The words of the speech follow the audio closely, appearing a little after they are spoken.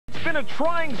been a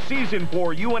trying season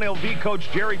for UNLV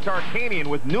coach Jerry Tarkanian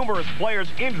with numerous players'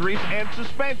 injuries and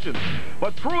suspensions.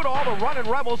 But through it all, the Runnin'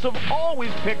 Rebels have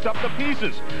always picked up the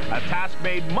pieces. A task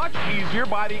made much easier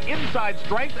by the inside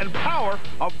strength and power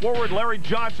of forward Larry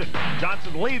Johnson.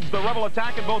 Johnson leads the Rebel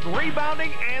attack in both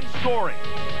rebounding and scoring.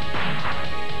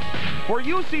 For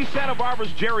UC Santa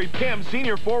Barbara's Jerry Pym,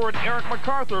 senior forward Eric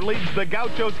MacArthur leads the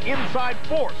Gauchos' inside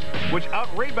force, which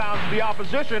out-rebounds the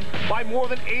opposition by more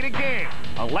than 8 a game.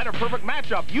 A letter-perfect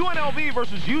matchup, UNLV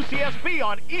versus UCSB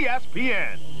on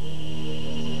ESPN.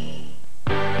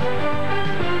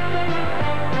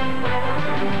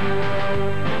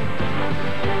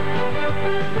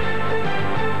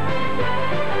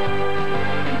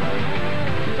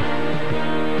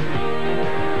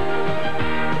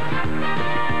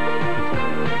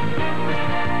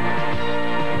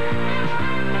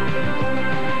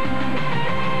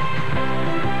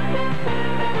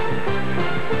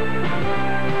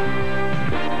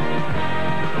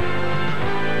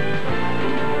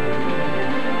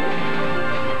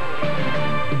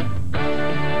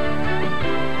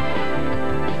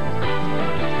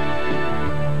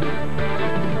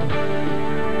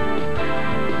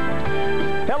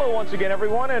 Once again,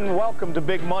 everyone, and welcome to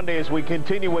Big Monday as we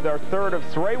continue with our third of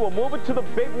 3. We'll move it to the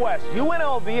Big West.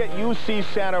 UNLV at UC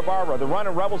Santa Barbara. The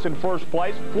Runnin' Rebels in first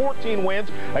place, 14 wins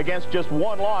against just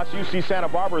 1 loss. UC Santa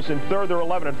Barbara is in third. They're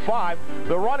 11-5.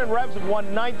 The Runnin' Rebs have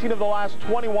won 19 of the last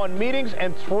 21 meetings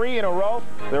and 3 in a row.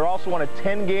 They're also on a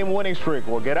 10-game winning streak.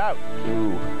 We'll get out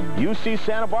to UC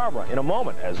Santa Barbara in a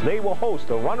moment as they will host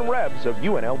the Runnin' Rebs of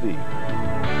UNLV.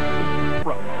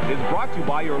 Is brought to you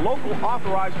by your local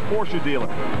authorized Porsche dealer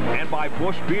and by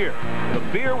Busch Beer, the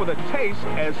beer with a taste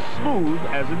as smooth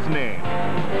as its name.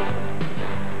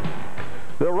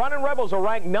 The Runnin' Rebels are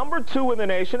ranked number 2 in the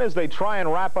nation as they try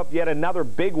and wrap up yet another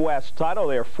Big West title.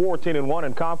 They are 14-1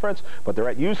 in conference, but they're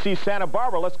at UC Santa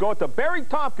Barbara. Let's go to Barry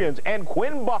Tompkins and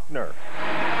Quinn Buckner.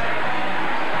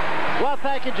 Well,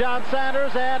 thank you, John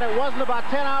Sanders. And it wasn't about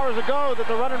 10 hours ago that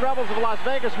the Runnin' Rebels of Las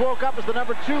Vegas woke up as the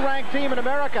number 2 ranked team in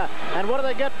America. And what do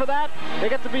they get for that? They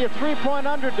get to be a 3-point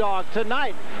underdog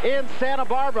tonight in Santa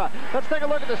Barbara. Let's take a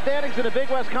look at the standings in the Big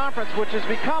West Conference, which has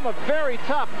become a very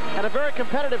tough and a very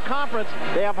competitive conference.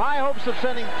 They have high hopes of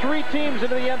sending 3 teams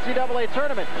into the NCAA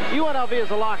tournament. UNLV is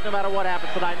a lock no matter what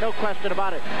happens tonight, no question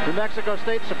about it. New Mexico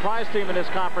State, surprise team in this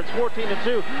conference,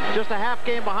 14-2, just a half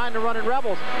game behind the Runnin'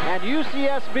 Rebels. And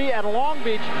UCSB and Long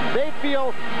Beach, they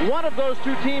feel one of those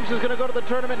 2 teams is going to go to the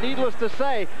tournament. Needless to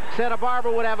say, Santa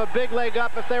Barbara would have a big leg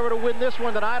up if they were to win this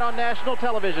one tonight on national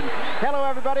television. Hello,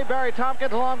 everybody. Barry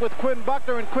Tompkins along with Quinn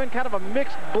Buckner. And Quinn, kind of a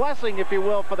mixed blessing, if you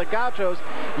will, for the Gauchos.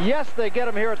 Yes, they get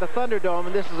them here at the Thunderdome,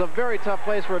 and this is a very tough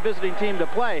place for a visiting team to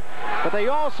play. But they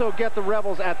also get the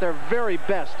Rebels at their very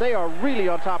best. They are really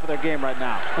on top of their game right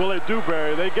now. Well, they do,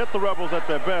 Barry. They get the Rebels at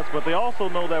their best, but they also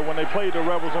know that when they played the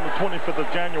Rebels on the 25th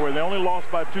of January, they only lost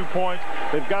by 2 points.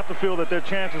 They've got to feel that their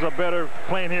chances are better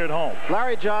playing here at home.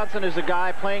 Larry Johnson is a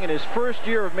guy playing in his first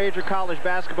year of major college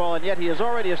basketball, and yet he has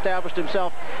already established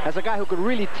himself as a guy who could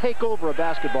really take over a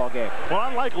basketball game. Well,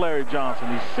 I like Larry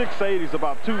Johnson. He's 6'8", he's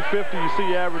about 250. You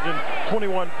see averaging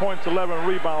 21 points, 11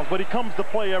 rebounds, but he comes to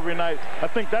play every night. I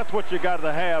think that's what you got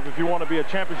to have if you want to be a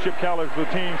championship caliber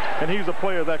team, and he's a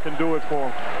player that can do it for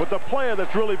him. But the player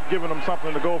that's really given him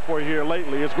something to go for here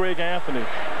lately is Greg Anthony.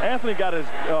 Anthony got his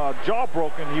jaw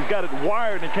broken. He's got it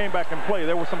wired and came back and play.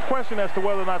 There was some question as to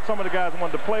whether or not some of the guys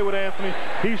wanted to play with Anthony.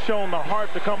 He's shown the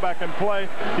heart to come back and play.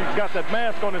 He's got that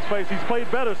mask on his face. He's played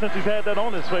better since he's had that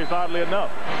on his face, oddly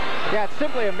enough. Yeah, it's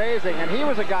simply amazing. And he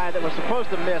was a guy that was supposed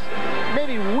to miss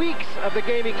maybe weeks of the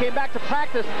game. He came back to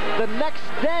practice the next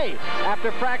day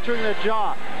after fracturing the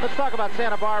jaw. Let's talk about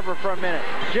Santa Barbara for a minute.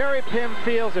 Jerry Pym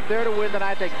feels if they're to win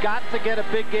tonight, they got to get a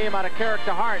big game out of Carrick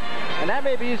to Hart. And that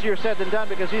may be easier said than done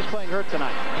because he's playing hurt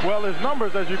tonight. Well, his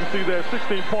numbers, as you can see there,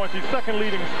 16 points. He's second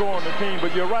leading scorer on the team,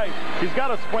 but you're right. He's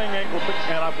got a sprained ankle,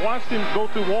 and I've watched him go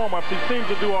through warm-ups. He seems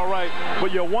to do all right,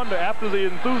 but you wonder, after the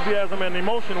enthusiasm and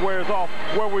emotion wears off,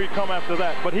 where will he come after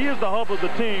that? But he is the hub of the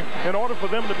team. In order for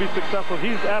them to be successful,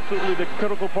 he's absolutely the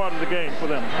critical part of the game for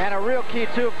them. And a real key,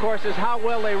 too, of course, is how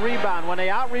well they rebound. When they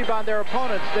out-rebound their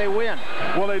opponents, they win.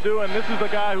 Well, they do, and this is the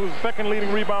guy who's the second leading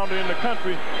rebounder in the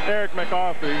country, Eric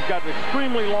MacArthur. He's got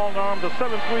extremely long arms, a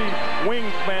 7'3"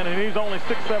 wingspan, and he's only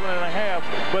 6'7½",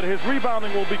 but his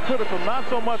rebounding will be critical, not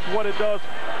so much what it does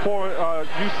for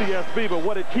UCSB, but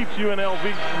what it keeps UNLV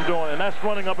from doing, and that's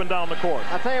running up and down the court.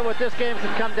 I'll tell you what this game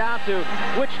can come down to,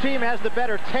 which team has the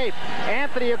better tape.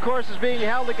 Anthony, of course, is being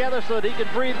held together so that he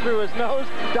can breathe through his nose.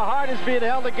 DeHart is being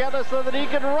held together so that he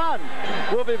can run.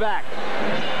 We'll be back.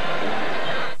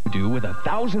 do with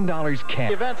 $1,000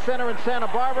 cash. Event Center in Santa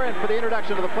Barbara, and for the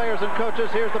introduction of the players and coaches,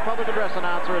 here's the public address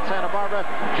announcer at Santa Barbara,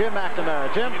 Jim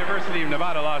McNamara. Jim? University of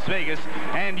Nevada, Las Vegas,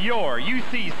 and your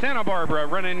UC Santa Barbara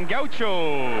running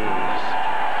Gauchos.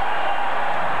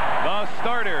 The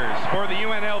starters for the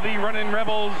UNLV running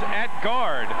Rebels at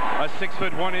guard, a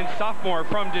 6'1" sophomore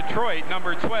from Detroit,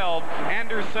 number 12,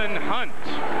 Anderson Hunt.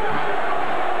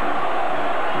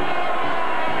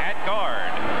 At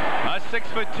guard, a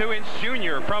 6'2"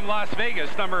 junior from Las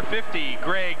Vegas, number 50,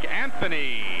 Greg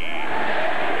Anthony.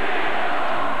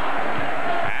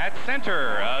 At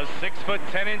center, a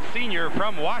 6'10" senior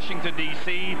from Washington,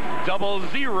 D.C.,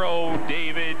 00,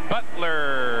 David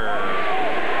Butler.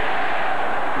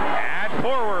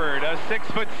 Forward, a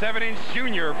 6'7"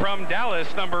 junior from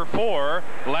Dallas, number 4,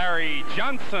 Larry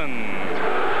Johnson.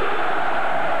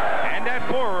 And at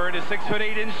forward, a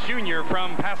 6'8" junior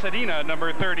from Pasadena,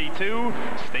 number 32,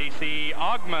 Stacy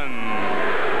Ogman.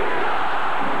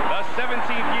 The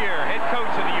 17th year head coach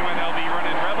of the UNLV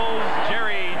running Rebels,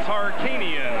 Jerry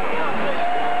Tarkanian.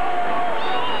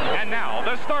 And now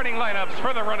the starting lineups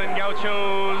for the running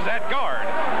Gauchos. At guard,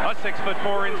 a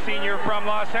 6'4" senior from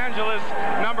Los Angeles,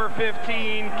 number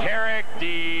 15, Carrick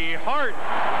D. Hart.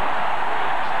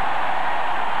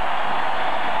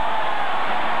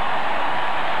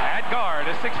 At guard,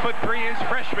 a 6'3"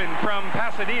 freshman from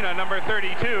Pasadena, number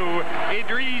 32,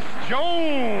 Idris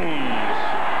Jones.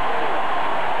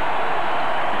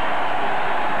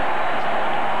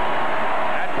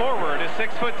 At forward, a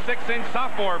 6'6"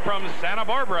 sophomore from Santa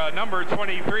Barbara, number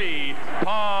 23,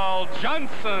 Paul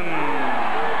Johnson.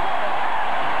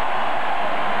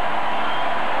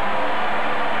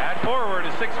 At forward,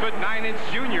 a 6'9"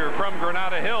 junior from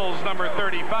Granada Hills, number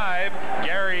 35,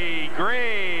 Gary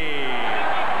Gray.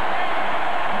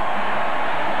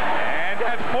 And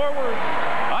at forward,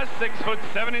 a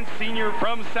 6'7" senior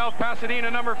from South Pasadena,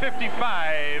 number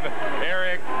 55,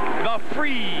 Eric the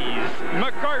Freeze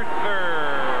MacArthur.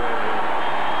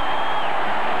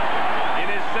 In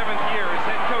his 7th year as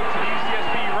head coach of the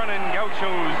UCSB running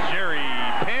Gauchos, Jerry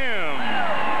Pym.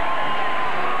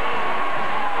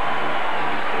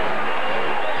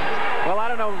 Well, I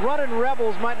don't know, running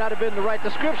Rebels might not have been the right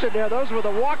description there. Those were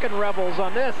the walking Rebels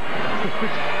on this.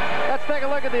 Let's take a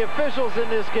look at the officials in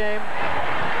this game.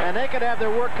 And they could have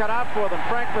their work cut out for them.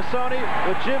 Frank Bassoni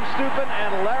with Jim Stupin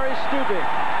and Larry Stubing.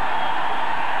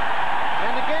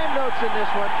 And the game notes in this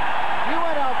one,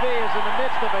 UNLV is in the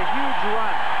midst of a huge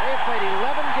run. They have played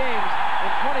 11 games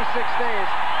in 26 days.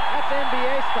 That's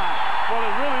NBA style. Well,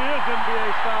 it really is NBA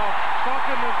style.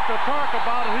 Talking to Tark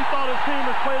about it, he thought his team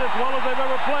has played as well as they've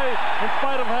ever played in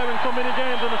spite of having so many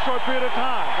games in a short period of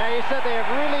time. Yeah, he said they have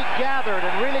really gathered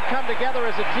and really come together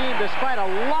as a team despite a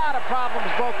lot of problems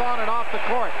both on and off the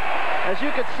court. As you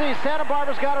can see, Santa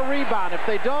Barbara's got a rebound. If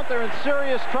they don't, they're in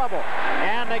serious trouble.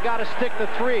 And they got to stick the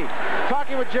 3.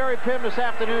 Talking with Jerry Pym this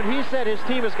afternoon, he said his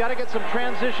team has got to get some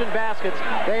transition baskets.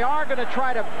 They are going to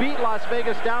try to beat Las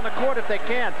Vegas down the court if they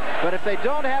can. But if they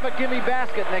don't have a gimme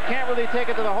basket and they can't really take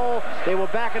it to the hole, they will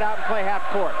back it out and play half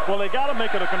court. Well, they got to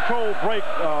make it a controlled break,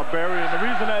 Barry. And the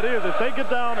reason that is, if they get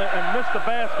down and miss the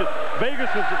basket,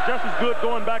 Vegas is just as good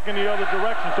going back in the other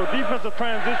direction. So defensive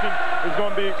transition is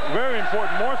going to be very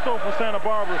important, more so for Santa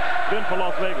Barbara than for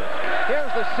Las Vegas.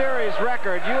 Here's the series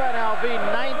record. UNLV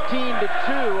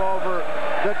 19-2 over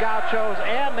the Gauchos,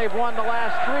 and they've won the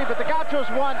last 3, but the Gauchos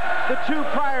won the 2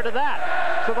 prior to that.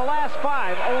 So the last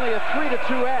 5, only a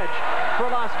 3-2 edge for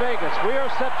Las Vegas. We are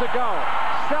set to go.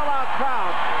 Sellout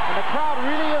crowd, and the crowd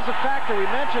really is a factor. We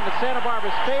mentioned that Santa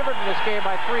Barbara's favored in this game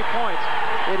by 3 points.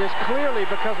 It is clearly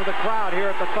because of the crowd here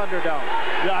at the Thunderdome.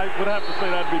 Yeah, I would have to say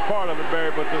that'd be part of it,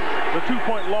 Barry, but the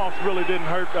 2-point loss really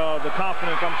didn't hurt the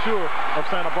confidence, I'm sure, of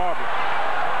Santa Barbara.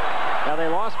 Now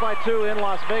they lost by 2 in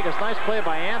Las Vegas. Nice play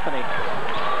by Anthony.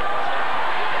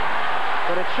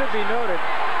 But it should be noted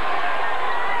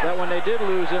that when they did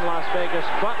lose in Las Vegas,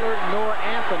 Butler nor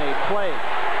Anthony played.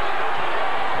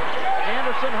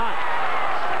 Anderson Hunt.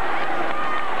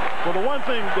 Well, the one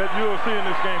thing that you'll see in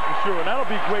this game for sure, and that'll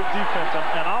be great defense,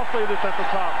 and I'll say this at the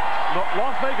top,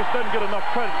 Las Vegas doesn't get enough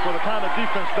credit for the kind of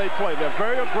defense they play. They're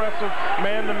very aggressive,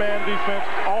 man-to-man defense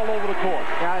all over the court.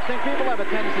 Yeah, I think people have a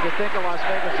tendency to think of Las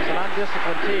Vegas as an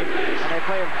undisciplined team, and they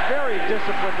play a very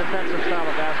disciplined defensive style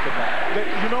of basketball.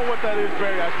 You know what that is,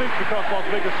 Barry? I think because Las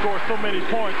Vegas scores so many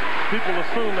points, people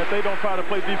assume that they don't try to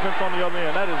play defense on the other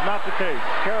end. That is not the case.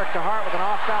 Carrick to Hart with an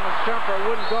off-balance jumper.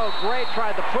 It wouldn't go. Gray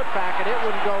tried the putback, and it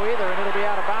wouldn't go either, and it'll be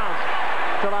out of bounds.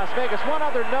 to Las Vegas. One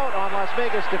other note on Las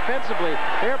Vegas defensively,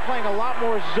 they're playing a lot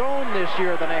more zone this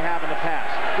year than they have in the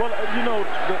past. Well, you know,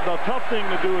 the tough thing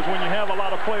to do is when you have a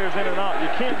lot of players in and out, you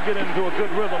can't get into a good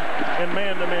rhythm in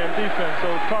man-to-man defense. So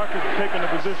Tark is taking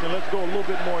the position, let's go a little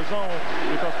bit more zone,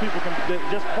 because people can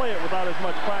just play it without as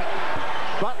much practice.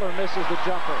 Butler misses the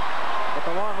jumper, but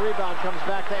the long rebound comes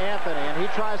back to Anthony, and he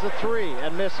tries the three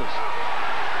and misses.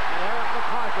 And Eric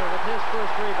MacArthur with his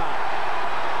first rebound.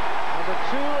 Number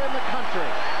 2 in the country,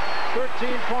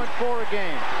 13.4 a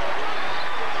game.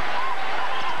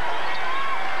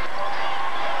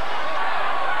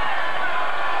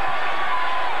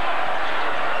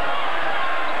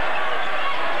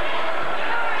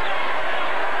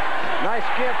 Nice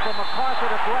give from MacArthur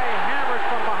to Gray, hammered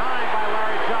from behind by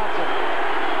Larry Johnson.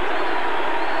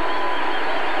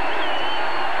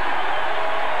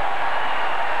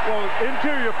 Well,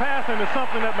 interior passing is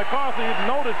something that MacArthur is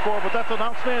noted for, but that's an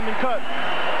outstanding cut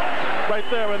right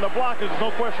there, and the block is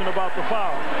no question about the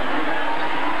foul.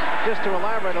 Just to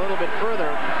elaborate a little bit further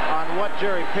on what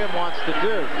Jerry Pym wants to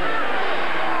do.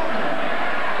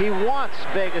 He wants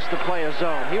Vegas to play a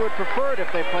zone. He would prefer it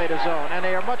if they played a zone, and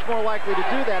they are much more likely to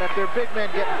do that if their big men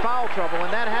get in foul trouble,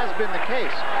 and that has been the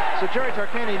case. So Jerry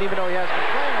Tarkanian, even though he has been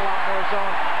playing a lot more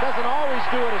zone, doesn't always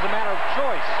do it as a matter of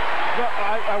choice. No,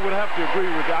 I would have to agree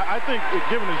with that. I think,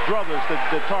 given his brothers,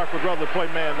 that Tark would rather play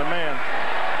man-to-man.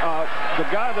 The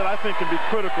guy that I think can be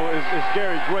critical is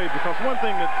Gary Gray, because one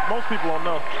thing that most people don't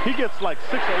know, he gets like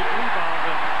 6 or 8 rebounds,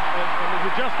 and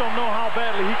you just don't know how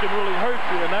badly he can really hurt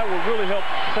you, and that will really help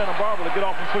Santa Barbara to get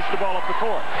off and push the ball up the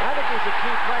court. I think he's a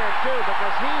key player, too,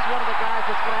 because he's one of the guys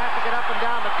that's going to have to get up and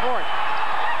down the court.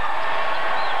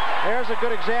 There's a good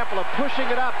example of pushing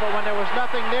it up, but when there was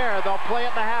nothing there, they'll play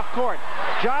it in the half court.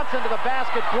 Johnson to the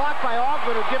basket, blocked by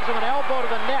Augman, who gives him an elbow to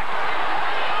the neck.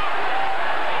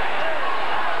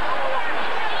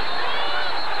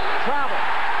 Travel.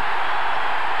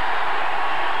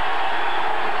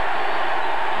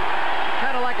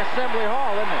 Kind of like Assembly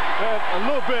Hall, isn't it? A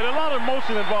little bit. A lot of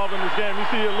emotion involved in this game. You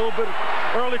see a little bit of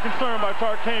early concern by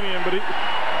Tarkanian, but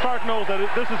Tark knows that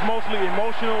this is mostly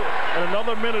emotional, and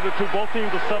another minute or two, both teams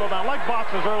will settle down. Like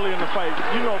boxers early in the fight.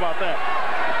 You know about that.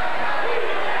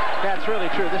 That's really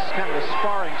true. This is kind of a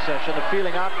sparring session, the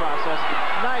feeling out process.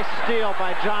 Nice steal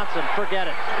by Johnson. Forget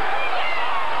it.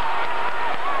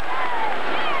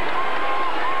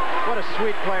 What a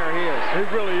sweet player he is.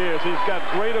 He really is. He's got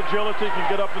great agility, can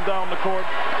get up and down the court,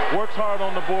 works hard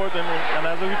on the board, and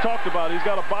as we talked about, he's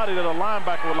got a body that a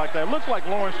linebacker would like that. It looks like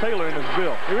Lawrence Taylor in his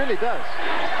build. He really does.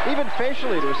 Even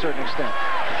facially to a certain extent.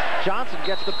 Johnson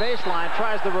gets the baseline,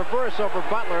 tries the reverse over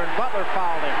Butler, and Butler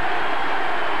fouled him.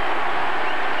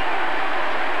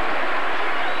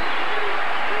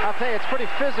 I'll tell you, it's pretty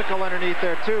physical underneath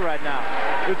there, too, right now.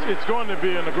 It's going to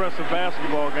be an aggressive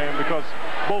basketball game because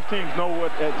both teams know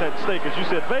what's at stake. As you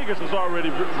said, Vegas is already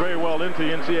very well into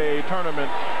the NCAA tournament,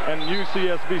 and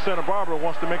UCSB Santa Barbara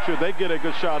wants to make sure they get a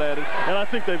good shot at it. And I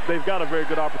think they've got a very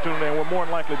good opportunity and will more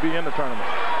than likely be in the tournament.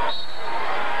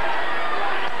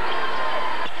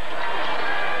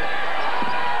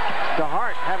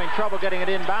 DeHart having trouble getting it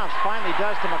inbounds. Finally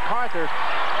does to MacArthur.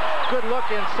 Good look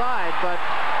inside, but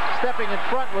stepping in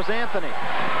front was Anthony.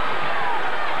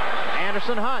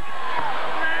 Anderson Hunt.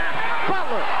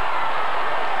 Butler.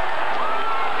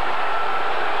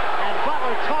 And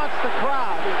Butler taunts the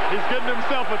crowd. He's getting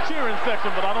himself a cheering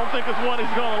section, but I don't think it's one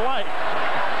he's going to like.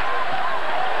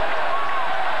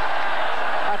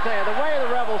 I tell you, the way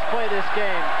the Rebels play this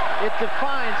game, it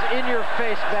defines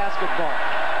in-your-face basketball.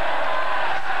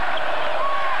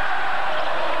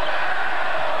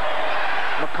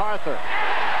 MacArthur.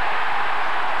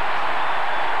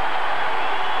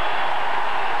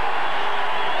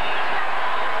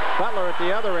 Butler at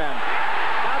the other end.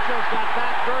 Gaucho's got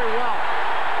back very well.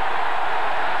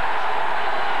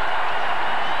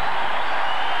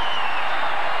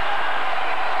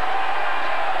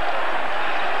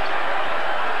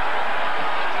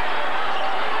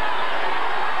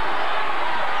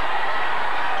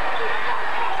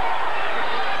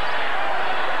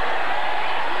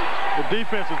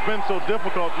 Defense has been so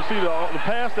difficult. You see the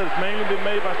pass that has mainly been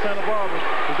made by Santa Barbara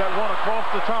is that one across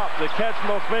the top. They catch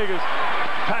Las Vegas,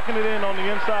 packing it in on the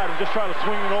inside and just try to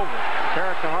swing it over.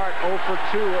 Carrick DeHart 0 for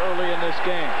 2 early in this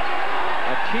game.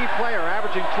 A key player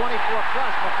averaging 24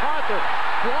 plus. MacArthur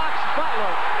blocks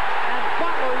Butler, and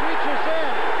Butler reaches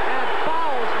in and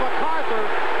fouls MacArthur.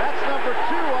 That's number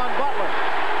 2 on Butler.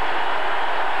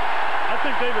 I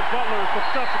think David Butler is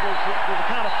susceptible to the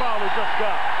kind of foul he just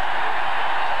got.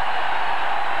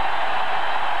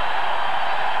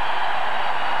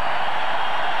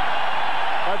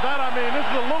 That, I mean, this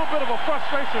is a little bit of a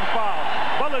frustration foul.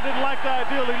 Butler didn't like the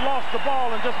idea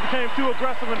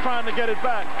aggressive in trying to get it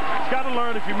back. He's got to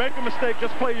learn, if you make a mistake,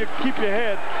 just keep your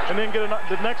head and then get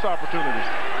the next opportunity.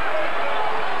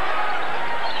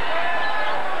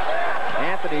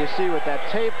 Anthony, you see, with that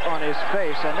tape on his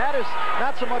face, and that is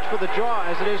not so much for the jaw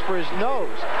as it is for his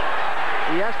nose.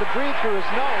 He has to breathe through his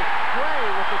nose. Gray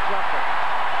with the jumper.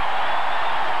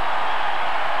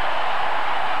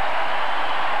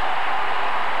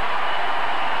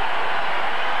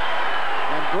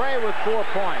 And Gray with 4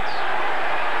 points.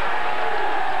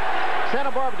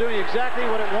 Santa Barbara doing exactly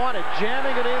what it wanted,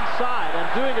 jamming it inside and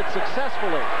doing it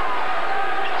successfully.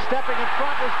 Stepping in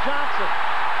front was Johnson.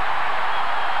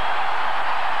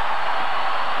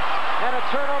 And a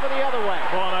turnover the other way.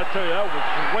 Well, and I tell you, that was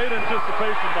great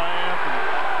anticipation by Anthony.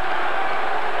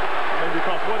 And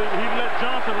because he let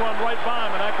Johnson run right by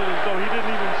him and acted as though he didn't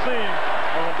even see him.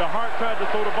 And when DeHart tried to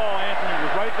throw the ball, Anthony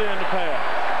was right there in the pass.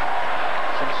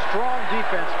 Some strong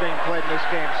defense being played in this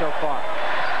game so far.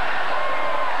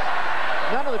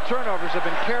 None of the turnovers have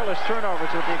been careless turnovers,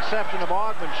 with the exception of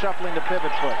Augman shuffling the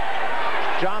pivot foot.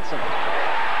 Johnson.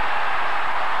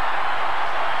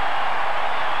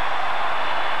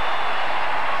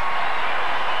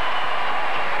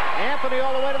 Anthony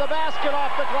all the way to the basket,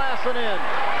 off the glass and in.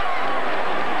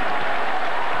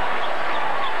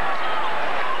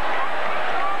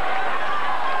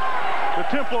 The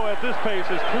tempo at this pace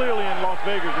is clearly in Las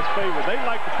Vegas' favor. They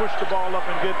like to push the ball up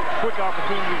and get quick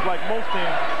opportunities like most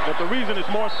teams, but the reason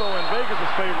it's more so in Vegas'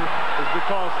 favor is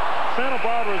because Santa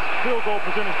Barbara's field goal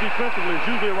percentage defensively is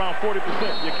usually around 40%.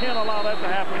 You can't allow that to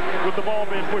happen with the ball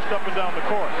being pushed up and down the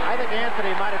court. I think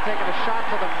Anthony might have taken a shot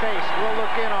to the face. We'll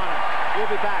look in on it. We'll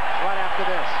be back right after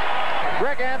this.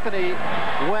 Greg Anthony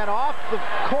went off the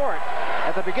court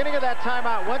at the beginning of that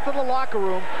timeout, went to the locker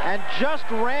room, and just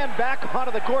ran back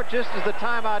onto the court just as the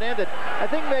timeout ended. I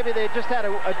think maybe they just had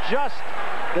to adjust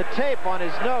the tape on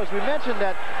his nose. We mentioned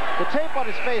that the tape on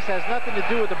his face has nothing to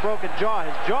do with the broken jaw.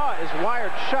 His jaw is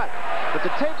wired shut, but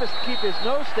the tape is to keep his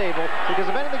nose stable, because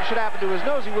if anything should happen to his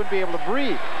nose, he wouldn't be able to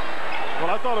breathe. Well,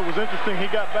 I thought it was interesting he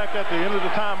got back at the end of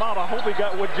the timeout. I hope he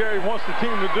got what Jerry wants the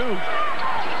team to do.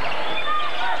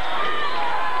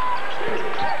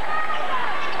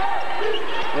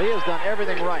 Well, he has done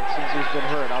everything right since he's been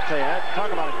hurt. I'll tell you,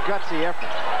 talk about a gutsy effort.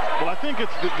 Well, I think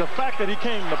it's the fact that he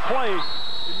came to play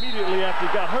immediately after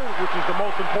he got hurt, which is the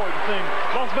most important thing.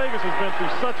 Las Vegas has been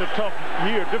through such a tough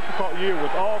year, difficult year,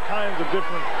 with all kinds of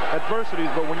different adversities.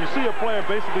 But when you see a player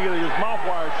basically get his mouth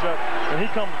wired shut and he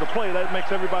comes to play, that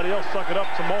makes everybody else suck it up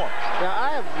some more. Now,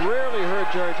 I have rarely heard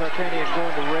Jerry Tarkanian go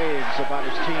into raves about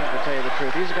his team, to tell you the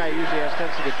truth. He's a guy who usually has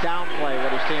tendency to downplay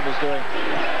what his team is doing.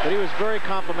 But he was very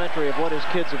complimentary of what his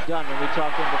kids have done when we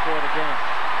talked to him before the game.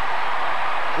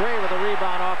 Gray with a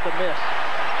rebound off the miss.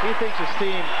 He thinks his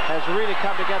team has really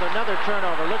come together. Another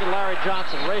turnover. Look at Larry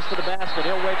Johnson. Race to the basket.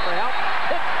 He'll wait for help.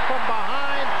 Picked from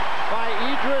behind by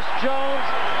Idris Jones,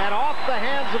 and off the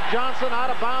hands of Johnson,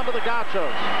 out of bounds to the Gauchos.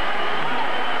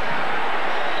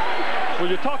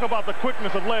 Well, you talk about the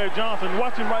quickness of Larry Johnson.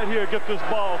 Watch him right here get this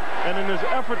ball, and in his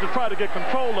effort to try to get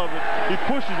control of it, he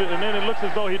pushes it, and then it looks as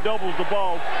though he doubles the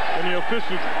ball, and the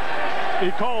officials,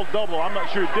 he called double. I'm not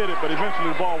sure he did it, but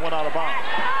eventually the ball went out of bounds.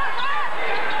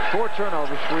 4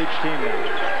 turnovers for each team now,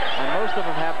 and most of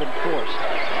them have been forced.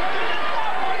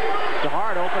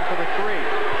 DeHart open for the 3.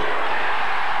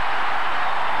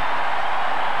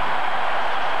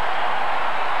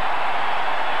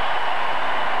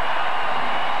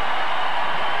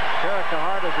 Derek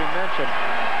DeHart, as we mentioned,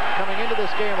 coming into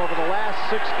this game over the last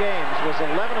 6 games, was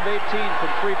 11 of 18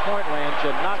 from three-point range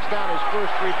and knocks down his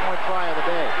first three-point try of the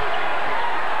day.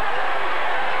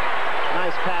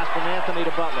 Nice pass from Anthony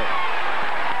to Butler.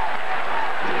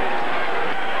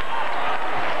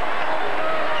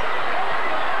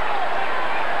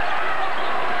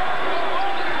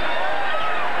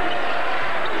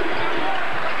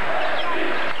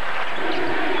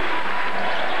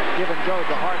 Go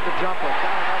DeHart the jumper.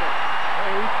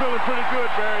 Hey, he's feeling pretty good,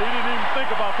 Barry. He didn't even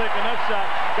think about taking that shot.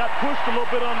 Got pushed a little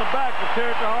bit on the back, but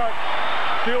Derek DeHart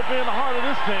still being the heart of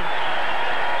this team.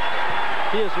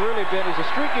 He has really been, he's a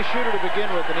streaky shooter to begin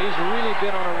with, and he's really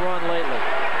been on a run lately.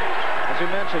 As we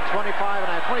mentioned, 24.5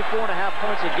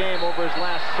 points a game over his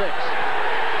last 6.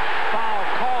 Foul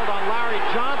called on Larry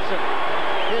Johnson,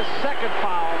 his second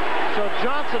foul. So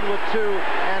Johnson with 2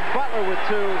 and Butler with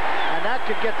 2, and that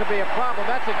could get to be a problem.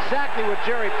 That's exactly what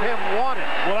Jerry Pym wanted.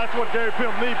 Well, that's what Gary Pym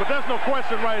needs, but there's no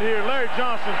question right here. Larry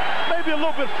Johnson may be a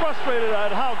little bit frustrated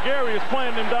at how Gary is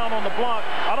playing him down on the block.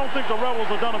 I don't think the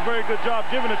Rebels have done a very good job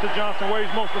giving it to Johnson where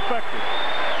he's most effective.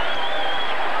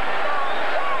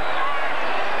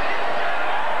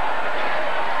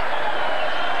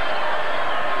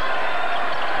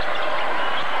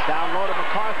 Down low to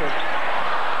McCall.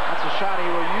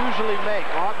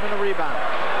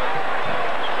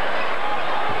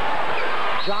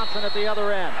 the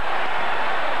other end.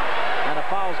 And a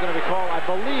foul is going to be called, I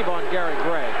believe, on Gary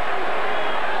Gray.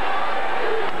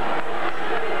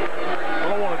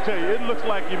 Well, I want to tell you, it looks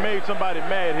like you made somebody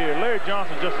mad here. Larry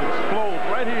Johnson just explodes.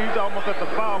 Right here, he's almost at the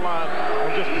foul line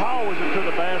and just powers it to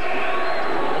the basket.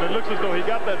 And it looks as though he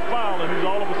got that foul, and he's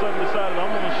all of a sudden decided, I'm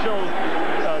going to show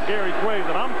Gary Gray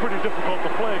that I'm pretty difficult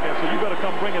to play against, so you better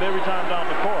come bring it every time down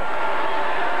the court.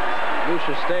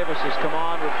 Lucius Davis has come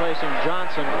on, replacing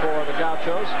Johnson for the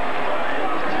Gauchos.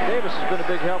 Davis has been a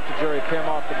big help to Jerry Pym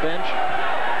off the bench.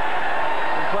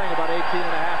 Been playing about 18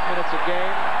 and a half minutes a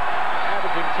game,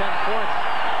 averaging 10 points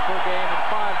per game and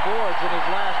 5 boards in his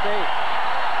last 8.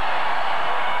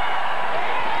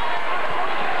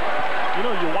 You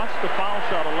know, you watch the foul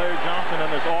shot of Larry Johnson, and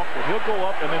it's awkward. He'll go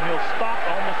up, and then he'll stop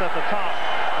almost at the top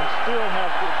and still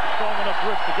have strong enough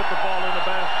wrist to get the ball in the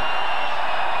basket.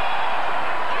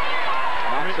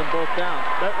 Knocks them both down.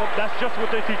 That's just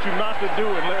what they teach you not to do,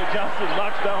 and Larry Johnson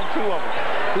knocks down 2 of them.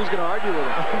 Who's going to argue with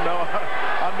him? No,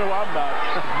 I know I'm not.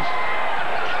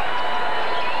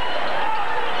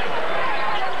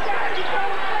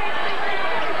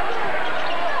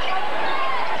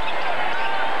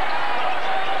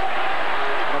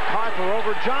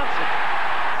 Over Johnson.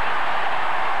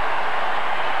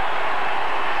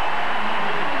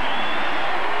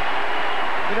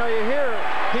 You know, you hear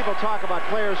people talk about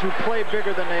players who play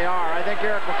bigger than they are. I think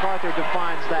Eric MacArthur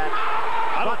defines that.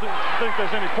 I don't think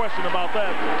there's any question about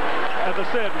that. As I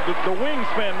said, the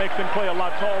wingspan makes him play a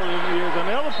lot taller than he is. And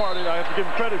the other part that I have to give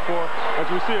him credit for, as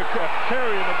we see a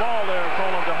carrying the ball there and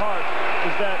calling to Hart,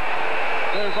 is that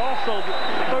there's also the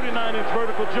 39-inch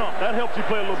vertical jump. That helps you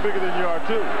play a little bigger than you are,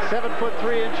 too. 7'3"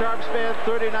 arm span,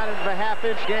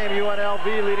 39.5-inch game. UNLV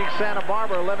leading Santa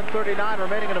Barbara, 11:39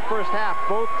 remaining in the first half.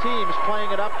 Both teams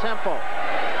playing at up-tempo.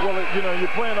 Well, you know,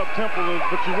 you're playing up-tempo,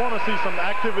 but you want to see some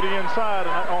activity inside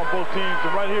on both teams.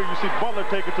 And right here, you see Butler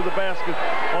take it to the basket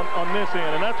on this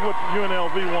end. And that's what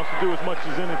UNLV wants to do as much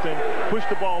as anything. Push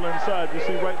the ball inside. You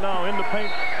see right now, in the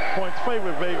paint, points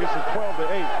favorite Vegas is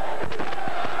 12-8.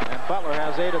 Butler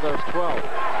has 8 of those 12.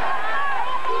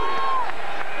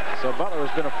 So Butler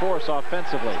has been a force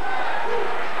offensively.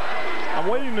 I'm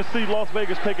waiting to see Las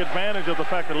Vegas take advantage of the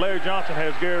fact that Larry Johnson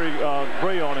has Gary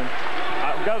Gray on him.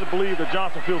 I've got to believe that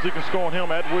Johnson feels he can score on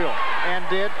him at will. And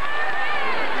did.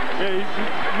 Yeah,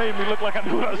 he made me look like I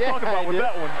knew what I was talking about with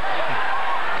that one.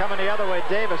 Coming the other way,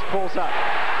 Davis pulls up.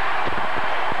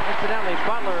 Incidentally,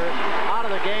 Butler out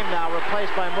of the game now,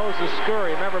 replaced by Moses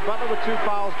Scurry. Remember, Butler with 2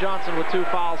 fouls, Johnson with 2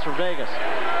 fouls for Vegas.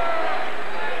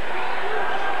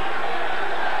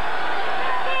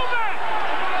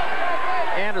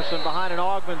 Anderson behind an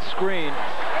Augment screen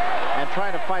and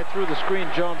trying to fight through the screen.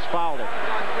 Jones fouled it.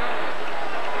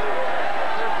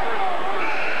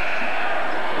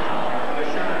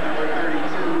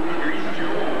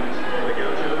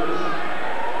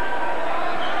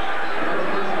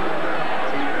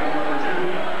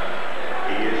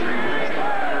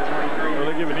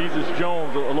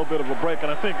 Jones a little bit of a break, and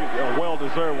I think a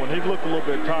well-deserved one. He looked a little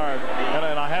bit tired,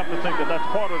 and I have to think that that's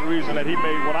part of the reason that he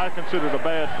made what I considered a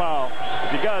bad foul.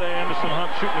 If you got Anderson Hunt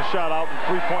shooting a shot out the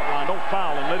 3-point line, don't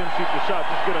foul him. Let him shoot the shot.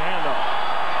 Just get a handoff.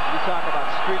 You talk about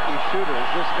streaky shooters.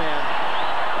 This man,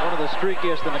 one of the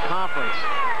streakiest in the conference.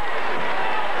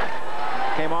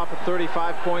 Came off a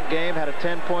 35-point game, had a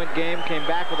 10-point game, came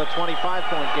back with a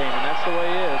 25-point game, and that's the way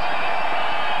he is.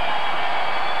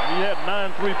 He had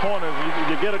 9 3-pointers.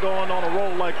 You get it going on a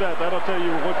roll like that, that'll tell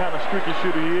you what kind of streaky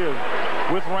shooter he is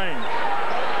with range.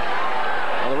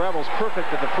 Well, the Rebels perfect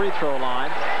at the free throw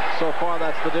line. So far,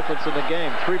 that's the difference in the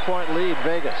game. 3-point lead,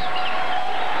 Vegas.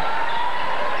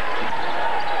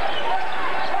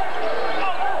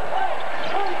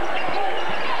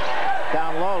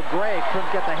 Down low, Gray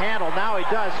couldn't get the handle. Now he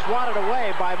does. Swatted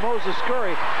away by Moses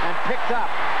Scurry and picked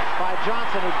up by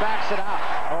Johnson, who backs it out.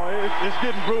 Oh, it's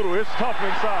getting brutal. It's tough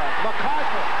inside.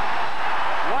 MacArthur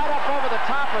right up over the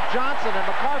top of Johnson, and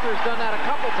MacArthur's done that a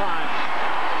couple times.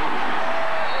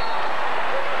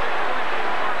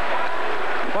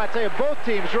 Well, I tell you, both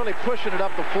teams really pushing it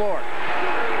up the floor.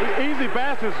 Easy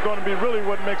baskets is going to be really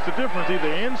what makes the difference,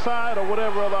 either inside or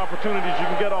whatever other opportunities you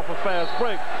can get off a fast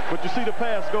break. But you see the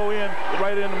pass go in,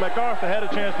 right into MacArthur, had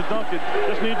a chance to dunk it.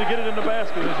 Just need to get it in the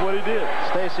basket is what he did.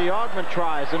 Stacey Augment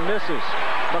tries and misses.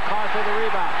 MacArthur the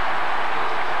rebound.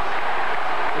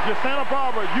 If you're Santa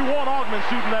Barbara, you want Augment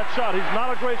shooting that shot. He's not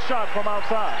a great shot from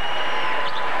outside.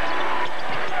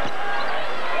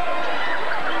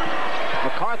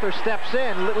 MacArthur steps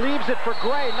in, leaves it for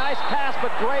Gray. Nice pass,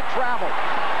 but Gray traveled.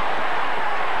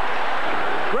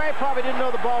 Gray probably didn't know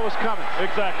the ball was coming.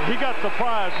 Exactly. He got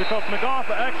surprised because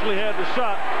MacArthur actually had the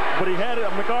shot, but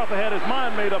MacArthur had his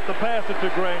mind made up to pass it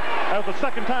to Gray. That was the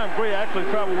second time Gray actually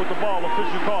traveled with the ball.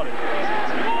 Official caught it.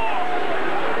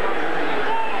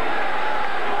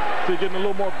 So you're getting a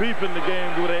little more beef in the game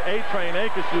with an A-train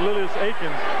Akins, Ulysses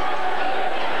Akins.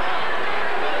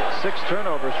 6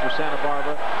 turnovers for Santa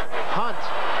Barbara. Hunt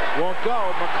won't go.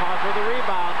 MacArthur the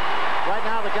rebound. Right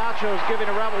now the Gauchos giving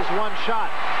the Rebels 1 shot.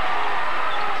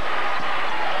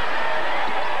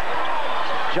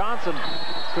 Johnson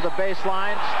to the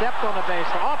baseline, stepped on the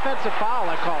baseline. Offensive foul,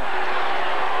 I call it.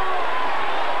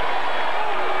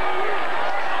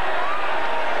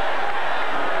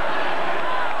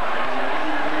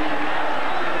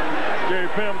 Jerry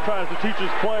Pym tries to teach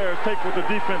his players, take what the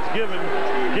defense gives you.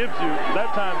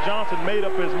 That time Johnson made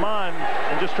up his mind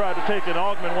and just tried to take it.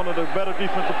 Augman, one of the better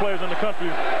defensive players in the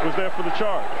country, was there for the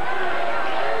charge.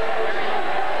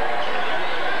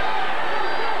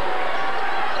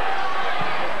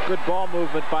 Good ball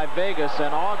movement by Vegas,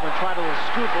 and Augman tried a little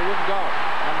scoop, it wouldn't go.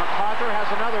 And MacArthur has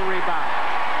another rebound.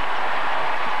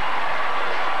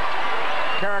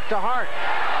 Carrick to Hart,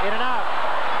 in and out.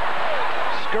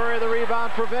 Scurry the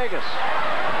rebound for Vegas.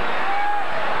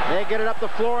 They get it up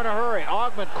the floor in a hurry.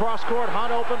 Augman cross court,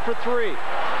 Hunt open for 3.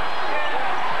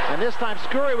 And this time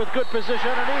Scurry with good position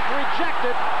underneath,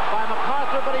 rejected by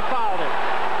MacArthur, but he fouled it.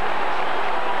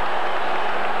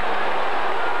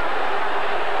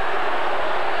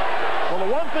 Well,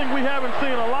 the one thing we haven't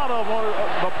seen a lot of on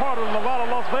the part of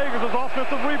Nevada, Las Vegas is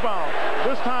offensive rebound.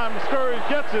 This time Scurry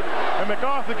gets it, and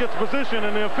MacArthur gets position,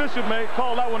 and the official may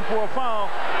call that one for a foul.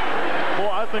 Boy,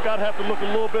 I think I'd have to look a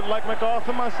little bit like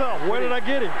MacArthur myself. Where did I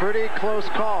get him? Pretty close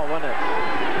call, wasn't it?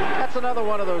 That's another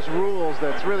one of those rules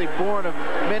that's really born of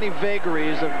many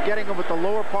vagaries of getting him with the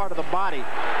lower part of the body.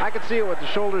 I could see it with the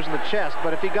shoulders and the chest,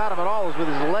 but if he got him at all, it was with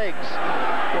his legs.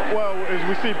 Well, as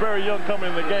we see Barry Young coming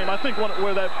in the game, I think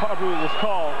where that probably was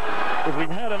called, if we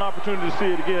had an opportunity to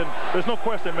see it again, there's no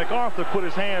question MacArthur put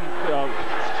his hand,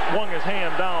 swung his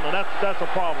hand down, and that's a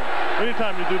problem.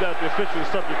 Anytime you do that, the official is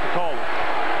subject to call it.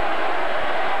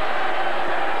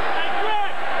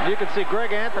 You can see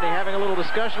Greg Anthony having a little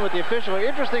discussion with the official.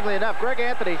 Interestingly enough, Greg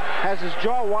Anthony has his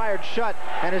jaw wired shut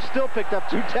and has still picked up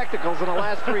 2 technicals in the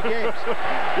last 3 games.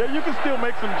 Yeah, you can still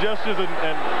make some gestures and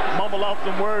mumble out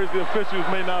some words the officials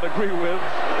may not agree with.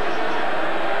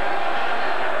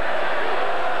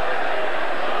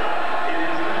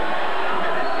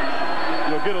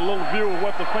 You'll get a little view of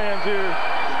what the fans here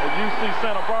at UC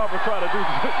Santa Barbara try to do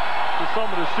to some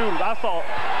of the shooters. I saw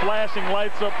flashing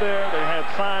lights up there. They had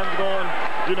signs going,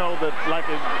 you know, that like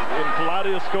in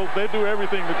kaleidoscope, they do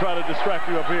everything to try to distract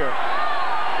you up here.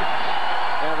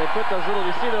 Yeah, they put those little,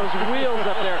 you see those wheels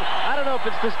up there. I don't know if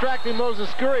it's distracting Moses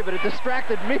Scurry, but it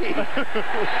distracted me. Got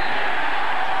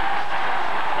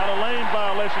a lane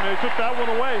violation. They took that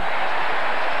one away.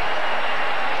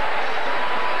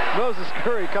 Moses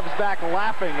Scurry comes back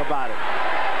laughing about it.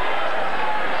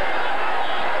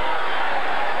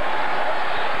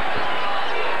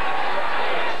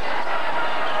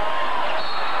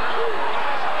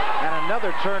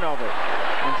 Another turnover,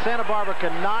 and Santa Barbara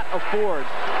cannot afford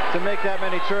to make that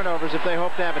many turnovers if they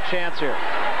hope to have a chance here,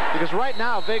 because right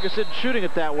now Vegas isn't shooting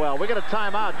it that well. We got a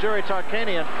timeout. Jerry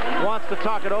Tarkanian wants to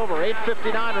talk it over.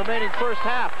 8:59 remaining first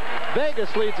half.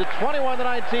 Vegas leads at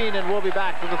 21-19, and we'll be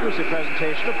back to the exclusive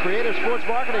presentation of Creative Sports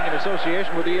Marketing in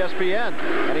association with ESPN.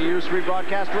 Any use,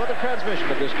 rebroadcast, or other transmission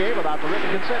of this game without the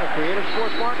written consent of Creative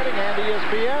Sports Marketing and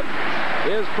ESPN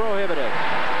is prohibited.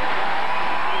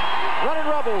 Running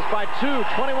Rebels by 2,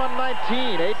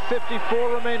 21-19,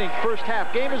 8:54 remaining first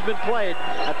half. Game has been played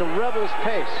at the Rebels'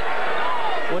 pace.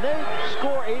 When they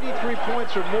score 83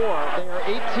 points or more, they are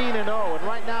 18-0, and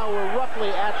right now we're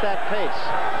roughly at that pace.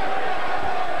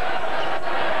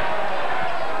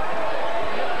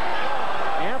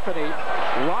 Anthony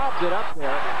lobbed it up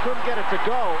there, couldn't get it to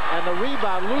go, and the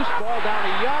rebound, loose ball down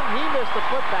to Young. He missed the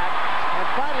putback, and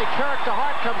finally Carrick to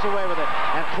Hart comes away with it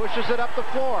and pushes it up the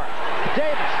floor.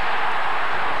 Davis.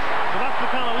 So that's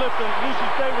the kind of lift that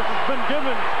Lucius Davis has been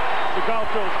given the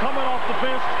Gauchos. Coming off the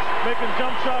bench, making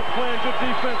jump shots, playing good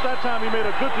defense. That time he made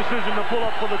a good decision to pull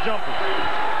up for the jumper.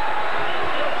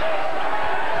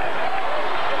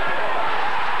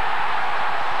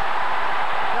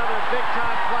 Another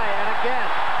big-time play, and again,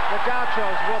 the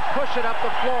Gauchos will push it up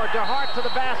the floor. DeHart to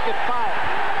the basket, foul.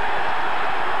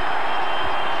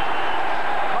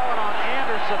 Call it on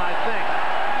Anderson, I think.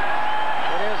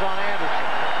 It is on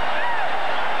Anderson.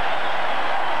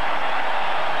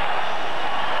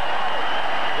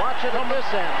 Watch it on this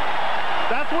end.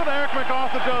 That's what Eric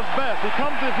MacArthur does best. He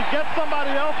comes, if he gets somebody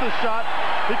else's shot,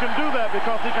 he can do that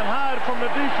because he can hide from the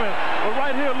defense.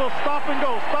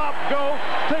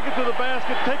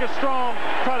 strong,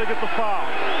 try to get the foul.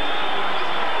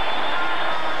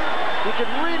 You can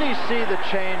really see the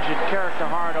change in character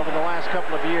Hart over the last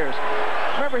couple of years.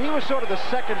 Remember, he was sort of the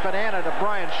second banana to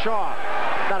Brian Shaw.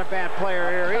 Not a bad player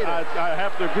here either. I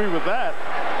have to agree with that.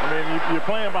 I mean, you're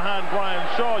playing behind Brian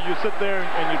Shaw. You sit there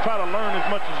and you try to learn as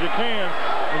much as you can,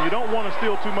 and you don't want to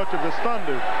steal too much of his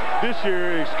thunder. This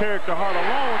year, it's character Hart,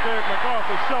 along with Eric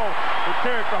MacArthur's show, the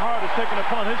character Hart is taking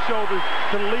upon his shoulders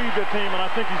to lead the team, and I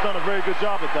think he's done a very good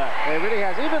job at that. He really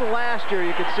has. Even last year,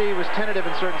 you could see he was tentative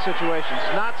in certain situations.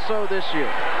 Not so this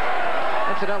year.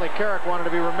 Incidentally, Carrick wanted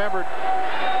to be remembered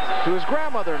to his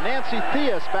grandmother, Nancy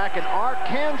Theus, back in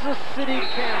Arkansas City,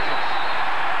 Kansas.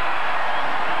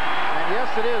 And yes,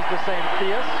 it is the same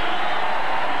Theus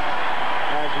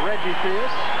as Reggie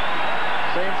Theus.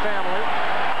 Same family.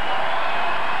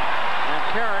 And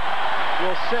Carrick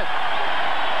will sit.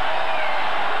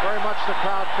 Very much the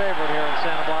crowd favorite here in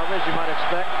Santa Barbara, as you might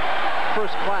expect.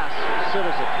 First-class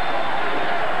citizen.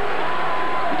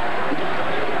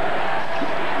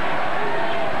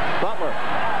 Butler. And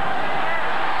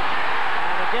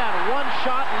again, one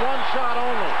shot and one shot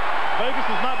only. Vegas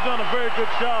has not done a very good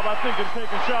job, I think, in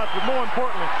taking shots, but more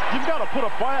importantly, you've got to put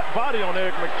a body on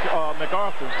Eric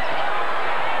MacArthur.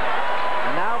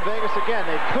 And now Vegas again,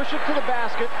 they push it to the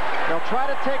basket. They'll try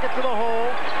to take it to the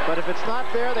hole, but if it's not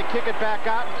there, they kick it back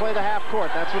out and play the half court.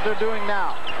 That's what they're doing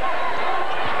now.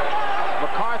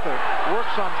 MacArthur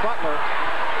works on Butler.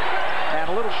 And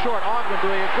a little short. Ogden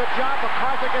doing a good job.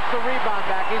 MacArthur gets the rebound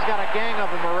back. He's got a gang of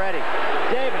them already.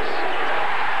 Davis.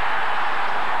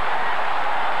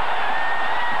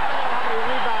 How many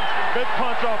rebounds? Big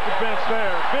punch off the bench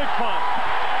there. Big punch.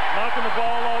 Knocking the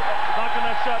ball out, knocking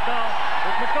that shot down.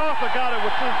 MacArthur got it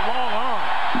with his long arm.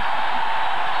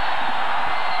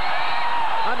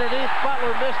 Underneath,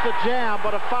 Butler missed the jam,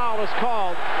 but a foul is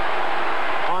called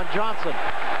on Johnson.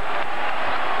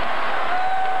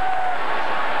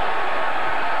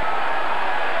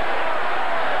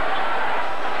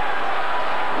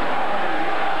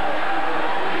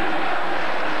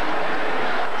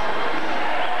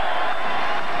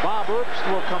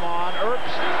 Will come on.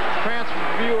 Earps transferred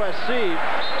from USC.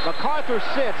 MacArthur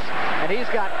sits, and he's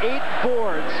got 8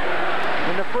 boards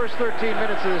in the first 13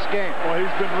 minutes of this game. Well,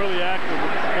 he's been really active,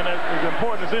 and as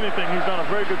important as anything, he's done a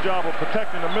very good job of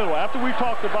protecting the middle. After we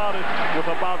talked about it with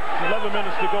about 11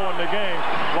 minutes to go in the game,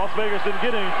 Las Vegas didn't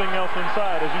get anything else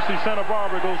inside. As you see, Santa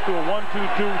Barbara goes to a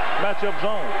 1-2-2 matchup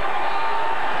zone.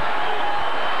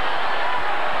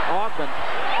 Ogden,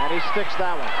 and he sticks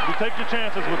that one. You take your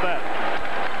chances with that.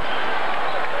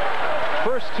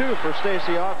 First 2 for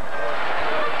Stacey Ogden.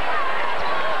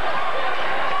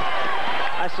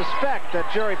 I suspect that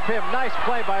Jerry Pym, nice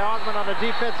play by Ogden on the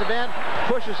defensive end,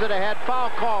 pushes it ahead, foul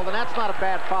called, and that's not a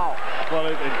bad foul. Well,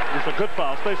 it's a good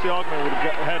foul. Stacey Ogden would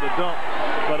have had to dunk,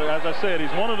 but as I said, he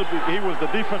was the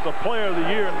defensive player of the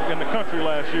year in the country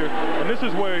last year, and this is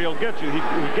where he'll get you. He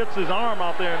gets his arm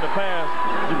out there in the pass.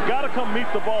 You've got to come meet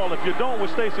the ball. If you don't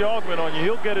with Stacey Ogden on you,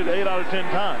 he'll get it 8 out of 10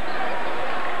 times.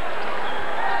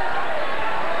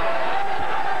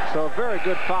 So a very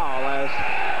good foul, as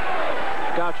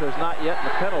Gaucho's not yet in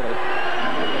the penalty.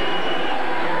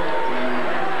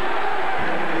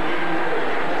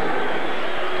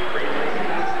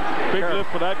 Big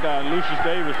lift for that guy, Lucius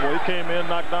Davis. Boy, he came in,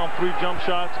 knocked down 3 jump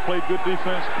shots, played good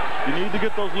defense. You need to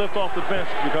get those lift off the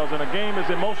bench, because in a game as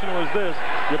emotional as this,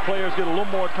 your players get a little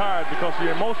more tired because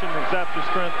your emotion zaps your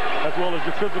strength as well as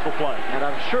your physical play. And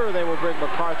I'm sure they will bring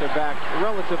MacArthur back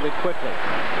relatively quickly.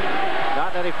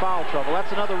 Not any foul trouble.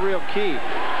 That's another real key.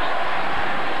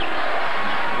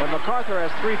 When MacArthur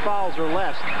has 3 fouls or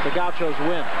less, the Gauchos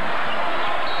win.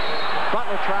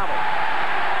 Butler travels.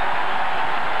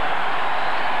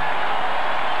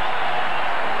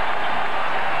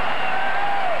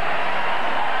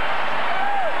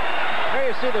 There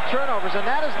you see the turnovers, and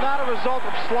that is not a result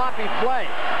of sloppy play.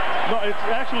 No, it's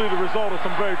actually the result of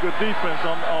some very good defense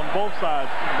on both sides.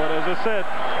 But as I said,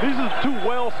 these are 2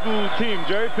 well-schooled teams.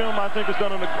 Jerry Pym, I think, has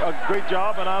done a great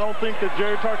job, and I don't think that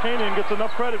Jerry Tarkanian gets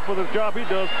enough credit for the job he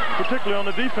does, particularly on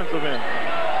the defensive end.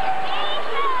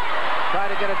 Try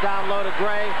to get it down low to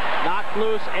Gray. Knocked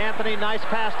loose. Anthony, nice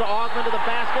pass to Ogden to the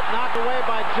basket. Knocked away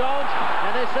by Jones,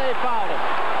 and they say he fouled him.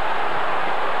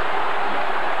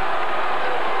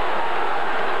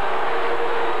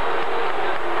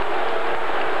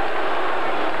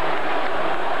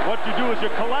 You do is you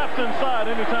collapse inside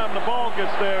anytime the ball gets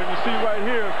there, and you see right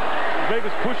here, Vegas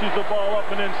pushes the ball up,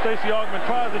 and then Stacey Ogden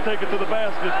tries to take it to the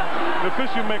basket. The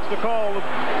official makes the call.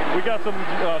 We got some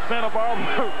Santa Barbara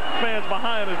fans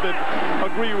behind us that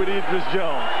agree with Idris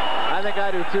Jones. I think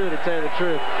I do too, to tell you the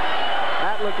truth.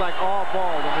 That looked like all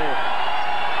ball to me.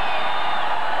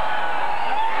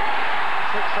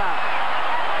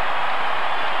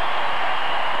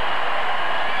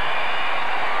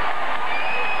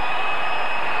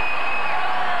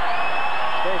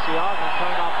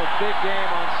 big game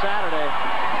on Saturday.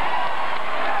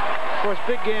 Of course,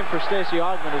 big game for Stacey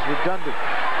Augmon is redundant.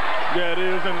 Yeah, it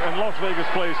is, and Las Vegas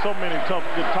plays so many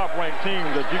top-ranked teams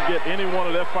that you get any one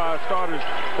of their 5 starters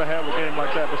to have a game like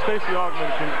that. But Stacey Augmon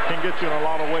can get you in a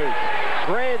lot of ways.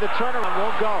 Gray, the turnaround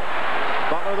won't go.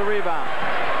 Butler, the rebound.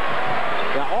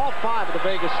 Yeah, all 5 of the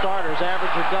Vegas starters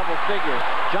average a double figure.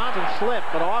 Johnson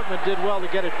slipped, but Augmon did well to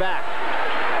get it back.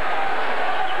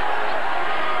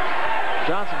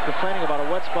 Johnson complaining about a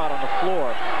wet spot on the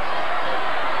floor.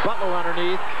 Butler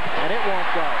underneath, and it won't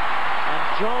go. And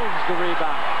Jones the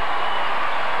rebound.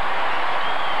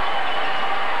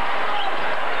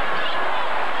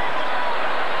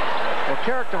 Well,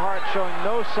 Character Hart showing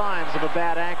no signs of a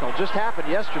bad ankle. Just happened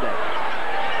yesterday.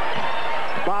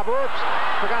 Bob Earps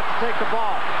forgot to take the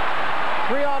ball.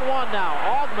 3-on-1 now.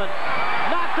 Augmon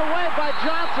knocked away by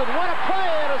Johnson. What a play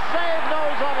and a save,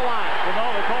 nose on the line. Well, no,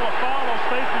 they call a foul on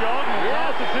Stacey Augmon. Yes.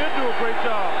 Johnson did do a great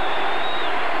job.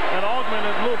 And Augmon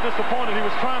is a little disappointed. He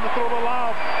was trying to throw the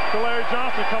lob to Larry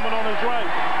Johnson coming on his right.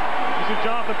 You see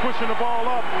Johnson pushing the ball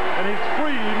up, and he's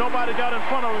free. Nobody got in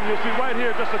front of him. You'll see right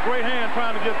here just a great hand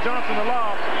trying to get Johnson the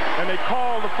lob, and they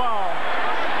call the foul.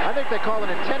 I think they call an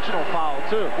intentional foul,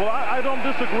 too. Well, I don't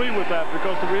disagree with that,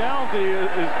 because the reality is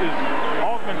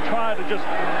Augmon tried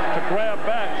to grab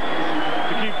back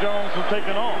to keep Jones from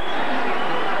taking off.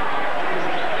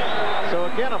 So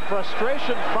again, a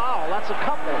frustration foul. That's a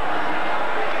couple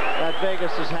that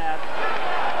Vegas has had.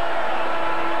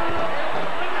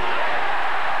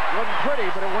 Wasn't pretty,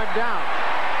 but it went down.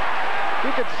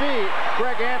 You could see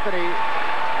Greg Anthony.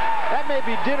 That may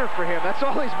be dinner for him. That's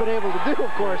all he's been able to do,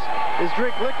 of course, is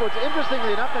drink liquids.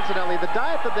 Interestingly enough, incidentally, the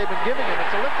diet that they've been giving him,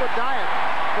 it's a liquid diet,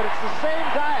 but it's the same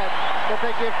diet that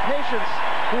they give patients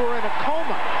who are in a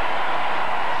coma.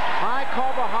 High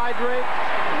carbohydrate,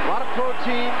 a lot of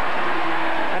protein,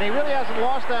 and he really hasn't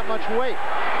lost that much weight.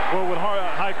 Well, with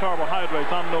high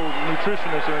carbohydrates, I'm no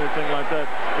nutritionist or anything like that.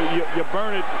 You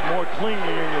burn it more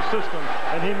cleanly in your system,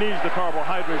 and he needs the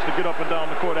carbohydrates to get up and down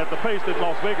the court. At the pace that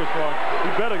Las Vegas runs, he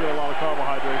better get a lot of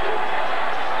carbohydrates.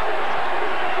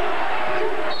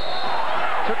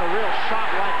 Took a real shot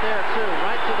right there, too,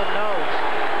 right to the nose.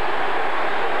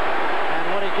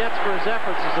 And what he gets for his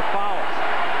efforts is a foul.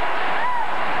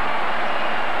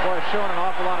 Boy, showing an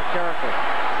awful lot of character.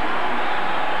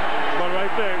 But right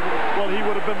there, well, he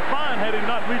would have been fine had he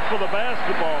not reached for the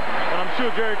basketball. And I'm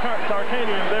sure Jerry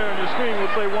Tarkanian there on your screen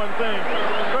would say one thing.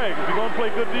 Greg, if you're going to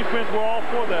play good defense, we're all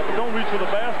for that. But don't reach for the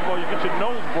basketball. You get your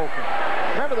nose broken.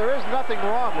 Remember, there is nothing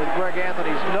wrong with Greg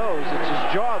Anthony's nose. It's his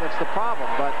jaw that's the problem.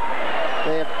 But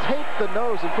they have taped the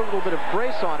nose and put a little bit of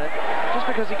brace on it just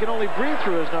because he can only breathe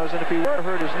through his nose. And if he were to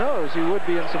hurt his nose, he would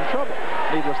be in some trouble,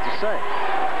 needless to say.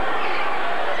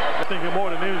 I think more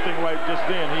than anything right just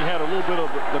then, he had a little bit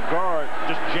of the guard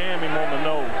just jam him on the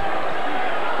nose.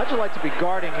 How'd you like to be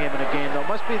guarding him in a game, though?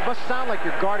 Must sound like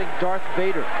you're guarding Darth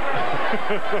Vader. No,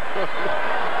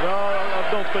 I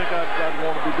don't think I'd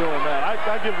want to be doing that. I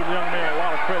give the young man a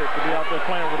lot of credit to be out there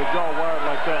playing with a jaw wired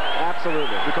like that.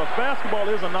 Absolutely. Because basketball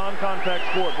is a non-contact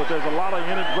sport, but there's a lot of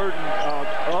inadvertent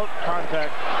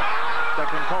contact that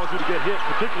can cause you to get hit,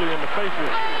 particularly in the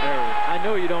facial area. I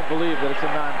know you don't believe that it's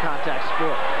a non-contact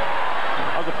sport.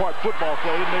 I was a part football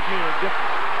player. It didn't make me any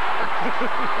difference.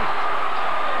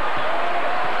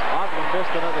 Augmon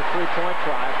missed another three-point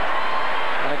try,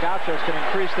 and the Gauchos can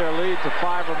increase their lead to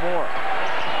 5 or more.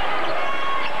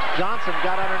 Johnson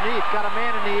got underneath, got a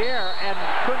man in the air, and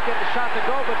couldn't get the shot to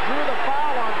go, but drew the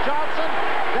foul on Johnson.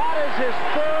 That is his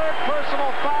 3rd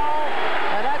personal foul,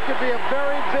 and that could be a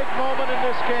very big moment in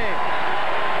this game.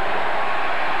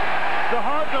 The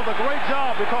Hart does a great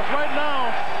job, because right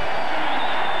now,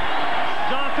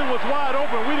 Johnson was wide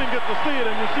open. We didn't get to see it,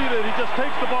 and you see that he just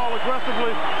takes the ball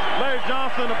aggressively. Larry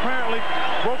Johnson apparently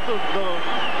broke the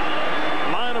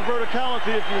line of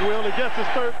verticality, if you will. He gets his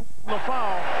 3rd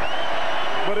foul.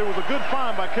 But it was a good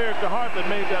find by Character Hart that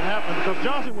made that happen, because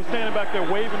Johnson was standing back there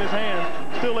waving his hands,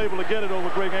 still able to get it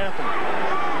over Greg Anthony.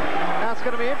 Now it's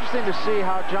going to be interesting to see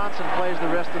how Johnson plays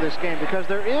the rest of this game, because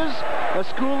there is a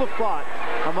school of thought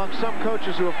among some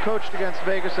coaches who have coached against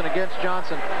Vegas and against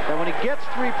Johnson that when he gets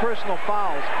 3 personal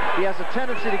fouls, he has a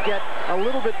tendency to get a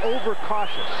little bit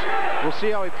overcautious. We'll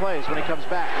see how he plays when he comes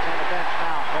back. He's on the bench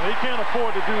now. Well, he can't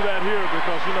afford to do that here,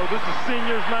 because, you know, this is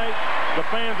seniors night. The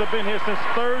fans have been here since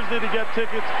Thursday to get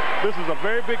tickets. This is a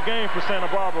very big game for Santa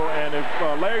Barbara, and if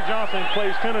Larry Johnson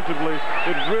plays tentatively,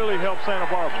 it really helps Santa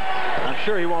Barbara. I'm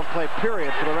sure he won't play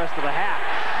period for the rest of the half.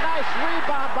 Nice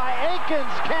rebound by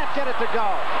Akins. Can't get it to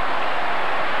go.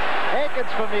 Akins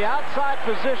from the outside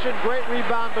position. Great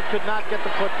rebound, but could not get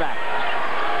the putback.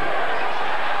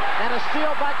 And a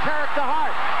steal by Character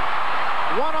Hart.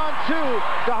 1-on-2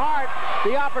 to Hart.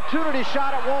 The opportunity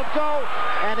shot, it won't go,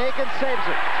 and Aikens saves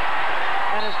it.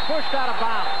 And is pushed out of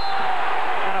bounds.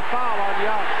 And a foul on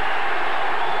Young.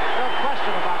 No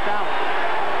question about that one.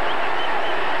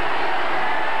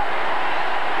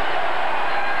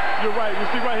 You're right. You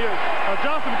see right here,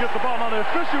 Johnson gets the ball. Now the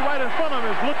official right in front of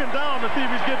him is looking down to see if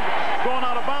he's going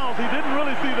out of bounds. He didn't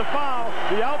really see the foul.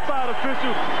 The outside official,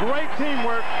 great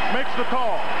teamwork, makes the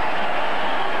call.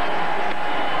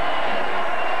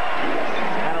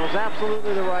 And it was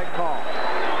absolutely the right call.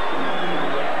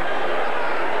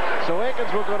 So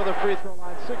Aikens will go to the free throw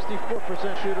line.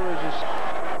 64% shooter as you see.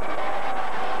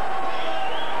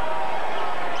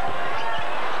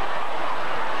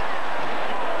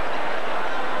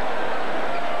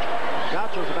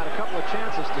 Gaucho's had a couple of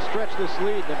chances to stretch this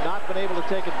lead and have not been able to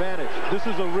take advantage. This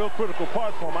is a real critical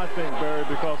part for him, I think, Barry,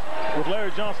 because with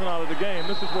Larry Johnson out of the game,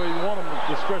 this is where you want him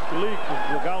to stretch the lead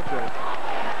for Gaucho.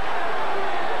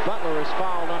 Butler is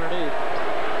fouled underneath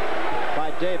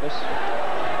by Davis.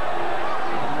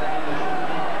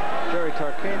 Jerry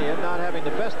Tarkanian not having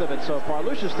the best of it so far.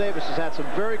 Lucius Davis has had some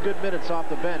very good minutes off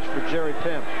the bench for Jerry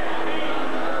Pym.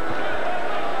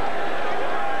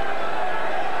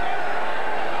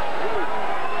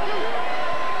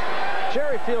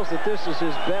 Jerry feels that this is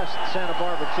his best Santa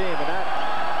Barbara team, and that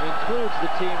includes the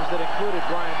teams that included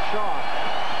Brian Shaw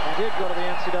and did go to the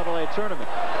NCAA tournament.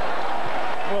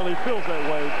 Well, he feels that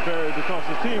way, Barry, because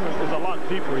his team is a lot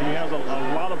deeper. He has a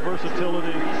lot of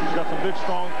versatility. He's got some big,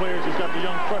 strong players. He's got the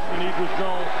young freshman Idris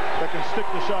Jones that can stick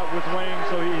the shot with range.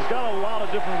 So he's got a lot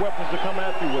of different weapons to come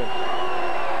at you with.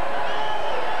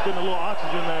 Getting a little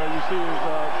oxygen there. You see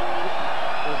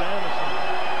is Anderson.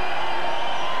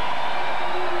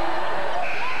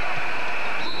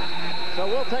 So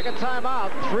we'll take a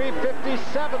timeout.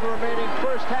 3:57 remaining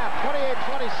first half.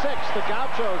 28-26. The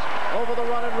Gauchos over the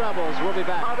Runnin' Rebels. We'll be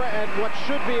back. And what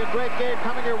should be a great game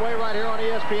coming your way right here on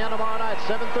ESPN tomorrow night,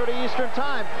 7:30 Eastern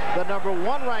Time. The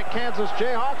 #1 ranked Kansas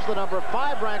Jayhawks, the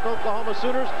 #5 ranked Oklahoma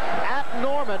Sooners at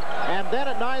Norman. And then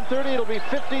at 9:30 it'll be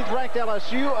 15th ranked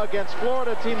LSU against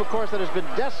Florida, a team, of course, that has been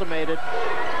decimated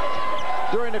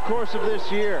during the course of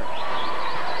this year.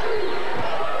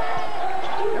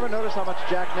 Ever notice how much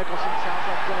Jack Nicholson sounds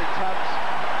like Billy Tubbs?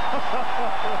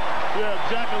 Yeah,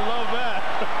 Jack will love that.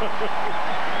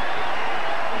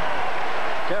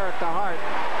 Carrick to Hart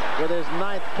with his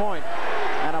 9th point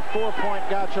and a 4-point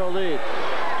Gaucho lead.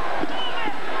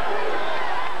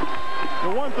 The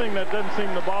one thing that doesn't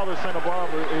seem to bother Santa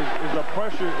Barbara is the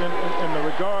pressure in the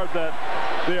regard that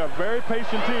they are a very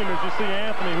patient team, as you see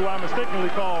Anthony, who I mistakenly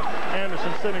called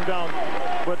Anderson, sitting down.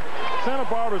 But Santa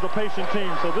Barbara is a patient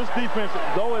team, so this defense,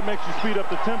 though it makes you speed up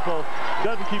the tempo,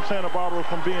 doesn't keep Santa Barbara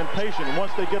from being patient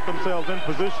once they get themselves in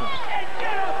position.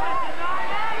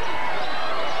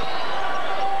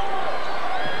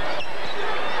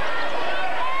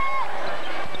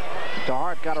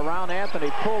 Hart got around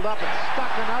Anthony, pulled up and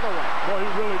stuck another one. Boy, he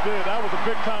really did. That was a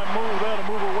big-time move there to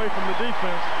move away from the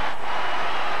defense.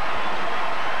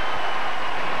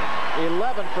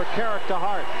 11 for Carrick to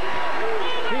Hart.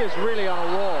 He is really on a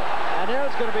roll. And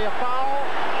there's going to be a foul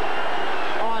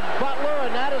on Butler,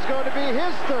 and that is going to be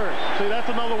his 3rd. See,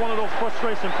 that's another one of those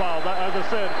frustration fouls. As I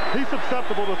said, he's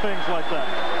susceptible to things like that.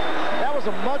 That was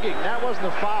a mugging. That wasn't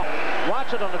a foul.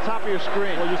 Watch it on the top of your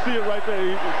screen. Well, you see it right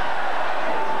there.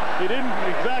 He didn't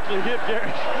exactly hit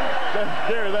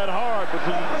Gary that hard, but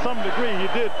to some degree he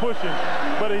did push him.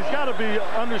 But he's got to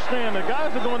understand the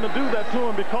guys are going to do that to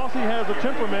him because he has a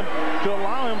temperament to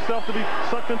allow himself to be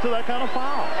sucked into that kind of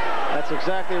foul. That's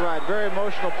exactly right. Very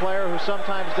emotional player who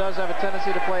sometimes does have a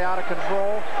tendency to play out of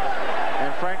control.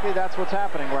 And frankly, that's what's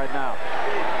happening right now.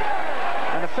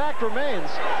 And the fact remains,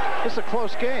 it's a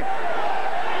close game.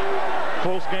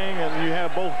 Close game, and you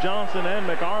have both Johnson and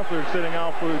MacArthur sitting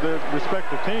out for their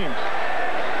respective teams.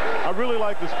 I really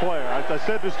like this player. I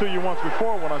said this to you once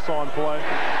before when I saw him play,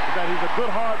 that he's a good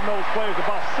hard-nosed player. He's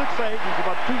about 6'8", he's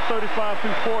about 235,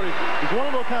 240. He's one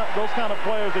of those kind of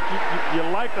players that you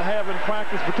like to have in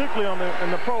practice, particularly in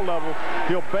the pro level.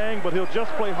 He'll bang, but he'll just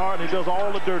play hard, and he does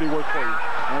all the dirty work for you.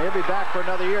 And he'll be back for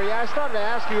another year. Yeah, I started to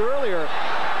ask you earlier,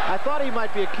 I thought he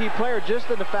might be a key player just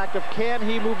in the fact of can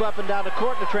he move up and down the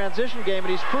court in the transition game,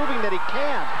 and he's proving that he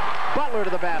can. Butler to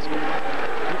the basket.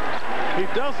 He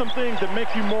does some things that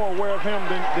make you more aware of him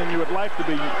than you would like to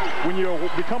be. When you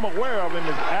become aware of him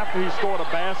is after he scored a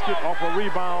basket off a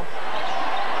rebound,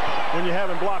 when you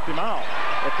haven't blocked him out.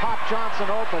 They pop Johnson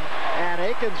open, and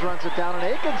Aikens runs it down, and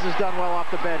Aikens has done well off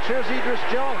the bench. Here's Idris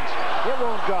Jones. It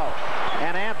won't go.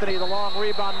 And Anthony, the long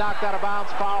rebound, knocked out of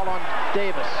bounds, foul on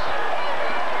Davis.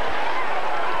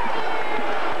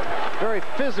 very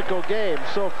physical game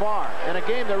so far, and a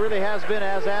game that really has been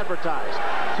as advertised.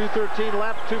 2:13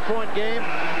 left, 2-point game.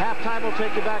 Halftime will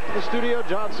take you back to the studio.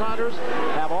 John Saunders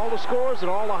have all the scores and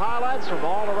all the highlights from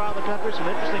all around the country. Some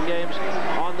interesting games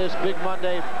on this big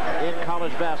Monday in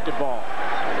college basketball.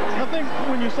 I think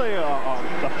when you say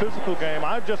a physical game,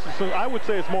 I would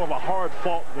say it's more of a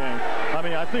hard-fought game. I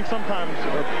mean, I think sometimes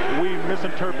we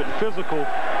misinterpret physical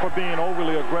for being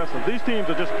overly aggressive. These teams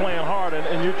are just playing hard,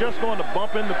 and you're just going to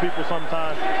bump into people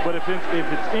sometimes. But if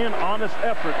it's in honest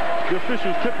effort, the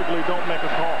officials typically don't make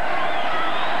a call.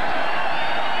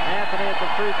 Anthony at the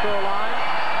free throw line.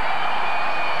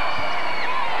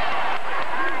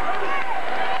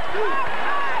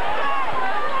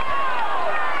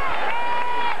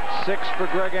 Six for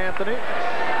Greg Anthony. One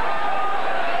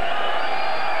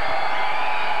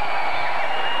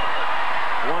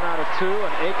out of two,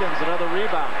 and Aikens another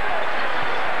rebound.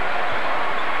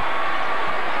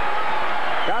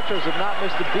 Gauchos have not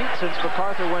missed a beat since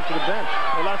MacArthur went to the bench.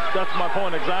 Well, that's my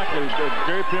point exactly.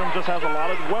 Gary Pym just has a lot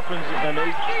of weapons, and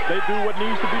they do what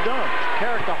needs to be done.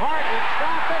 Carrick to Hart in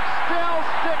traffic, still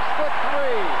sticks the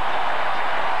three.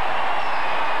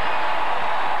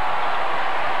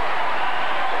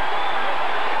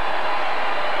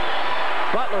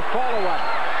 Butler follow-up.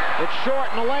 It's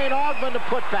short in the lane. Augman to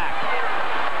put back.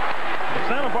 If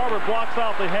Santa Barbara blocks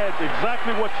out, they had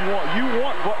exactly what you want. You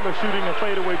want Butler shooting a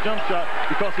fadeaway jump shot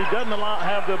because he doesn't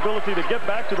have the ability to get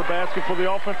back to the basket for the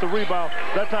offensive rebound.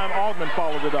 That time, Augman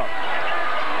followed it up.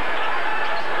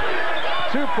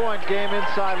 2-point game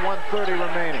inside 1:30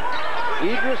 remaining.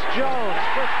 Idris Jones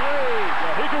for three.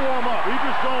 Yeah, he can warm up.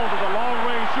 Idris Jones is a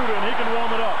long-range shooter, and he can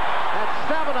warm it up. That's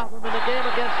 7 of them in the game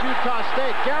against Utah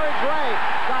State. Gary Gray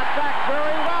got back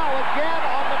very well again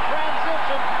on the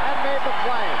transition and made the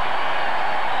play.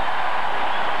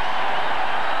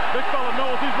 Big fella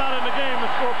knows he's not in the game to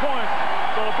score points,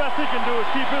 so the best he can do is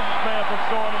keep his man from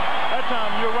scoring him. That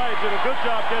time, you're right, did a good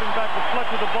job getting back,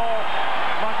 deflected the ball,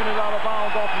 knocking it out of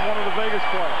bounds off of one of the Vegas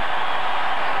players.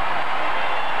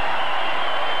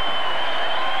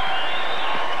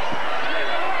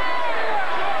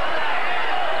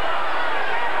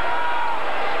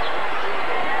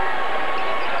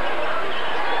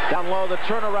 Down low, the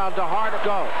turnaround to Hart.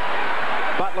 Go.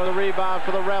 Butler the rebound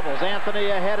for the Rebels. Anthony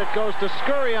ahead. It goes to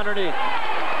Scurry underneath.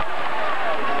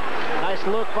 Nice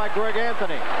look by Greg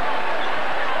Anthony.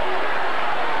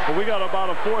 Well, we got about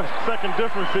a 4-second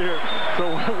difference here, so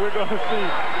we're going to see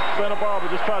Santa Barbara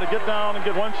just try to get down and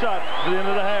get one shot at the end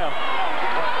of the half.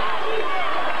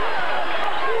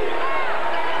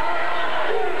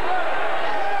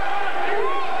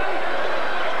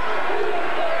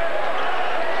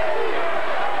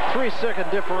 Three-second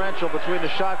differential between the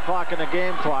shot clock and the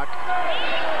game clock.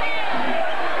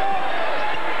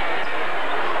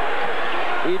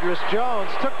 Idris Jones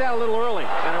took that a little early,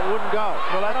 and it wouldn't go.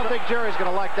 Well, I don't think Jerry's going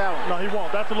to like that one. No, he won't.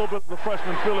 That's a little bit of the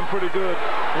freshman feeling pretty good.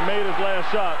 He made his last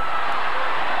shot.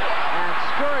 And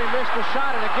Scurry missed the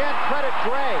shot, and again, credit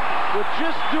Gray with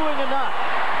just doing enough.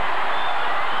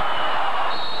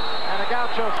 And the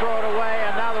Gauchos throw it away,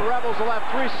 and now the Rebels will have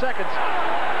 3 seconds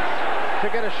to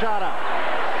get a shot up.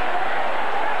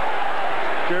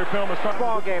 Gary Pym is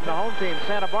ball game. The home team,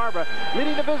 Santa Barbara,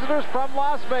 leading the visitors from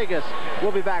Las Vegas.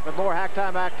 We'll be back with more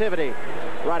halftime activity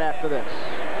right after this.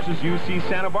 This is UC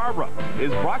Santa Barbara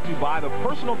is brought to you by the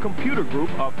personal computer group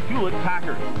of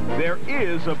Hewlett-Packard. There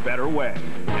is a better way.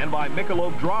 And by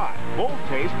Michelob Dry, bold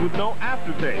taste with no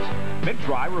aftertaste. Mick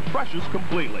Dry refreshes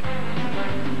completely.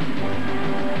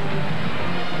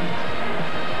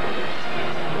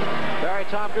 Barry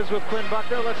Tompkins with Quinn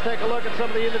Buckner. Let's take a look at some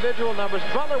of the individual numbers.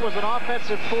 Butler was an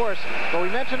offensive force, but we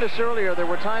mentioned this earlier. There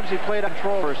were times he played on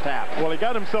control first half. Well, he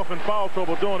got himself in foul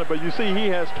trouble doing it, but you see he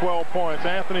has 12 points.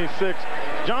 Anthony 6.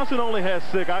 Johnson only has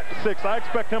 6. I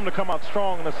expect him to come out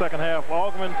strong in the second half.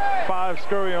 Augman 5.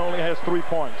 Scurry only has 3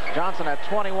 points. Johnson had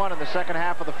 21 in the second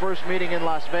half of the first meeting in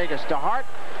Las Vegas. DeHart,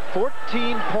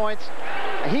 14 points.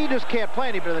 He just can't play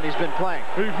any better than he's been playing.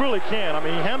 He really can. I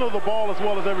mean, he handled the ball as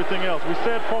well as everything else. We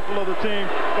said focal of the team,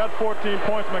 got 14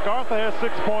 points. MacArthur has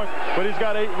 6 points, but he's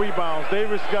got 8 rebounds.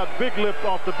 Davis got big lift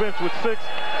off the bench with 6.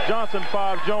 Johnson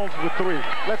 5, Jones with 3.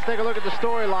 Let's take a look at the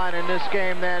storyline in this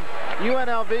game then.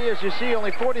 UNLV, as you see,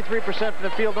 only 43% from the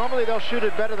field. Normally they'll shoot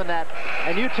it better than that.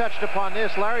 And you touched upon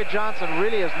this. Larry Johnson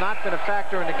really has not been a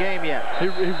factor in the game yet. He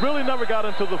really never got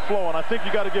into the flow, and I think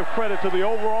you got to give credit to the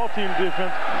overall team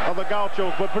defense of the Gauchos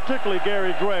individuals, but particularly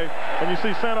Gary Gray. And you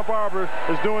see Santa Barbara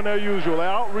is doing their usual. They're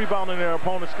out-rebounding their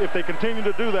opponents. If they continue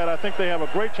to do that, I think they have a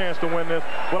great chance to win this.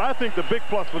 But I think the big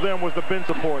plus for them was the bench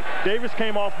support. Davis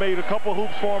came off, made a couple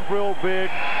hoops for him real big.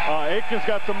 Aikens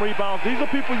got some rebounds. These are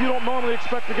people you don't normally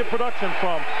expect to get production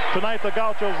from. Tonight, the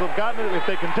Gauchos have gotten it. If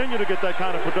they continue to get that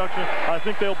kind of production, I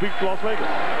think they'll beat Las Vegas.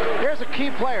 Here's a key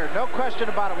player, no question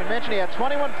about it. We mentioned he had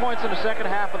 21 points in the second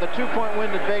half of the 2-point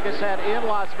win that Vegas had in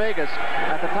Las Vegas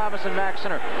at the Thomas and Mack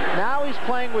Center. Now he's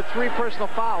playing with 3 personal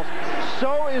fouls.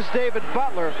 So is David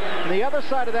Butler. On the other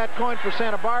side of that coin for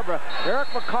Santa Barbara, Eric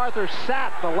MacArthur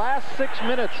sat the last 6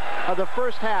 minutes of the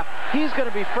first half. He's going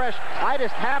to be fresh. I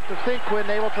just have to think, Quinn,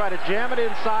 they will try to jam it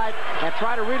inside and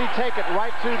try to really take it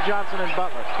right to Johnson and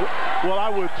Butler. Well, I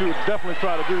would too. Definitely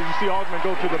try to do it. You see Augman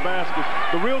go to the basket.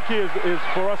 The real key is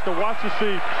for us to watch to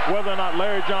see whether or not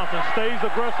Larry Johnson stays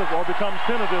aggressive or becomes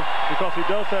tentative, because he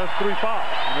does have 3 fouls.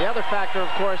 And the other factor, of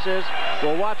course, is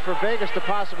we'll watch for Vegas to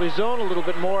possibly zone a little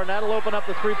bit more, and that'll open up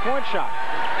the 3-point shot.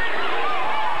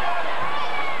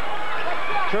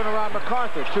 Turn around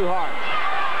MacArthur, too hard.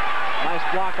 Nice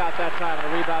block out that time, and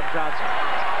a rebound Johnson.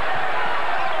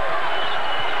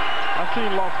 I've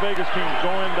seen Las Vegas teams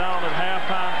going down at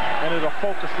halftime, and it'll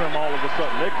focus them all of a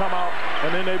sudden. They come out, and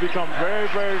then they become very,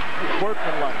 very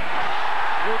workmanlike.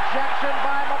 Rejection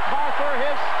by MacArthur,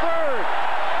 his 3rd.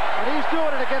 And he's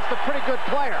doing it against a pretty good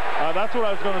player. That's what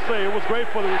I was going to say. It was great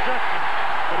for the rejection,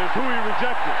 but it's who he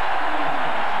rejected.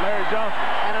 Larry Johnson.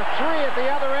 And a 3 at the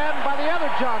other end by the other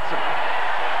Johnson.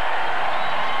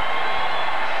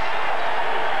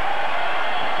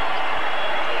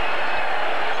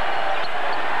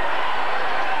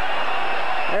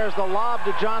 There's the lob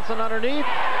to Johnson underneath,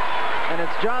 and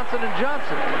it's Johnson and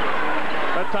Johnson.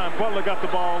 That time Butler got the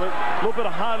ball, a little bit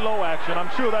of high-low action. I'm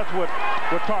sure that's what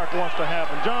Tark wants to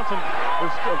happen. Johnson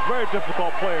is a very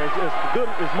difficult player. As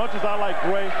good as much as I like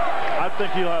Gray, I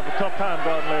think he'll have a tough time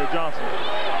guarding Larry Johnson.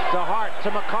 To Hart, to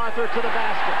MacArthur, to the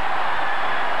basket.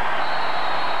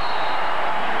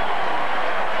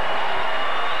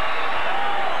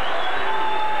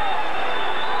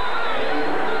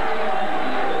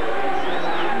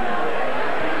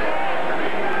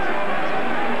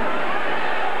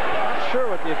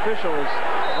 Official is...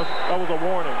 That was a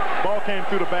warning. Ball came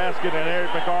through the basket, and Eric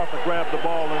MacArthur grabbed the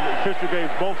ball, and the official gave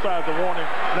both sides a warning.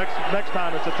 Next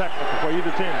time it's a technical for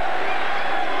either team.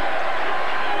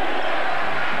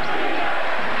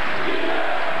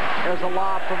 There's a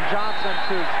lob from Johnson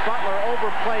to Butler,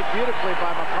 overplayed beautifully by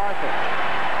MacArthur.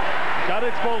 Got to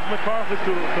expose MacArthur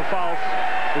to fouls,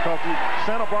 because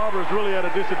Santa Barbara is really at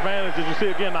a disadvantage. As you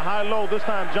see again, the high-low. This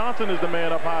time Johnson is the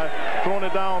man up high, throwing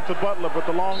it down to Butler, but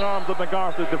the long arms of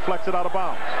MacArthur deflects it out of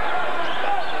bounds.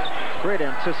 Great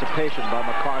anticipation by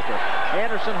MacArthur.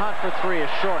 Anderson Hunt for 3 is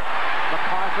short.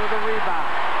 MacArthur the rebound.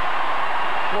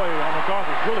 Boy,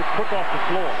 MacArthur's really quick off the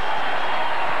floor.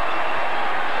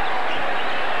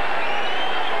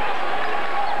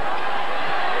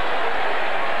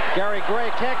 Gary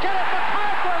Gray can't get it.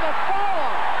 MacArthur the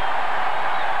follow.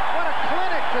 What a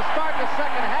clinic to start the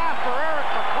second half for Eric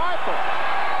MacArthur.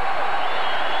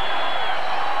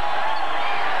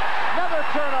 Another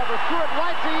turnover. Threw it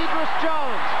right to Idris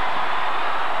Jones.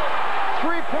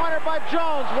 3-pointer by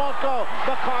Jones won't go.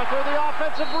 MacArthur the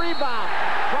offensive rebound.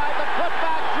 Tried the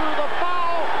putback, drew the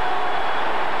foul.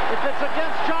 If it's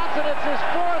against Johnson, it's his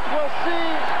 4th. We'll see.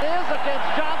 It is against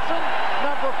Johnson.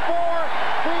 Number 4.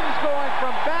 Things going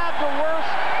from bad to worse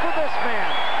for this man.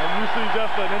 And you see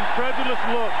just an incredulous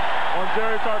look on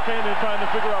Jerry Tarkanian trying to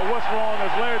figure out what's wrong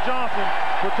as Larry Johnson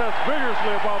protests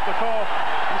vigorously about the call.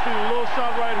 You see the little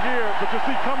shot right here, but you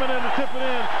see coming in to tip it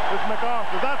in is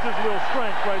MacArthur. That's his real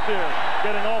strength right there,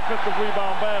 getting offensive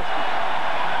rebound baskets.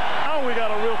 Now we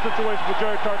got a real situation for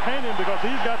Jerry Tarkanian, because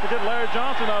he's got to get Larry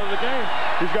Johnson out of the game.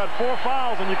 He's got 4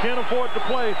 fouls, and you can't afford to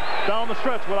play down the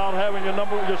stretch without having your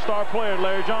star player,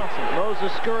 Larry Johnson.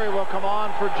 Moses Scurry will come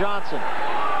on for Johnson.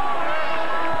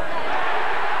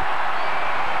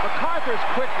 MacArthur's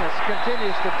quickness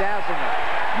continues to dazzle me.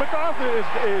 MacArthur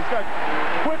is got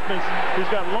quickness,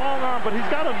 he's got long arm, but he's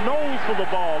got a nose for the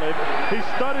ball. He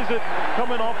studies it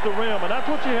coming off the rim, and that's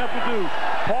what you have to do.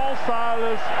 Paul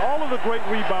Silas, all of the great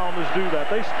rebounders do that.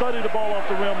 They study the ball off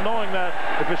the rim, knowing that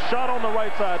if it's shot on the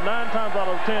right side, 9 times out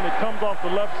of 10, it comes off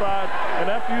the left side. And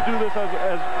after you do this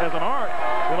as an art,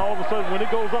 then all of a sudden, when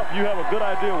it goes up, you have a good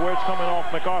idea where it's coming off.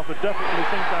 MacArthur definitely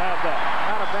seems to have that.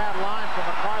 Not a bad line from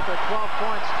MacArthur. 12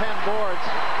 points, 10 boards.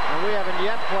 And we haven't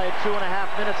yet played 2.5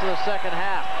 minutes of the second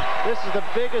half. This is the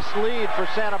biggest lead for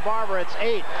Santa Barbara. It's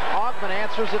 8. Augman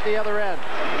answers at the other end.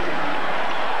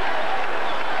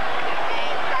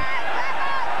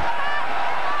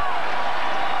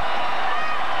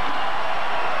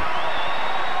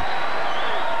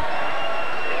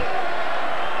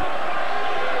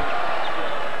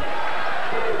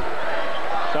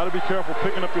 got to be careful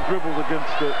picking up your dribbles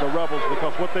against the Rebels,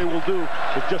 because what they will do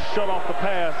is just shut off the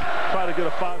pass, try to get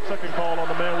a 5-second call on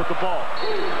the man with the ball.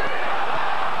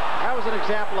 That was an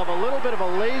example of a little bit of a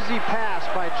lazy pass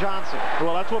by Johnson.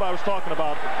 Well, that's what I was talking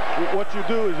about. What you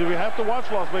do is you have to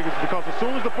watch Las Vegas, because as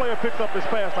soon as the player picks up his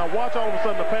pass, now watch, all of a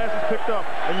sudden the pass is picked up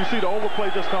and you see the overplay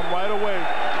just come right away.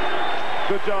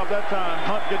 Good job that time,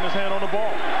 Hunt getting his hand on the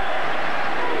ball.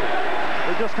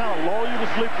 They just kind of lull you to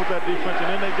sleep with that defense, and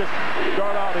then they just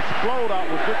dart out, explode out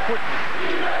with good quickness.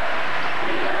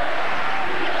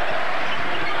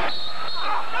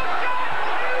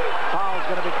 Foul's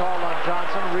going to be called on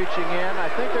Johnson, reaching in. I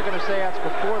think they're going to say that's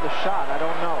before the shot. I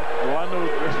don't know. Well, I knew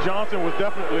Johnson was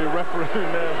definitely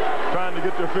refereeing there, trying to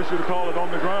get the official to call it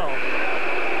on the ground.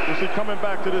 You see, coming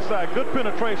back to this side, good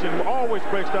penetration always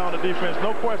breaks down the defense.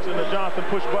 No question that Johnson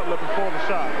pushed Butler before the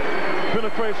shot.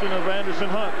 Penetration of Anderson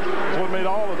Hunt is what made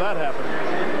all of that happen.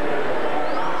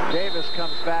 Davis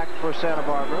comes back for Santa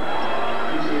Barbara,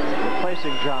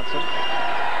 replacing Johnson.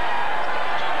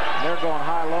 They're going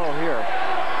high-low here.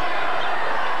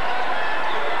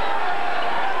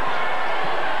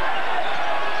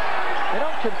 They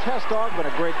don't contest Augment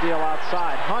a great deal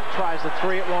outside. Hunt tries the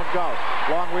three, it won't go.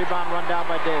 Long rebound run down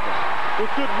by Davis. With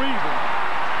good reason.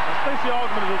 Stacey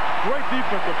Augment is a great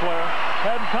defensive player.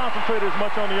 Hadn't concentrated as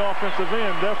much on the offensive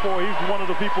end. Therefore, he's one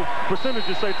of the people,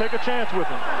 percentages say, take a chance with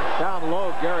him. Down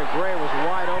low, Gary Gray was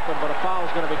wide open, but a foul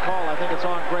is going to be called. I think it's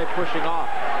on Gray pushing off.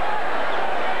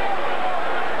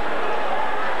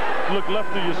 Look left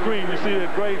of your screen, you see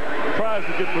that Gray tries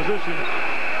to get position.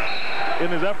 In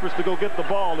his efforts to go get the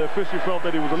ball, the official felt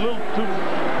that he was a little too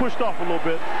pushed off a little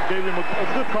bit. Gave him a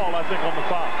good call, I think, on the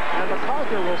foul. And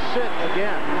MacArthur will sit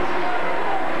again.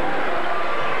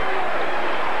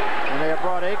 And they have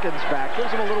brought Akins back.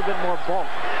 Gives him a little bit more bulk.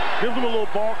 Gives him a little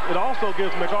bulk. It also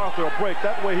gives MacArthur a break.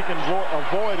 That way he can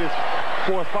avoid his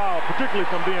fourth foul, particularly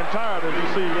from being tired, as you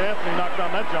see Anthony knock down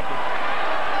that jumper.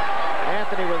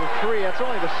 Anthony with a three. That's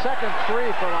only the second three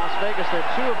for Las Vegas. They're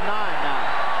 2 of 9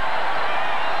 now.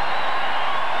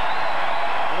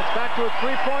 Back to a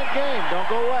three-point game. Don't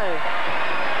go away.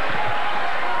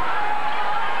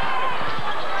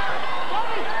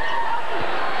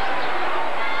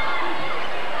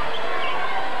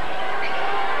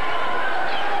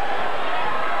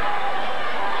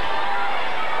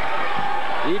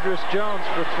 Idris Jones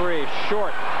for three.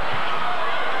 Short.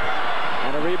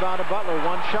 And a rebound to Butler.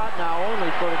 One shot now only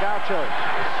for the Gauchos.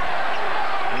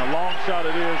 And a long shot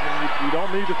it is, and you don't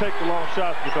need to take the long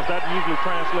shots, because that usually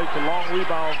translates to long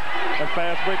rebounds and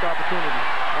fast break opportunities.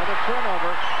 Another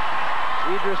turnover.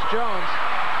 Idris Jones.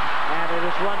 And it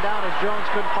is run down as Jones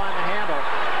couldn't find the handle.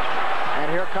 And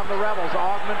here come the Rebels.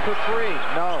 Augment for three.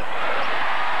 No.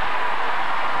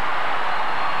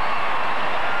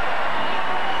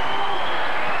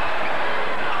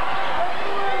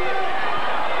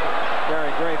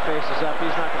 Gary Gray faces up.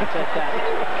 He's not going to take that.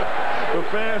 The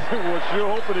fans were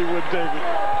sure hoping he would take it.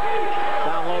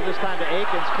 Down low this time to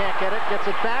Akins. Can't get it. Gets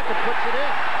it back and puts it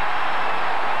in.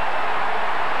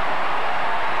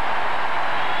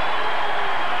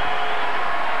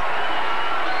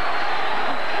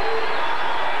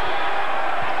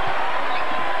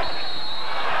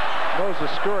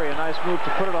 Moses Scurry, a nice move to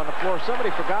put it on the floor.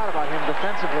 Somebody forgot about him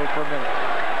defensively for a minute.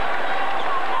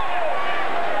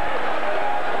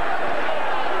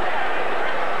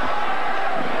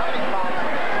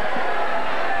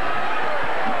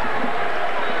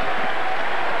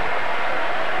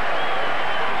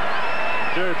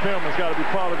 Has got to be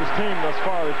proud of his team thus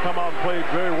far. They've come out and played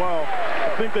very well.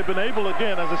 I think they've been able,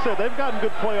 again, as I said, they've gotten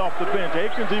good play off the bench.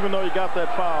 Akins, even though he got that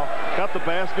foul, got the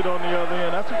basket on the other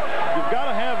end. You've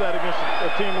got to have that against a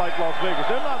team like Las Vegas.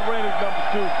 They're not rated number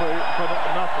 2 for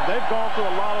nothing. They've gone through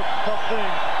a lot of tough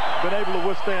things, been able to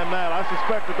withstand that. I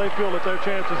suspect that they feel that their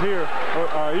chances here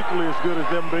are equally as good as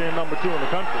them being number 2 in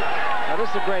the country. Now, this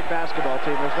is a great basketball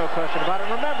team. There's no question about it.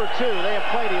 Remember, too, they have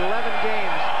played 11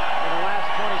 games in the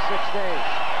last 26 days.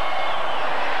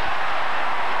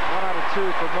 1 out of 2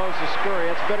 for Moses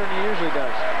Scurry. That's better than he usually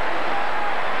does.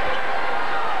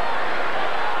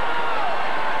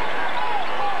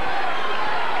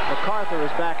 MacArthur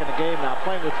is back in the game now,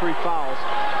 playing with 3 fouls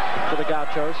for the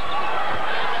Gauchos.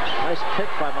 Nice pick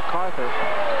by MacArthur.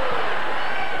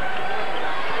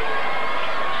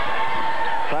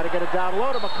 Try to get it down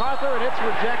low to MacArthur, and it's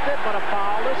rejected, but a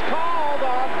foul is called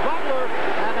on Butler,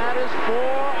 and that is 4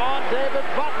 on David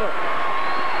Butler.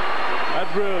 That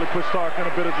really put Stark in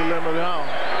a bit of dilemma now.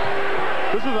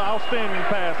 This is an outstanding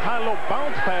pass, high-low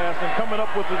bounce pass, and coming up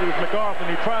with it is MacArthur,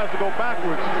 and he tries to go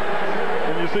backwards.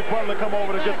 And you see Butler come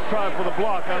over to try for the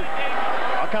block.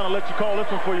 I'll kind of let you call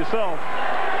this one for yourself.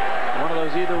 One of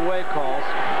those either way calls.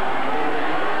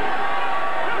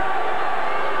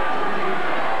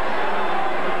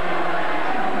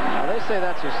 Now they say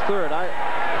that's his third.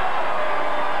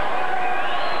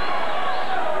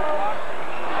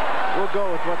 We'll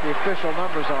go with what the official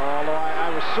numbers are, although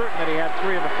I was certain that he had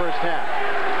 3 in the first half.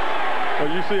 Well,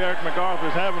 you see Eric MacArthur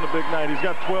is having a big night. He's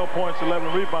got 12 points,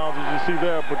 11 rebounds, as you see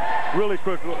there, but really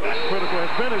critical has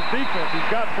been his defense.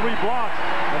 He's got 3 blocks,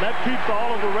 and that keeps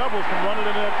all of the Rebels from running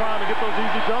in there trying to get those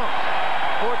easy dunks.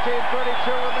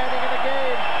 14:32 remaining in the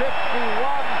game.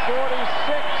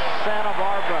 51-46, Santa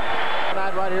Barbara.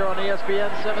 Tonight right here on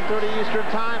ESPN, 7:30 Eastern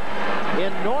Time.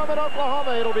 In Norman,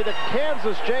 Oklahoma, it'll be the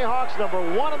Kansas Jayhawks,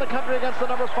 #1 in the country against the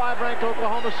 #5 ranked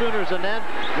Oklahoma Sooners. And then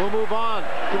we'll move on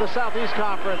to the Southeast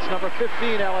Conference,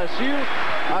 #15 LSU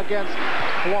against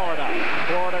Florida.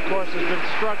 Florida, of course, has been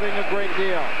struggling a great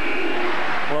deal.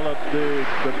 Well, the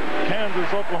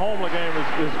Kansas-Oklahoma game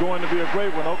is going to be a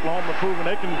great one. Oklahoma proving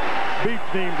they can beat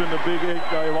teams in the Big 8.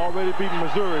 They've already beaten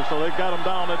Missouri, so they've got them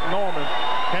down at Norman.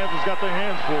 Kansas got their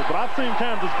hands full. But I've seen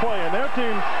Kansas play, and they're a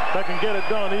team that can get it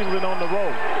done even on the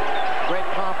road. Great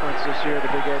conference this year,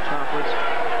 the Big 8 Conference.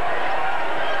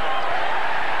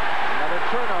 Another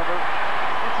turnover.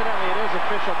 Incidentally, it is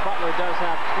official. Butler does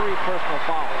have 3 personal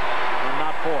fouls, and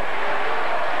not 4.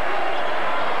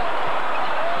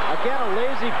 Again, a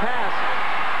lazy pass,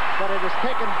 but it is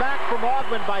taken back from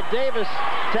Augmon by Davis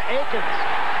to Akins.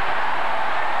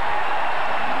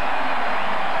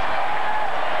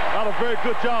 Not a very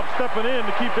good job stepping in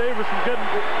to keep Davis from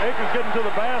Akins getting to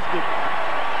the basket.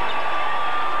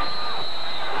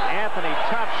 Anthony,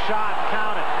 tough shot,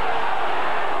 count it.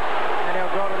 And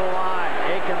he'll go to the line.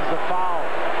 Akins the foul.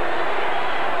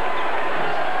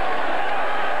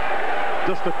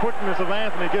 Just the quickness of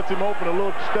Anthony gets him open, a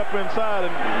little step inside,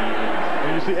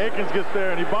 and you see Akins gets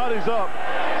there, and he bodies up.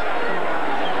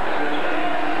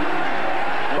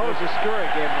 Moses Scurry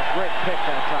gave him a great pick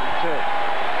that time, too.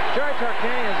 Jerry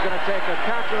Tarkanian is going to take a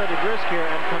calculated risk here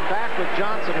and come back with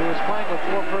Johnson, who is playing with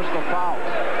 4 personal fouls.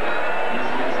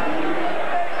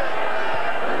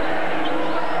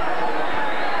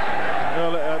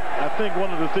 Well, I think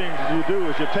one of the things you do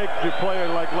is you take your player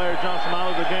like Larry Johnson out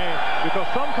of the game, because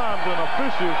sometimes an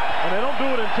official, and they don't do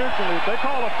it intentionally, if they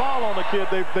call a foul on the kid,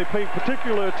 they pay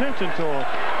particular attention to him.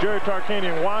 Jerry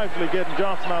Tarkanian wisely getting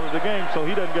Johnson out of the game so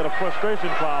he doesn't get a frustration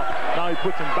foul. Now he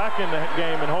puts him back in the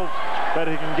game and hopes that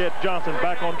he can get Johnson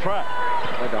back on track.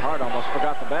 Like Hart almost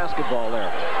forgot the basketball there.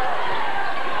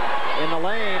 In the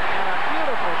lane, and a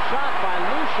beautiful shot by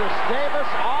Lucius Davis,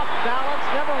 off balance,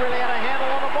 never really had a handle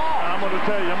on the ball. I'm going to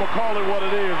tell you, I'm going to call it what it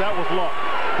is. That was luck.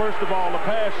 First of all, the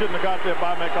pass shouldn't have got there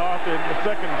by MacArthur. And the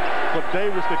second, for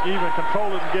Davis to even control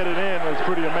it and get it in was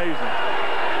pretty amazing.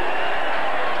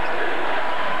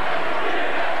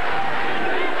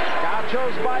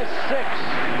 Gauchos by 6.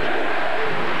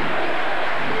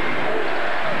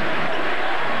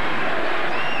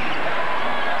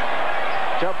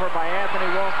 Jumper by Anthony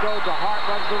won't go. DeHart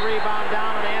runs the rebound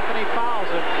down, and Anthony fouls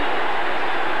it.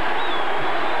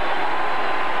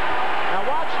 Now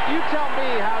watch, you tell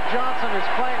me how Johnson is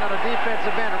playing on a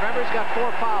defensive end. Remember, he's got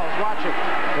 4 fouls. Watch it.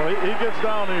 Well, he gets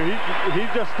down here. He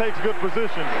just takes good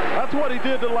position. That's what he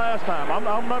did the last time.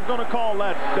 I'm not going to call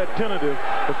that tentative.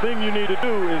 The thing you need to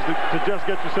do is to just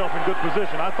get yourself in good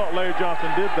position. I thought Larry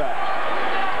Johnson did that.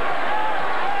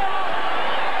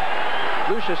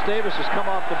 Lucius Davis has come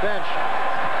off the bench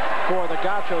for the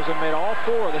Gauchos and made all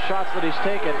 4 of the shots that he's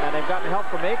taken, and they've gotten help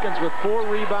from Akins with 4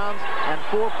 rebounds and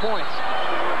 4 points.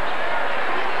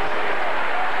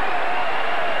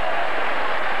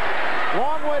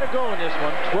 Long way to go in this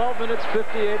one. 12 minutes,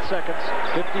 58 seconds,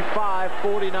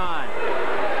 55-49.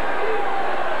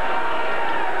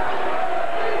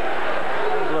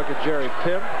 Let's look at Jerry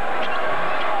Pym.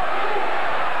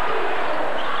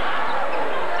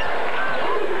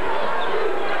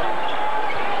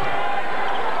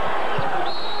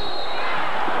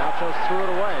 Threw it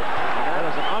away. And that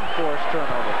is an unforced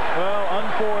turnover. Well,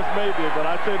 unforced maybe, but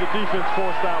I'd say the defense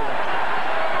forced that one.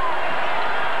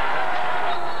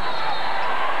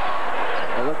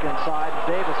 A look inside.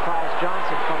 Davis fouls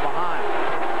Johnson from behind.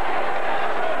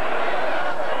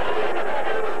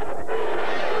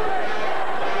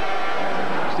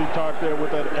 See Tark there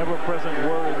with that ever-present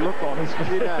worried look on his face.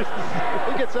 He does.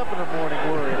 He gets up in the morning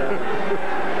worried.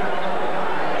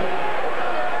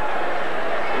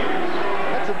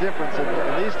 That's the difference in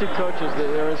these 2 coaches.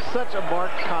 There is such a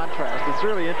marked contrast. It's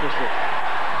really interesting.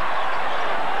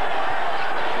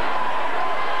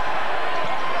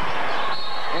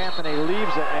 Anthony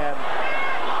leaves it, and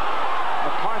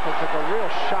MacArthur took a real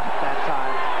shot that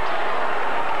time.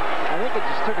 I think it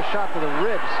just took a shot to the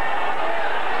ribs.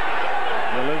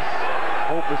 Well,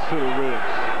 Listen to the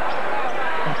ribs.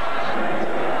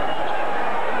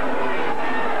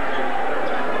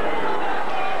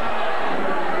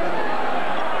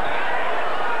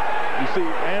 You see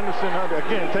Anderson,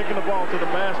 again, taking the ball to the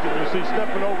basket. You see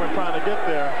stepping over and trying to get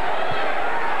there.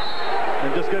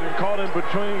 And just getting caught in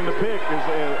between the pick is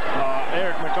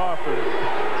Eric MacArthur.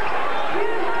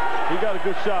 He got a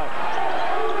good shot.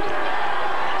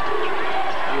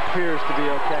 He appears to be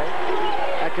okay.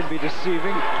 That can be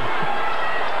deceiving.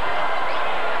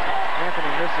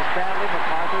 Anthony misses badly.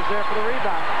 MacArthur's there for the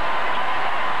rebound.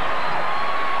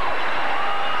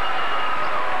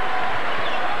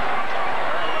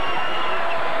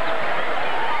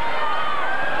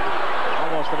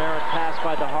 Almost an errant pass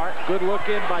by DeHart. Good look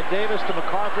in by Davis to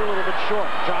MacArthur, a little bit short.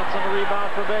 Johnson the rebound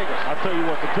for Vegas. I tell you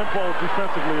what, the tempo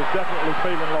defensively is definitely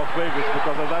favoring Las Vegas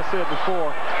because, as I said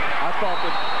before, I thought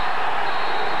that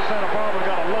Santa Barbara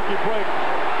got a lucky break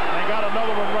and got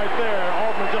another one right there.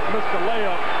 Altman just missed the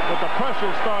layup, but the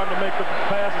pressure is starting to make the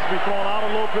passes be thrown out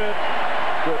a little bit.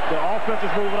 The offense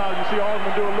is moving out. You see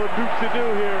Altman do a little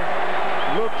doopsie-doo here.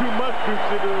 A little too much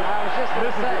doopsie-doo. I was just going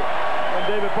to say. And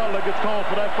David Butler gets called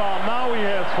for that foul. Now he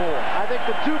has 4. I think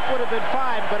the dupe would have been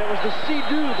fine, but it was the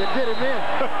see-do that did him in.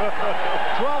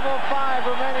 12:05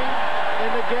 remaining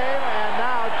in the game, and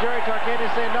now Jerry Tarkanian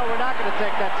is saying, no, we're not going to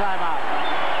take that timeout.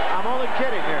 I'm only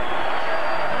kidding here.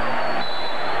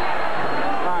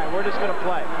 All right, we're just going to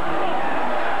play.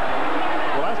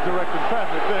 Well, that's directed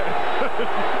traffic there.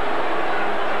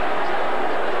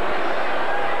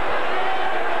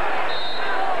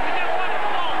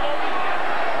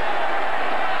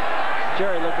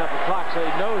 Jerry looked up the clock, so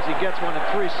he knows he gets one in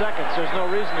 3 seconds. There's no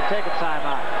reason to take a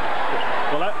timeout.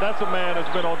 Well, that's a man that's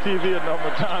been on TV a number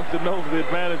of times that knows the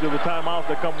advantage of the timeouts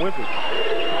that come with it.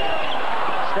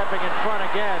 Stepping in front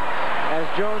again as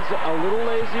Jones a little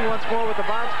lazy once more with the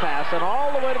bounce pass, and all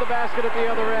the way to the basket at the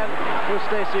other end with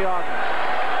Stacey Augmon.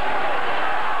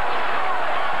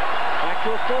 Back to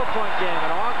a 4-point game,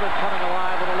 and Augmon coming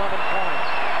alive with 11 points.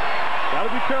 Got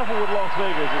to be careful with Las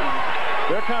Vegas.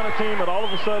 They're the kind of team that all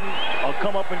of a sudden will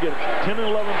come up and get 10 and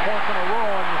 11 points in a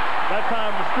row. And that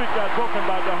time the streak got broken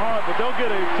by DeHart, but they'll get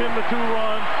a 10-2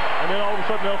 run, and then all of a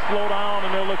sudden they'll slow down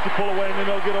and they'll let you pull away, and then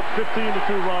they'll get a 15-2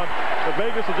 run. The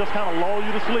Vegas will just kind of lull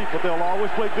you to sleep, but they'll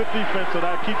always play good defense, so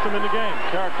that keeps them in the game.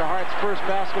 Derek DeHart's first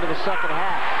basket of the second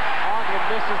half. Augmon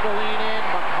misses the lean in.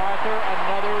 MacArthur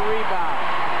another rebound.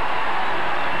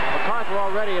 MacArthur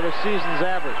already at a season's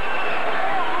average.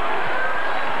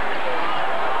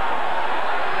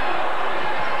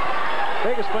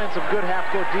 Vegas playing some good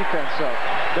half-court defense, so.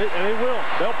 They will.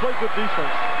 They'll play good defense.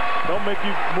 They'll make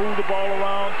you move the ball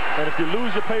around, and if you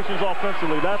lose your patience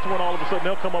offensively, that's when all of a sudden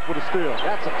they'll come up with a steal.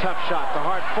 That's a tough shot.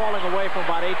 DeHart falling away from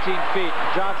about 18 feet.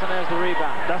 Johnson has the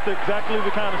rebound. That's exactly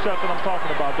the kind of shot that I'm talking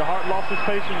about. DeHart lost his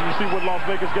patience, and you see what Las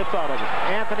Vegas gets out of it.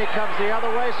 Anthony comes the other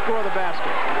way, score the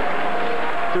basket.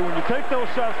 See, when you take those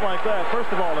shots like that, first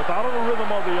of all, it's out of the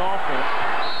rhythm of the offense,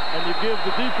 and you give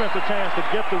the defense a chance to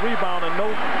get the rebound, and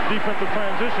no defensive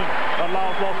transition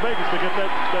allows Las Vegas to get that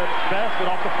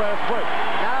basket off the fast break.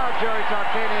 Now Jerry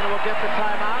Tarkanian will get the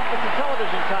timeout. It's a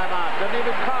television timeout. Doesn't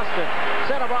even cost it.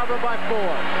 Santa Barbara by 4.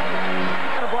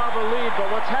 Santa Barbara lead,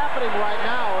 but what's happening right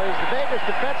now is Vegas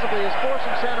defensively is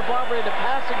forcing Santa Barbara into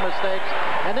passing mistakes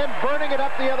and then burning it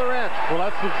up the other end. Well,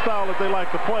 that's the style that they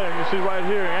like to play, and you see right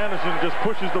here, Anderson just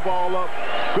pushes the ball up.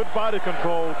 Good body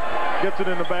control, gets it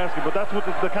in the basket, but that's what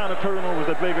the kind of turnovers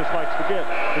that Vegas likes to get,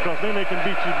 because then they can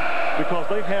beat you because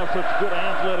they have such good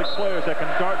athletic players that can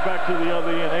dart back to the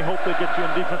other end. They hope they get you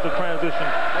in defensive transition,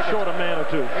 short a man or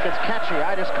two. I think it's catchy.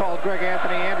 I just called Greg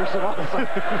Anthony Anderson also.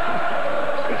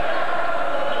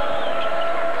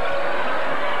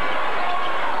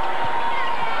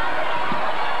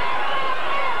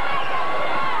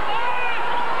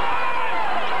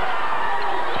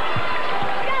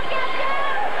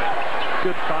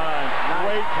 Good find.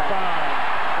 Great find.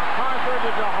 MacArthur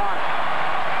to DeHart.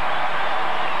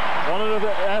 One of the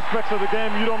aspects of the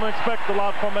game you don't expect a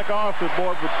lot from MacArthur,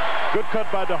 boy, but good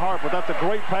cut by DeHart, but that's a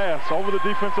great pass over the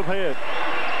defensive head.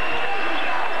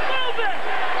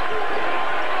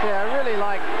 Yeah, I really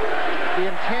like the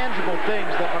intangible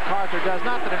things that MacArthur does.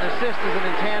 Not that an assist is an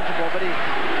intangible, but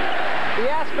the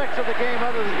aspects of the game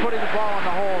other than putting the ball in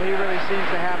the hole, he really seems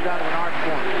to have down to an art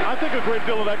form. I think a great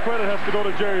deal of that credit has to go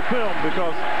to Jerry Pilm,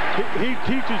 because he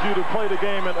teaches you to play the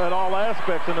game at all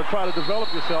aspects and to try to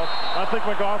develop yourself. I think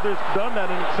MacArthur's done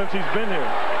that since he's been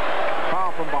here.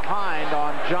 Foul from behind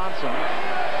on Johnson.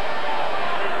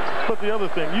 But the other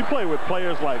thing, you play with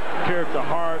players like Character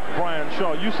Hart, Brian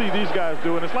Shaw. You see these guys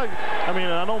do it. It's like, I mean,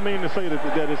 I don't mean to say that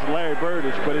it's Larry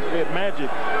Birdish, but it's magic.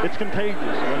 It's contagious.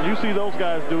 When you see those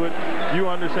guys do it, you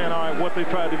understand, all right, what they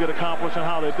tried to get accomplished and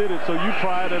how they did it. So you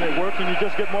try it and it works, and you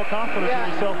just get more confidence in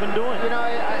yourself in doing it. You know,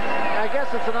 I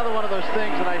guess it's another one of those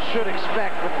things that I should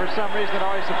expect, but for some reason it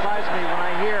always surprises me when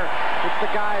I hear it's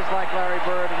the guys like Larry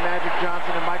Bird and Magic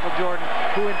Johnson and Michael Jordan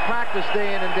who in practice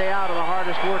day in and day out are the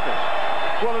hardest workers.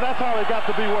 Well, that's how they got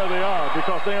to be where they are,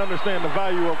 because they understand the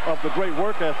value of the great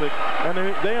work ethic, and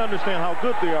they understand how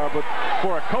good they are. But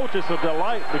for a coach, it's a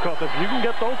delight, because if you can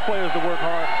get those players to work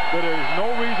hard, then there's no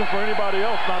reason for anybody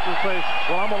else not to say,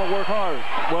 well, I'm going to work hard.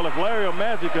 Well, if Larry or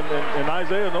Magic and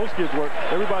Isaiah and those kids work,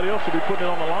 everybody else should be putting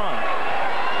it on the line.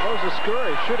 Moses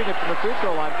Scurry shooting it from the free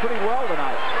throw line pretty well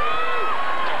tonight.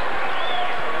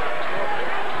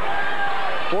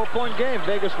 4-point game.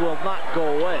 Vegas will not go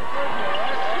away.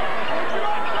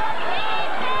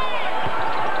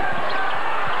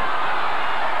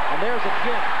 And there's a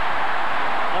gimme.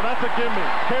 Now that's a gimme.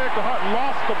 Character Hart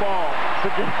lost the ball to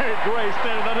Gary Gray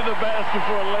standing under the basket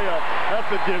for a layup. That's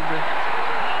a gimme.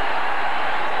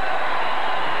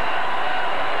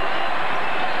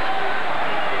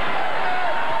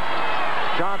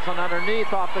 Johnson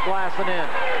underneath off the glass and in.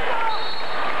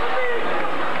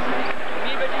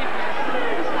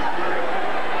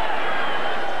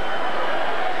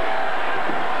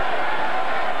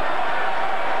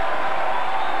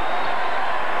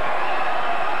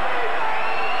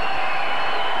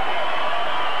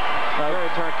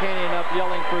 Tarkanian up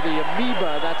yelling for the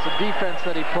amoeba. That's the defense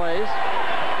that he plays.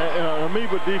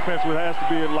 Amoeba defense has to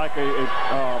be like a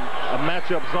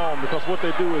matchup zone, because what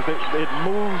they do is it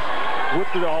moves with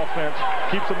the offense,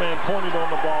 keeps a man pointed on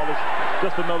the ball. It's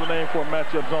just another name for a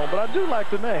matchup zone. But I do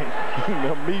like the name,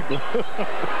 amoeba.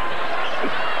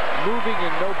 Moving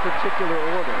in no particular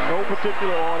order. No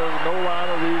particular order, no rhyme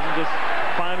or reason, just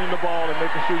finding the ball and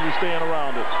making sure you're staying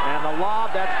around it. And the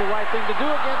lob, that's the right thing to do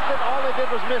against it. All they did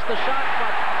was miss the shot,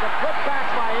 but the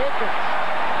putbacks by Akins.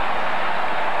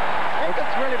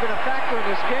 Akins really been a factor in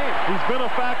this game. He's been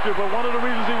a factor, but one of the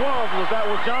reasons he was that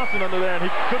was Johnson under there, and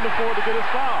he couldn't afford to get his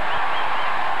foul.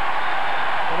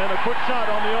 And then a quick shot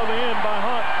on the other end by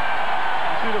Hunt.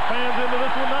 You see the fans into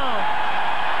this one now.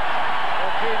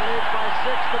 Their team leads by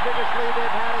 6. The biggest lead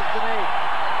they've had has been 8.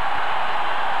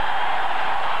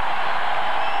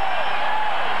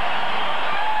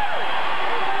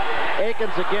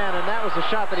 Akins again, and that was a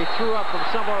shot that he threw up from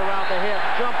somewhere around the hip.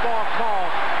 Jump ball call.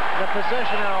 The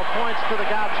possession arrow points to the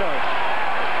Gauchos.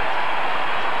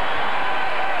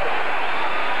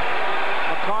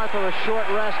 MacArthur, a short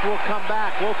rest, will come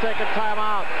back. We'll take a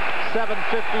timeout.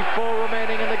 7:54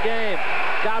 remaining in the game.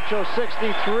 Gauchos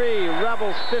 63,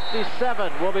 Rebels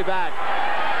 57. We'll be back.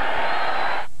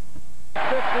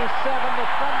 57, the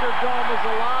Thunderdome is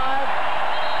alive.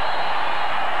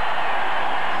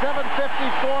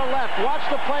 7:54 left. Watch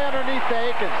the play underneath to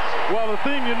Akins. Well, the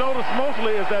thing you notice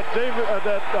mostly is that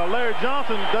Larry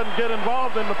Johnson doesn't get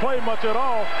involved in the play much at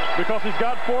all, because he's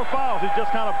got 4 fouls. He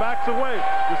just kind of backs away.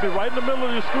 You see, right in the middle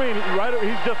of your screen,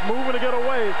 he's just moving to get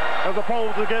away as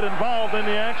opposed to get involved in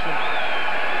the action.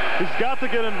 He's got to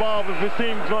get involved if his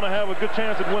team's going to have a good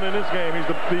chance at winning this game. He's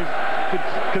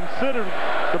considered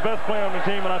the best player on the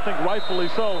team, and I think rightfully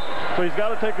so. So he's got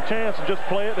to take a chance and just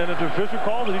play it, and if the official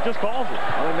calls it, he just calls it.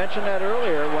 Well, we mentioned that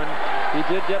earlier when he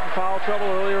did get in foul trouble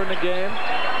earlier in the game,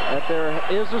 that there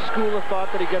is a school of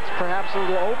thought that he gets perhaps a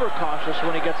little overcautious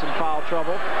when he gets in foul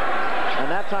trouble,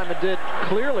 and that time it did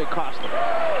clearly cost him.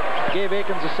 Gave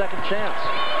Akins a second chance.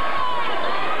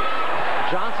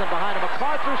 Johnson behind him.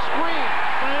 MacArthur screen.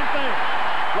 Same thing.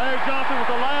 Larry Johnson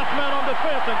was the last man on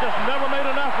defense and just never made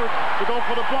an effort to go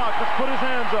for the block. Just put his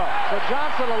hands up. So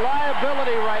Johnson, a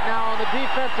liability right now on the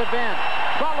defensive end.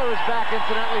 Butler is back,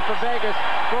 incidentally, for Vegas.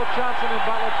 Both Johnson and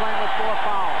Butler playing with 4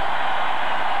 fouls.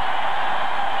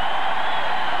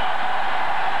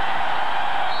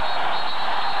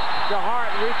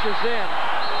 DeHart reaches in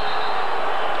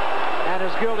and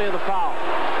is guilty of the foul.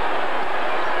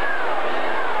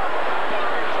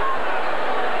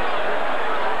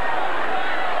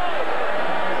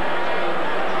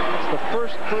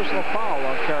 First personal foul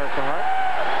on Character Hart.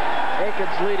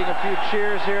 Akins leading a few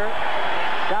cheers here.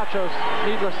 Gauchos,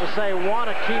 needless to say,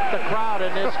 want to keep the crowd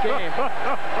in this game.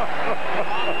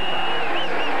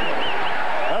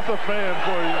 That's a fan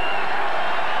for you.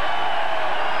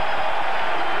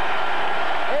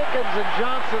 Akins and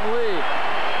Johnson lead.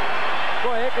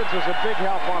 Boy, Akins was a big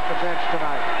help off the bench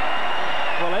tonight.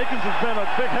 Well, Akins has been a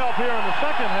big help here in the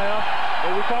second half.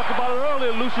 Well, we talked about it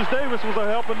earlier. Lucius Davis was a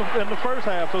help in the first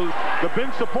half. So the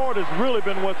bench support has really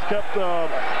been what's kept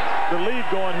the lead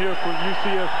going here for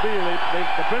UCSB.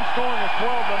 They've been scoring at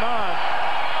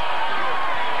 12-9.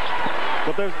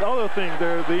 But there's other things.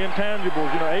 There's the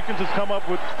intangibles. You know, Akins has come up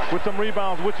with some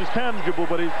rebounds, which is tangible,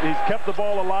 but he's kept the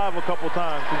ball alive a couple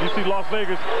times. As you see Las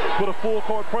Vegas put a full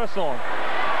court press on.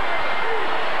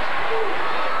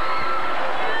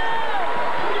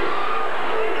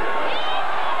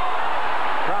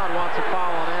 Crowd wants a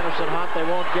foul on Anderson Hunt. They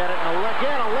won't get it. And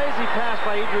again, a lazy pass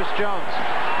by Idris Jones.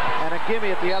 And a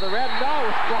gimme at the other end. No,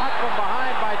 it's blocked from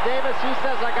behind by Davis. He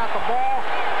says, I got the ball.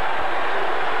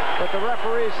 But the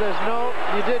referee says, no,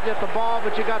 you did get the ball,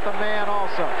 but you got the man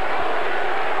also.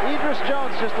 Idris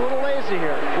Jones just a little lazy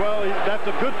here. Well, that's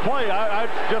a good play. I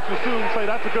just as soon say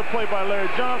that's a good play by Larry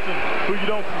Johnson, who you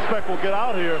don't suspect will get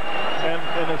out here.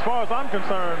 And as far as I'm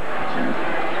concerned,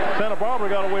 Santa Barbara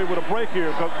got away with a break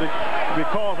here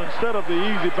because instead of the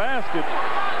easy basket,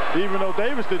 even though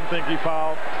Davis didn't think he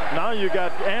fouled, now you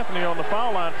got Anthony on the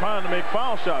foul line trying to make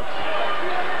foul shots.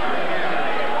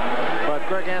 But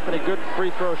Greg Anthony, good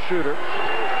free throw shooter.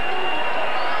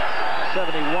 71%.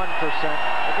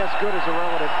 I guess good is a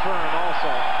relative term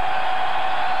also.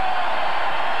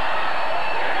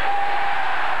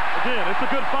 Again, it's a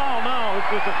good foul now.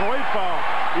 It's a great foul.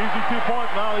 Easy 2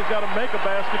 points. Now he's got to make a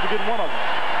basket to get one of them.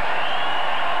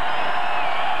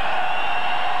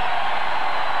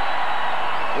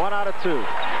 One out of two.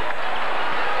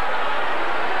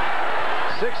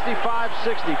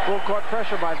 65-60. Full court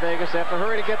pressure by Vegas. They have to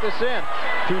hurry to get this in.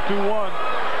 2-2-1.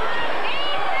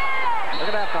 They're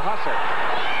going to have to hustle.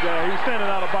 Yeah, he's standing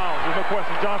out of bounds. There's no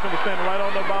question. Johnson was standing right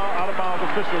on the out of bounds.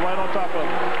 Official right on top of him.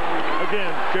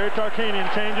 Again, Jerry Tarkanian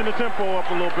changing the tempo up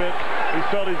a little bit. He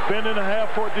felt he's been in the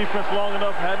half-court defense long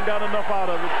enough, hadn't got enough out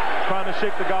of it, trying to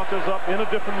shake the Gauchos up in a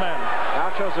different manner.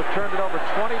 Gauchos have turned it over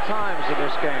 20 times in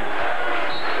this game.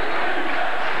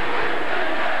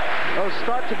 Those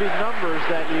start to be numbers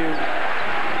that you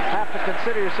have to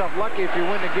consider yourself lucky if you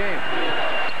win the game.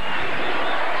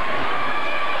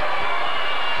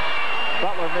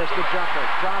 Butler missed the jumper.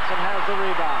 Johnson has the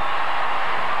rebound.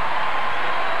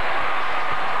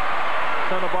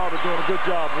 Santa Barbara doing a good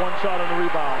job. One shot on the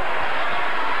rebound.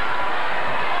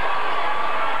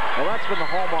 Well, that's been the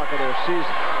hallmark of their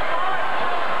season.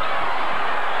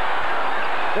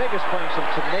 Vegas playing some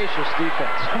tenacious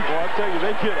defense. Well, I tell you,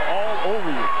 they get all over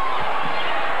you.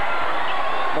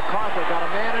 MacArthur got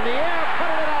a man in the air,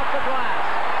 putting it off the glass.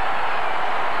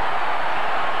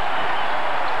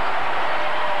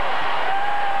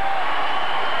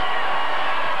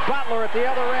 Butler at the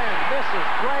other end. Misses.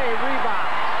 Gray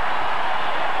rebounds.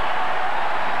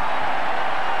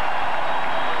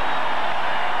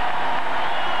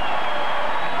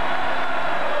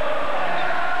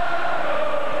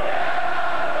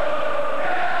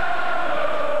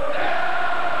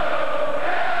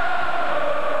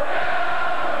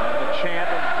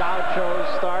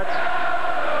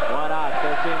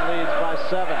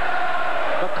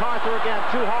 MacArthur again,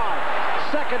 too hard.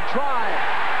 Second try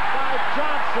by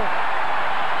Johnson.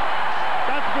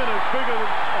 That's been as big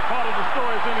a part of the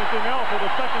story as anything else, or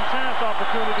the second chance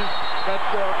opportunity that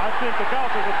I think the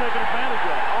Gauchos are taking advantage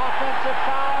of. Offensive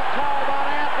foul called on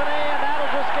Anthony, and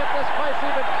that'll just get this place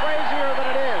even crazier than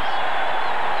it is.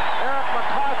 Eric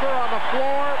MacArthur on the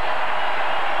floor.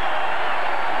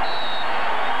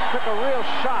 Took a real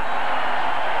shot.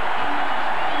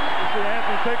 You see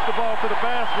Anthony takes the ball to the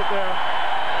basket there.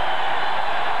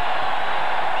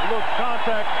 Look,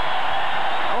 contact.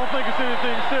 I don't think it's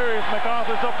anything serious.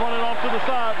 MacArthur's up running off to the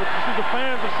side, but you see the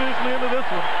fans are seriously into this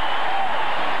one.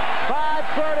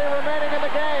 5:30 remaining in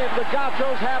the game. The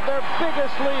Gauchos have their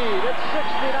biggest lead. It's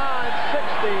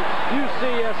 69-60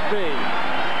 UCSB.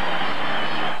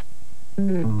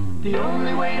 The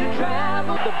only way to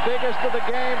travel. The biggest of the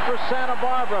game for Santa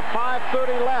Barbara.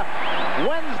 5:30 left.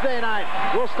 Wednesday night,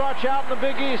 we'll start you out in the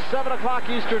Big East. 7 o'clock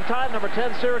Eastern Time. Number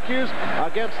 10 Syracuse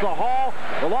against the Hall.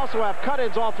 We'll also have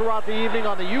cut-ins all throughout the evening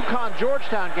on the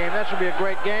UConn-Georgetown game. That should be a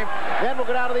great game. Then we'll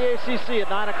get out of the ACC at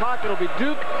 9 o'clock. It'll be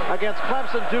Duke against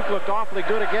Clemson. Duke looked awfully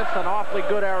good against an awfully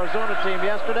good Arizona team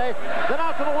yesterday. Then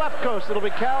out to the left coast. It'll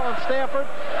be Cal and Stanford.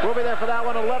 We'll be there for that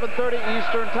one, 11:30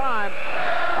 Eastern Time.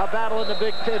 A battle in the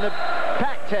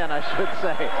Pac-10, I should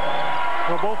say.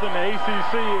 Well, both in the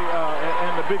ACC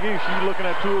and the Big East, you're looking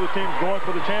at two of the teams going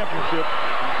for the championship.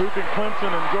 Duke and Clemson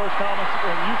and Georgetown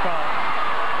and UConn.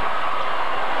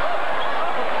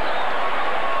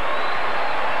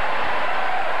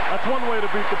 That's one way to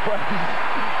beat the press.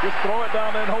 Just throw it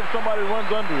down there and hope somebody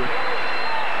runs under it.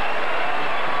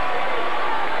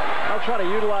 I'll try to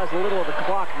utilize a little of the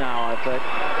clock now, I think.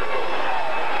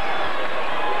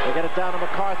 They get it down to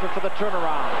MacArthur for the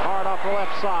turnaround. Hard off the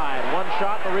left side. One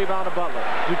shot, the rebound to Butler.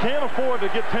 You can't afford to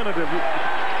get tentative.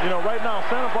 You know, right now,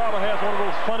 Santa Barbara has one of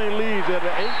those funny leads at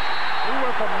 8. We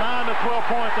went from 9 to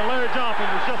 12 points, and Larry Johnson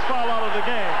was just fouled out of the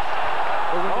game.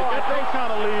 But when you get those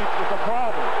kind of leads, it's a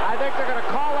problem. I think they're going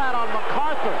to call that on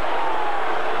MacArthur.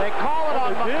 They call it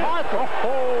on MacArthur.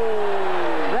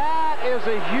 That is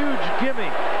a huge gimme.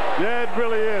 Yeah, it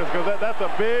really is, because that's a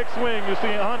big swing. You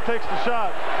see Hunt takes the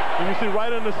shot, and you see right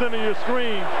in the center of your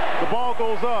screen, the ball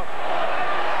goes up.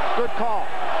 Good call.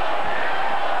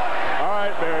 All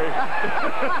right, Barry.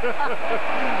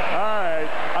 All right.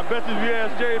 I bet you if you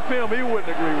asked Jerry Pim, he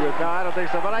wouldn't agree with it. No, I don't think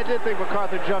so, but I did think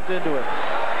MacArthur jumped into it.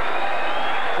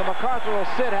 So MacArthur will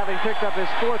sit, having picked up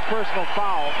his 4th personal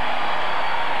foul.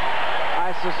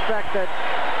 I suspect that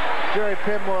Jerry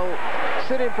Pim will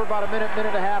sit him for about a minute,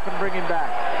 minute and a half, and bring him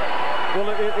back. Well,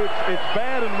 it's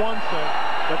bad in one sense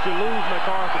that you lose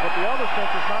MacArthur, but the other sense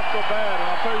it's not so bad, and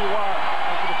I'll tell you why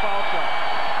after the foul shot.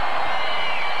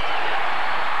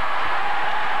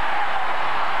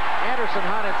 Anderson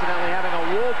Hunt, incidentally, having a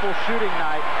woeful shooting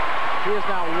night. He is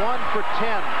now 1 for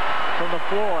 10 from the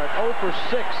floor and 0 for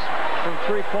 6 from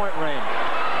three-point range.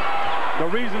 The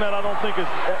reason that I don't think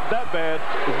it's that bad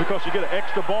is because you get an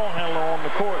extra ball handler on the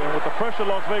court, and with the pressure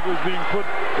Las Vegas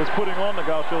is putting on the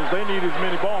Gauchos, they need as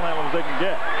many ball handlers as they can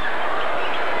get.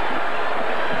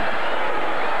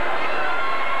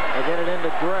 They get it into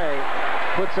Gray,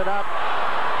 puts it up,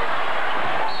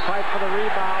 fight for the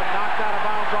rebound, knocked out of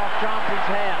bounds off Johnson's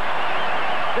hand.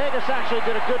 Vegas actually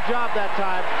did a good job that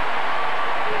time,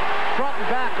 front and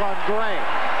back on Gray.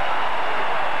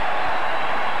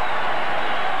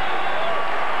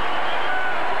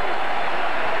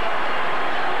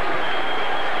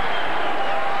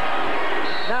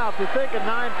 Now, if you think a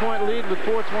 9-point lead with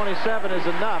 4:27 is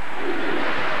enough,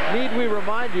 need we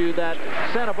remind you that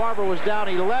Santa Barbara was down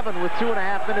 11 with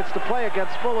 2.5 minutes to play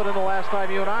against Fullerton the last time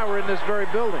you and I were in this very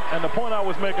building. And the point I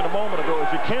was making a moment ago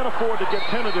is you can't afford to get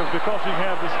tentative because you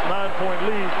have this 9-point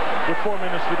lead with 4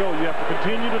 minutes to go. You have to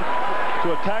continue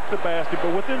to attack the basket,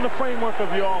 but within the framework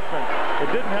of your offense.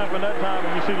 It didn't happen that time,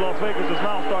 and you see Las Vegas is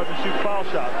now starting to shoot foul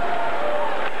shots.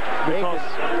 Because,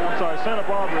 I'm sorry, Santa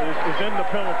Barbara is in the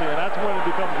penalty, and that's when it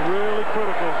becomes really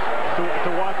critical to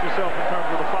watch yourself in terms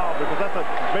of the foul, because that's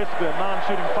basically a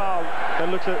non-shooting foul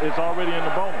that looks at it's already in the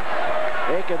bonus.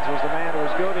 Akins was the man who was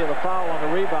guilty of the foul on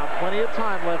the rebound. Plenty of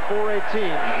time left,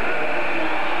 4:18.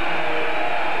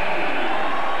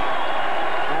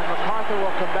 And MacArthur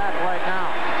will come back right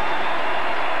now.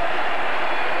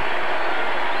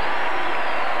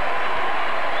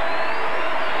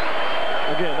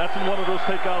 Again, that's in one of those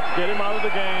takeouts, get him out of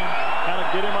the game, kind of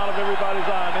get him out of everybody's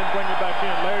eye, and then bring him back in.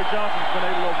 Larry Johnson's been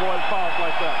able to avoid fouls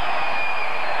like that.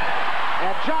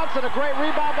 And Johnson, a great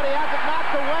rebound, but he has it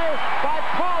knocked away by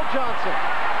Paul Johnson.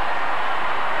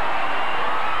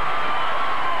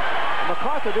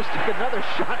 MacArthur just took another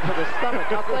shot to the stomach,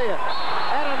 I'll tell you.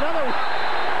 And another.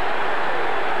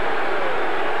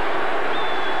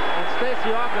 And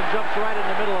Stacey Ogden jumps right in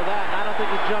the middle of that, and I don't think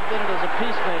he jumped in it as a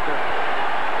peacemaker.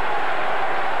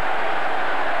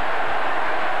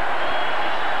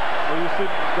 You see,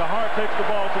 the Hart takes the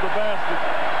ball to the basket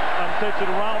and takes it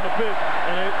around the pitch,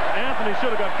 and Anthony should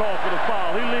have got called for the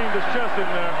foul. He leaned his chest in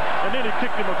there, and then he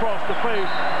kicked him across the face.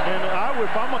 And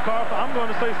if I'm MacArthur, I'm going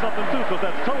to say something too, because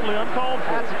that's totally uncalled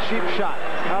for. That's a cheap shot.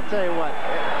 I'll tell you what.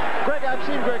 I've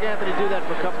seen Greg Anthony do that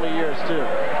for a couple of years too.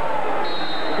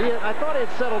 I thought he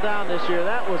had settled down this year.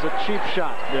 That was a cheap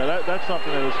shot. Yeah, that's something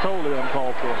that is totally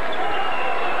uncalled for.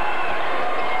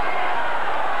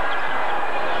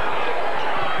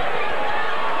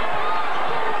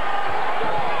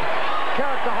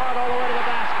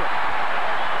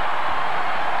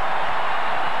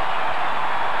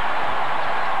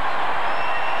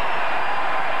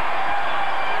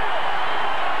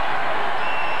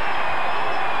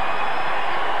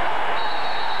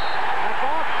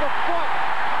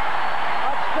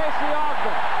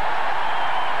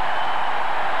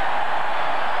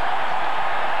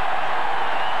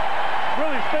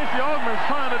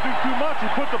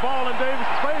 Put the ball in Davis'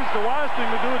 face. The wise thing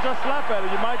to do is just slap at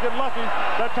it. You might get lucky.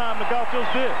 That time the Gauchos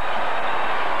did.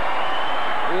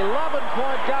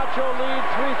 11-point Gaucho lead,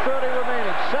 3:30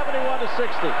 remaining,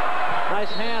 71-60.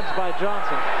 Nice hands by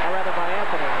Johnson, or rather by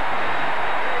Anthony.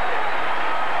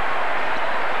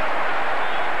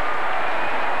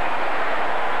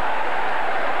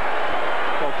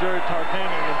 So Jerry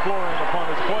Tarkanian imploring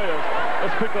upon his players,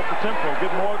 let's pick up the tempo,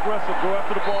 get more aggressive, go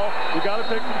after the ball. We got to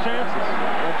take some chances.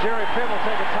 And Jerry Pim will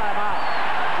take a timeout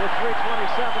with 3:27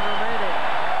 remaining.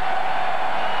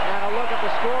 And a look at the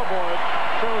scoreboard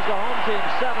shows the home team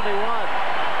 71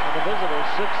 and the visitors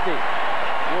 60.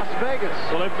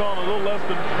 less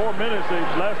than 4 minutes.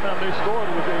 Last time they scored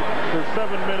was the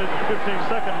 7-minute,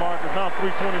 15-second mark. It's now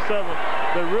 3:27.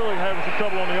 They're really having some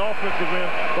trouble on the offensive end.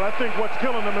 But I think what's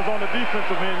killing them is on the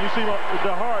defensive end. You see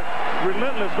DeHart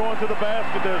relentless going to the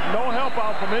basket. There's no help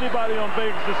out from anybody on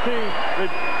Vegas' team.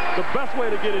 The best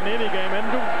way to get in any game and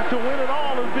to win it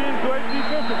all is being great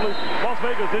defensively. Las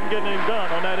Vegas didn't get anything done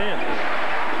on that end.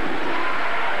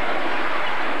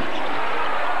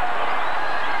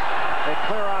 They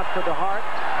clear out for DeHart.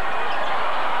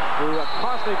 Through a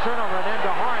costly turnover, and then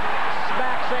DeHart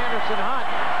smacks Anderson Hunt.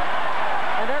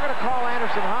 And they're going to call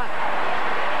Anderson Hunt.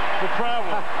 The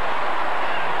travel.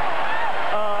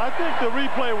 I think the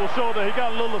replay will show that he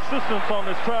got a little assistance on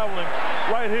this traveling.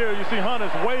 Right here, you see Hunt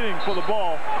is waiting for the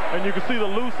ball, and you can see the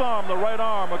loose arm, the right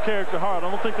arm of Carrick DeHart. I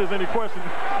don't think there's any question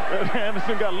that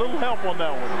Anderson got a little help on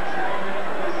that one.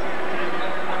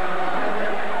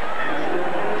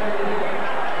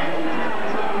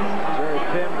 Jerry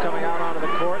Pym coming out onto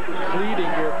the court, pleading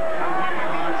with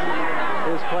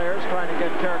his players, trying to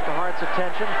get Carrick DeHart's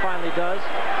attention. Finally does.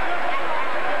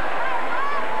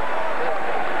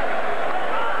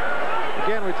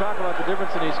 Again, we talk about the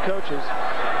difference in these coaches.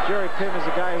 Jerry Pym is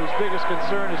a guy whose biggest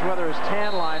concern is whether his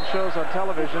tan line shows on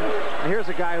television. And here's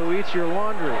a guy who eats your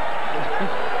laundry.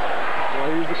 Well,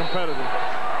 he's a competitor.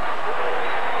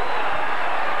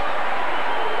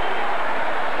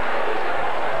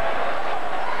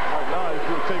 Oh, God,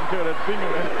 he's taking care of that finger.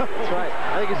 That's right.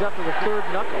 I think he's up to the 3rd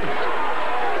knuckle.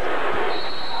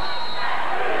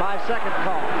 5-second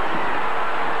call.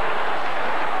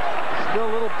 Still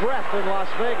a little breath in Las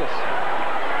Vegas.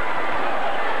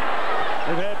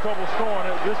 They've had trouble scoring.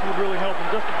 This would really help them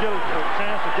just to get a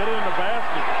chance to get it in the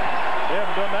basket. They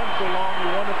haven't done that in so long. You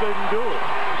wonder if they can do it.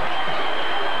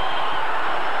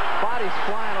 Bodies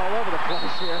flying all over the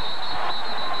place here.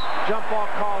 Jump ball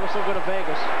call. This will go to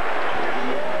Vegas.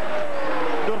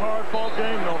 Good hard-fought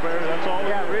game, though, Barry. That's all.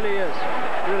 Yeah, it really is.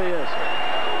 It really is.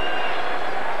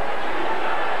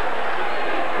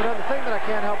 You know, the thing that I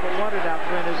can't help but wonder now,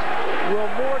 Clint, is will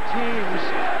more teams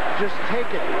just take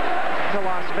it to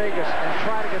Las Vegas and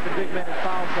try to get the big men in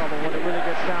foul trouble when it really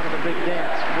gets down to the big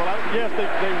dance? Well, yes,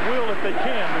 they will if they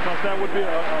can, because that would be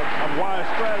a wise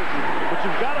strategy. But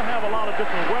you've got to have a lot of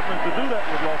different weapons to do that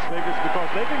with Las Vegas, because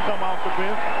they can come off the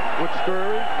bench with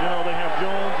Scurry. You know, they have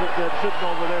Jones that's sitting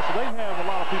over there, so they have a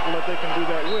lot of people that they can do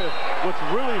that with. What's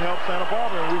really helped Santa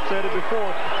Barbara, and we've said it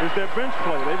before, is their bench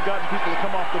play. They've gotten people to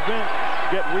come off the bench,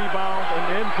 get rebounds,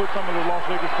 and then put some of the Las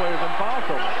Vegas players in foul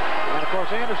trouble. And, of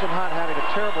course, Anderson Hunt having a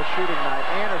terrible shooting night.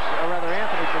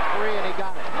 Anthony for 3, and he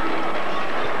got it.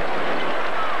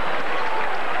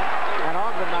 And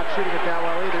Ogden not shooting it that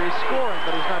well either. He's scoring,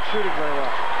 but he's not shooting very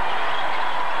well.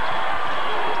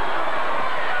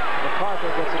 MacArthur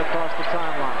gets it across the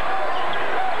timeline.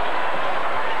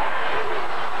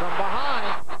 From behind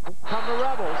come the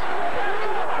Rebels.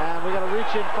 And we got a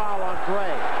reach-in foul on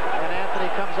Gray. And Anthony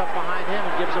comes up behind him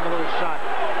and gives him a little shot.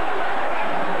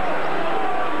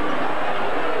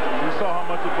 Saw how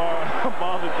much it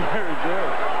bothered Gary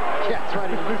there. Yeah, that's right.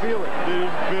 He didn't feel it.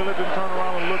 Didn't feel it, didn't turn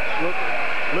around and look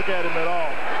at him at all.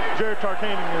 Jerry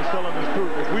Tarkanian is telling his crew,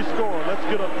 if we score, let's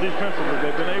get up defensively.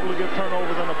 They've been able to get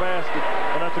turnovers in the basket,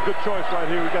 and that's a good choice right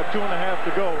here. We got 2.5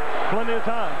 to go. Plenty of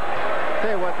time.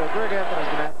 Tell you what, though, Greg Anthony's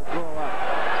going to have to grow up.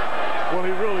 Well,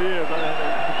 he really is.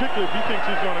 Particularly if he thinks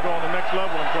he's going to go on the next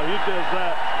level and play. He does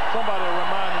that. Somebody will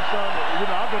remind him, son, you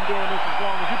know, I've been doing this as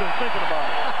long as you've been thinking about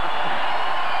it.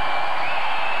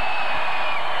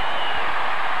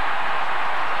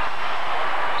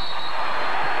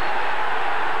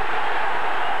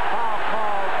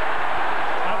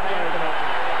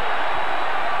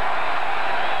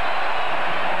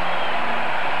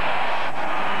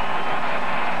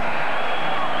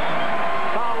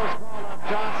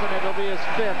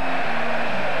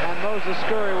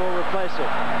 Scurry will replace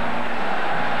it.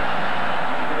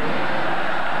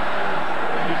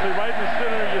 You see, right in the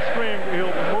center of your screen,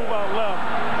 he'll move out left,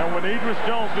 and when Idris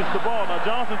Jones gets the ball, now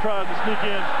Johnson tries to sneak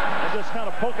in and just kind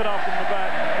of poke it out from the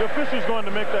back. The official's going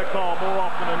to make that call more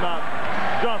often than not.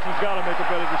 Johnson's got to make a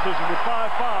better decision. With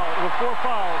 4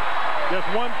 fouls, there's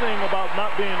one thing about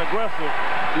not being aggressive.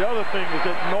 The other thing is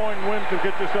that knowing when to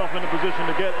get yourself in a position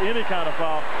to get any kind of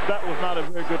foul, that was not a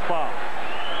very good foul.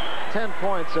 10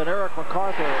 points, and Eric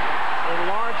MacArthur, in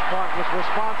large part, was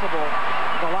responsible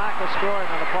for the lack of scoring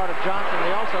on the part of Johnson.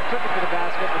 He also took it to the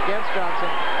basket against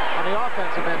Johnson on the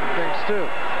offensive end of things, too.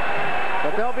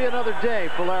 But there'll be another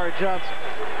day for Larry Johnson.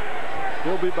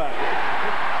 He'll be back.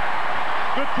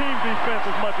 Good team defense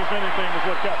as much as anything is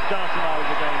what kept Johnson out of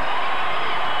the game.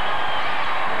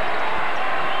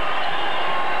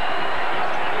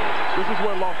 This is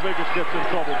where Las Vegas gets in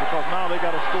trouble because now they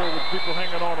got to score with people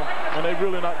hanging on them, and they're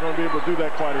really not going to be able to do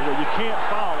that quite as well. You can't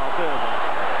foul out there, though.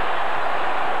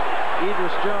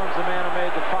 Idris Jones, the man who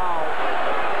made the foul,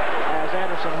 as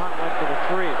Anderson Hunt went for the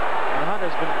three. And Hunt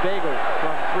has been bageled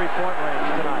from three-point range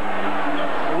tonight.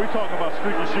 When we talk about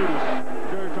streaky shooters,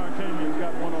 Jerry Tartanian's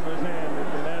got one on his hand,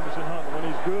 and Anderson Hunt, when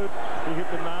he's good, he hit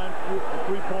the 9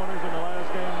 three-pointers in the last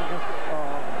game against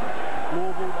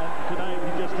Louisville, and tonight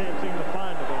he just can't seem to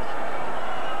find the basket.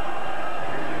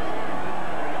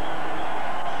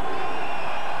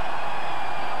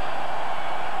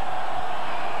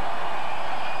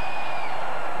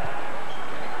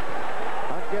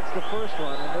 Gets the first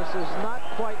one, and this is not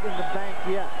quite in the bank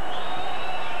yet.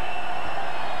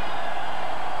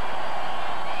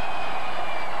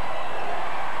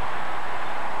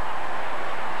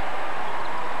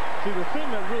 See, the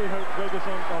thing that really hurts Vegas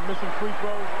on missing free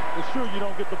throws is sure you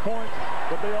don't get the points,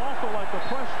 but they also like to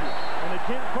press you, and they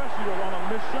can't press you on a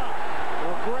missed shot.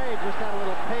 Well, Gray just had a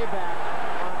little payback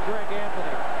on Greg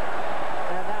Anthony,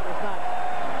 and that was not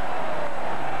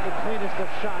the cleanest of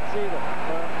shots either.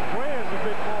 Gray is a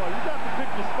big boy. You got to pick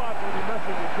your spot when you're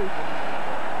messing with people.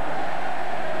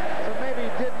 So maybe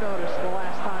he did notice the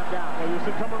last time down. Well, you see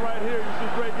coming right here, you see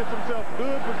Gray gets himself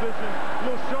good position,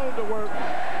 little shoulder work.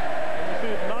 And you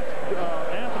see it knocks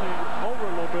Anthony over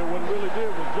a little bit. What it really did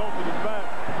was jolted his back.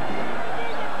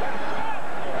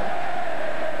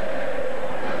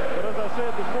 But as I said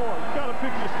before, you got to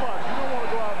pick your spots. You don't want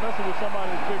to go out messing with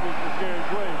somebody as big as Gary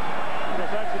Gray.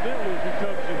 Because accidentally, if he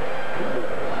touches you,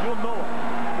 you'll know it.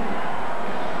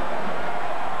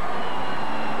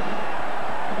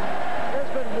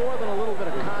 There's been more than a little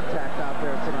bit of contact out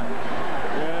there tonight.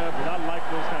 Yeah, but I like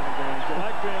those kind of games. I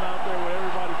like being out there where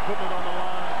everybody's putting it on the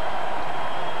line.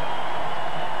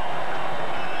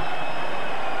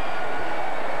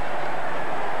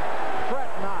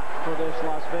 Fret not for this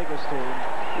Las Vegas team.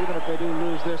 Even if they do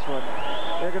lose this one,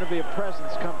 they're going to be a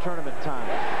presence come tournament time.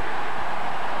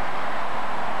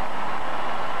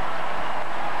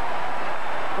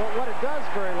 But what it does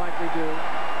very likely do,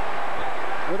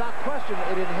 without question,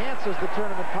 it enhances the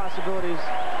tournament possibilities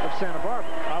of Santa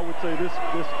Barbara. I would say this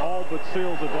all but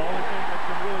seals it. The only thing that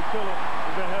can really kill it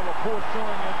is they have a poor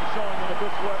showing in the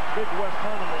Big West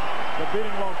tournament. But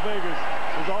beating Las Vegas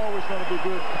is always going to be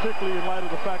good, particularly in light of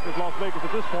the fact that Las Vegas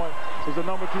at this point is the #2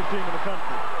 team in the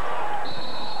country.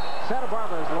 Santa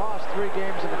Barbara has lost 3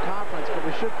 games in the conference, but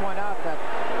we should point out that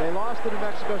they lost to New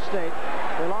Mexico State,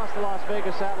 they lost to Las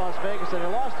Vegas at Las Vegas, and they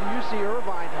lost to UC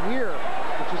Irvine here,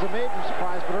 which is a major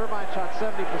surprise, but Irvine shot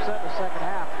 70% in the second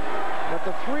half. But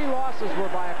the 3 losses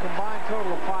were by a combined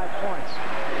total of 5 points.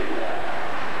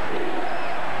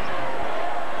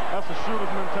 That's a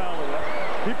shooter's mentality.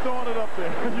 Keep throwing it up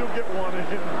there, and you'll get one in.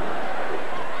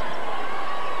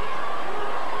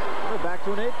 We're back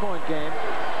to an 8-point game.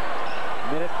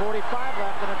 Minute 45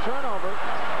 left and a turnover.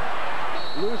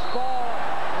 Loose ball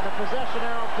and a possession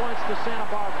arrow points to Santa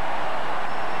Barbara.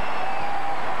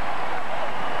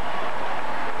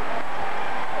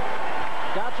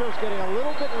 Gaucho's getting a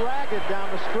little bit ragged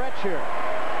down the stretch here.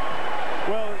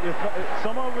 Well, if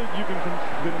some of it you can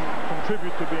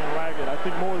contribute to being ragged. I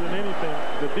think more than anything,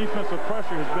 the defensive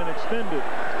pressure has been extended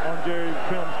on Jerry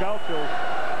Pim's Gauchos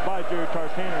by Jerry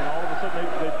Tartanian. All of a sudden,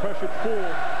 they pressured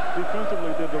full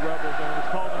defensively, did the Rebels, and it's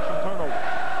causing some turnovers.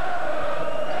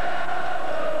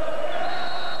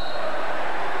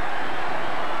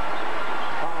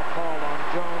 Foul called on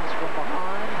Jones from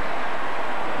behind.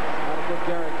 Not a good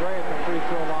Gary Gray at the free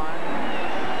throw line.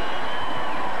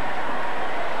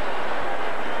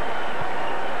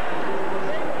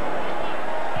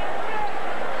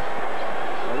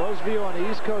 Well, those of you on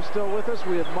the East Coast still with us,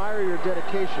 we admire your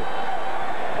dedication.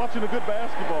 Watching a good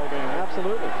basketball game.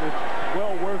 Absolutely. It's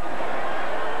well worth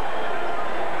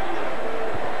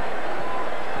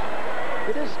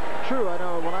it. It is true, I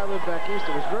know, when I lived back east,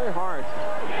 it was very hard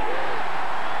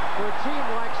for a team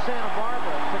like Santa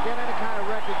Barbara to get any kind of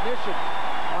recognition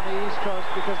on the East Coast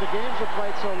because the games are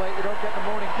played so late, you don't get the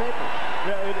morning paper.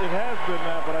 Yeah, it has been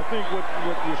that, but I think what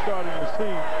you're starting to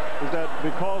see is that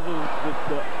because of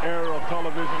the era of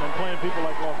television and playing people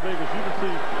like Las Vegas, you can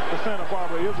see that Santa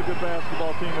Barbara is a good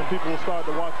basketball team, and people will start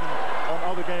to watch them on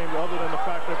other games other than the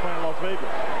fact they're playing Las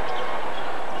Vegas.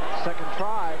 Second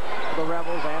try for the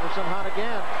Rebels. Anderson Hunt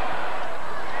again.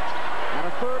 And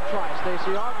a third try.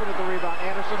 Stacey Ogden at the rebound.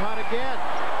 Anderson Hunt again.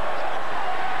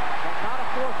 But not a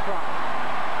fourth try.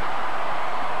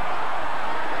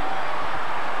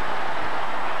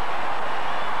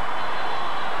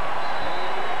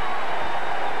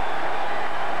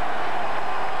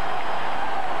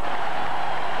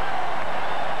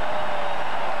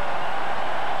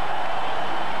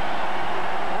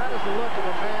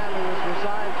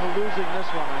 this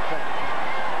one, I think.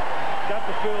 Got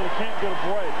the feel he can't get a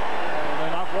break.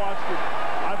 And I've watched it.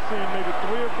 I've seen maybe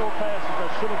 3 or 4 passes that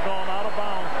should have gone out of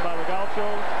bounds by the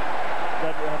Gauchos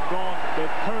that have gone, that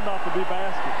turned out to be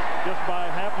baskets just by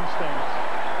happenstance.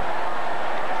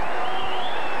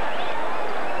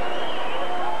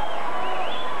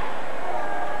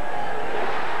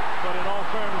 But in all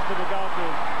fairness to the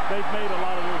Gauchos, they've made a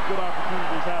lot of those good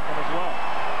opportunities happen as well.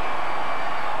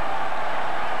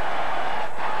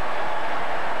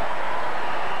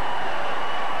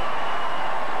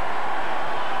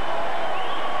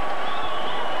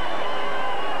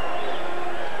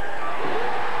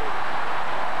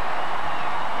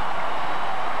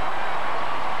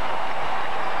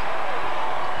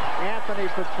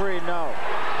 For 3, no.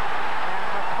 And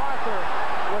MacArthur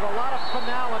with a lot of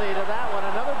finality to that one.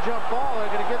 Another jump ball.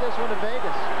 They're going to give this one to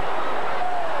Vegas.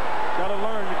 Got to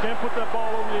learn. You can't put that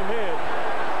ball over your head.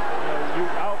 You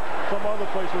out some other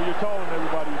place where you're taller than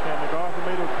everybody. You can. MacArthur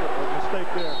made a mistake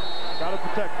there. Got to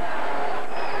protect it.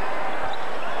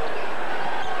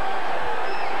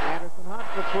 Anderson Hunt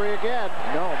for 3 again.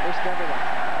 No, missed everything.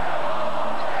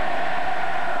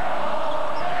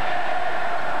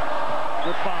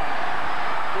 Good find.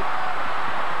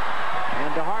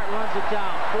 And DeHart runs it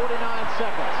down. 49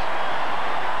 seconds.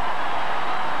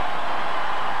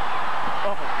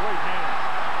 Oh, great game.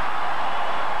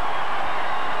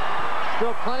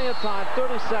 Still plenty of time.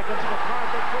 30 seconds.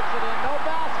 MacArthur puts it in. No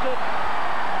basket.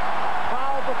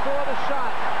 Foul before the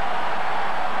shot.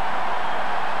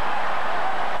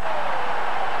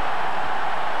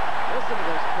 Listen to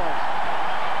this place.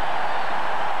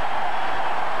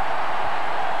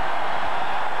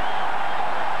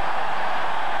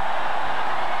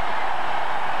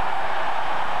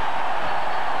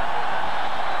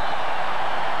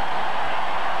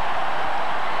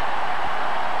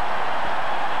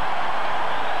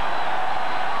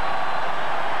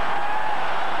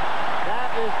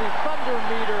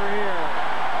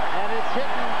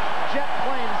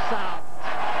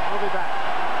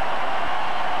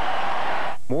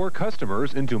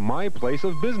 Customers into my place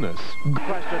of business.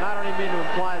 Question. I don't even mean to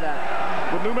imply that.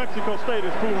 But New Mexico State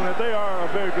is proving that they are a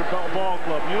very good ball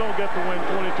club. You don't get to win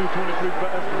 22, 23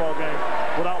 basketball games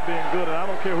without being good, and I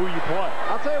don't care who you play.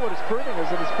 I'll tell you what it's proving is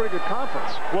that it's a pretty good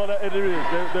conference. Well, it is.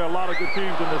 There are a lot of good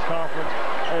teams in this conference,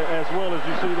 as well as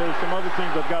you see there's some other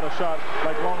teams that got a shot,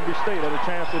 like Long Beach State, had a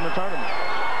chance in the tournament.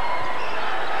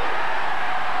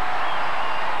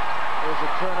 There's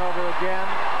a turnover again.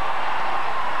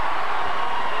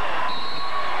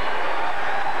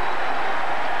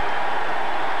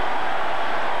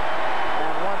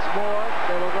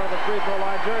 Free throw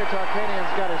line. Jerry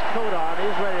Tarkanian's got his coat on.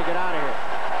 He's ready to get out of here.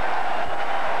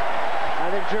 I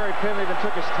think Jerry Pym even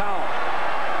took his towel.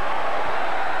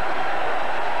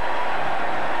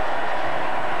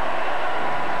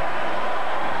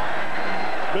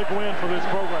 Big win for this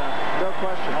program. No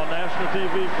question. On national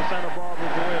TV for Santa Barbara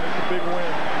to win. It's a big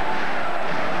win.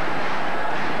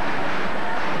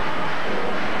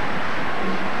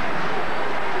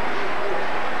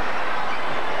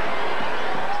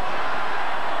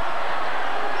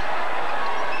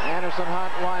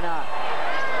 Hunt, why not?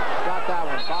 Got that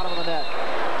one, bottom of the net.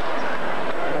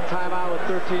 And a timeout with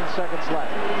 13 seconds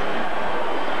left.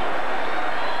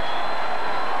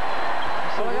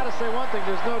 So I got to say one thing,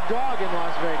 there's no dog in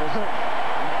Las Vegas.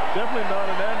 Definitely not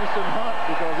an Anderson Hunt,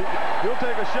 because he'll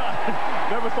take a shot.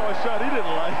 Never saw a shot he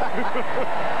didn't like.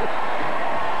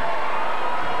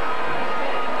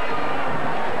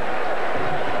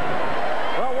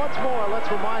 Let's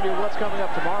remind you of what's coming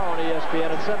up tomorrow on ESPN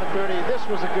at 7:30. This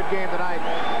was a good game tonight.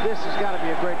 This has got to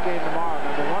be a great game tomorrow.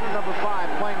 Number 1 and number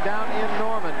 5 playing down in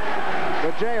Norman.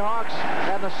 The Jayhawks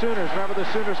and the Sooners. Remember, the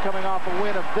Sooners coming off a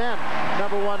win of them,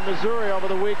 number 1 Missouri over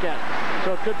the weekend.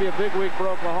 So it could be a big week for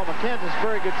Oklahoma. Kansas,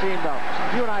 very good team, though.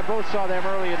 You and I both saw them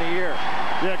early in the year.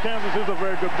 Yeah, Kansas is a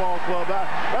very good ball club.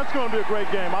 That's going to be a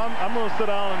great game. I'm going to sit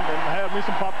down and have me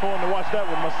some popcorn to watch that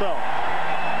with myself.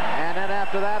 And then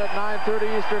after that at 9:30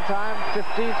 Eastern Time,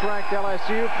 15th ranked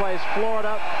LSU plays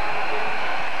Florida.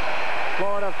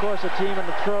 Florida, of course, a team in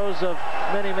the throes of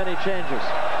many, many changes.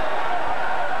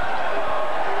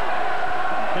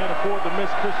 Can't afford to miss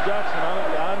Chris Jackson.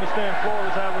 I understand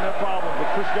Florida's having that problem, but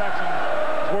Chris Jackson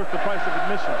is worth the price of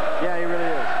admission. Yeah, he really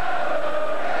is.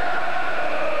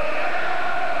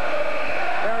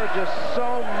 There are just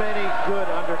so many good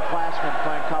underclassmen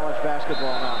playing college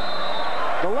basketball now.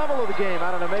 The level of the game, I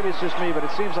don't know, maybe it's just me, but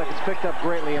it seems like it's picked up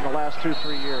greatly in the last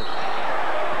 2-3 years.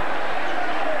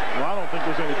 Well, I don't think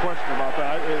there's any question about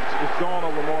that. It's gone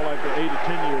over more like 8 to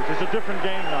 10 years. It's a different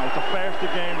game now. It's a faster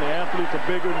game. The athletes are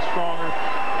bigger and stronger.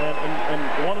 And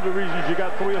one of the reasons you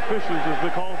got 3 officials is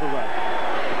because of that.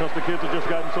 because the kids have just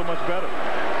gotten so much better.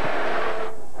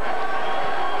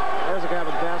 There's a guy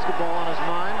with basketball on his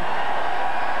mind.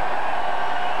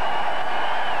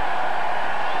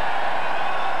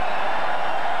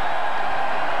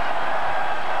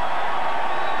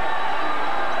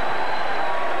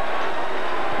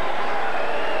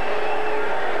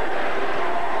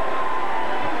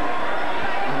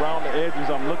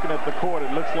 I'm looking at the court.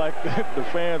 It looks like the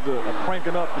fans are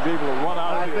cranking up to be able to run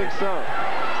out of here. I think so.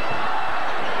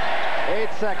 8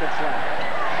 seconds left.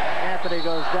 Anthony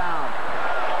goes down.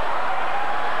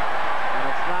 And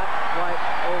it's not quite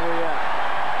over yet.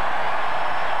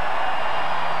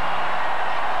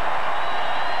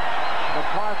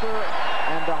 MacArthur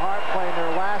and DeHart playing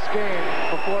their last game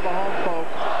before the home folk,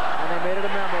 and they made it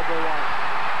a memorable one.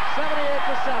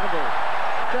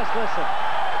 78-70. Just listen.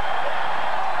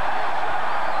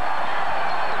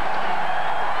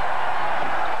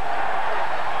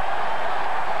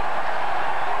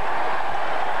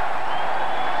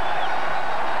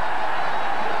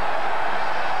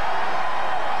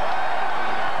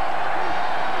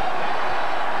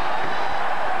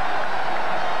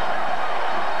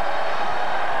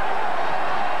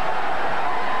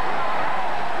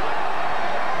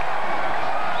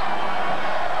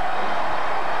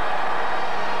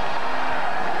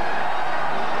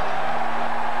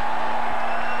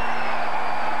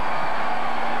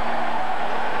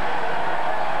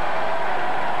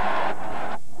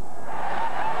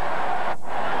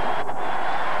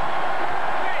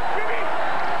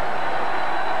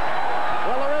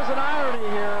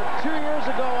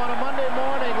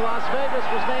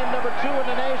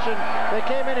 They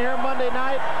came in here Monday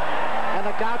night, and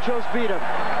the Gauchos beat them.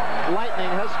 Lightning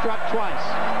has struck twice.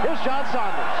 Here's John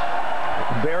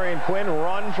Saunders. Barry and Quinn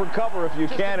run for cover if you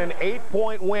can. An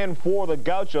 8-point win for the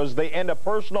Gauchos. They end a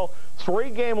personal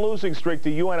 3-game losing streak to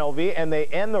UNLV, and they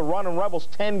end the Runnin' Rebels'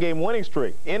 10-game winning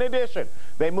streak. In addition,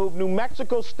 they move New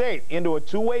Mexico State into a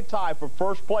 2-way tie for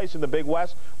first place in the Big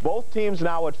West. Both teams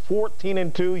now at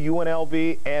 14-2,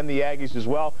 UNLV and the Aggies as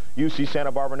well. UC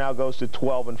Santa Barbara now goes to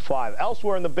 12-5.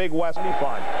 Elsewhere in the Big West,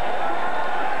 fine.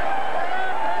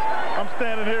 I'm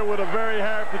standing here with a very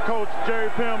happy coach, Jerry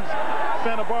Pimm's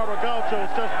Santa Barbara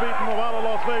Gauchos, just beating them out of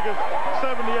Las Vegas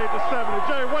 78-70.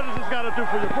 Jerry, what does this got to do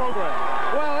for your program?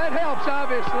 Well, it helps,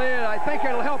 obviously, and I think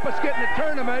it'll help us get in the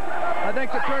tournament. I think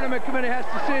the tournament committee has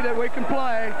to see that we can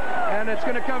play, and it's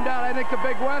going to come down. I think the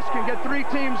Big West can get 3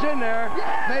 teams in there,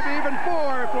 maybe even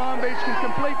 4 if Long Beach can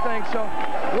complete things. So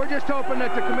we're just hoping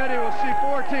that the committee will see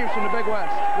 4 teams from the Big West.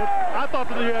 Well, I thought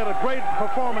that you had a great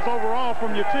performance overall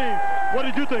from your team. What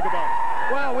did you think about it?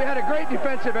 Well, we had a great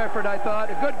defensive effort, I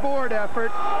thought, a good board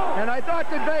effort, and I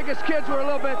thought the Vegas kids were a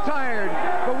little bit tired,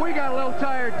 but we got a little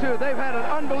tired too. They've had an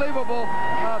unbelievable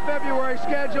February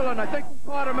schedule, and I think we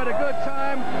caught them at a good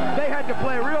time. They had to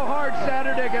play real hard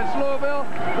Saturday against Louisville.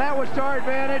 That was to our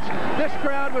advantage. This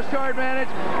crowd was to our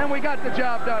advantage, and we got the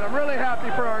job done. I'm really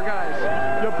happy for our guys.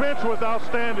 Your bench was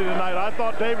outstanding tonight. I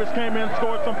thought Davis came in,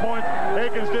 scored some points.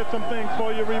 Akins did some things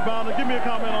for you, rebounded. Give me a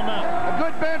comment on that. A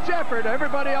good bench effort.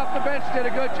 Everybody off the bench did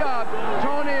a good job.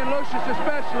 Tony and Lucius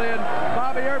especially, and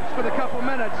Bobby Earps for the couple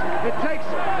minutes. It takes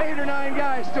 8 or 9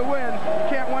 guys to win. You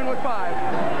can't win with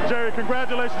 5. Jerry,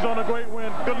 congratulations on a great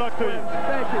win. Good luck to you.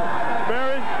 Thank you.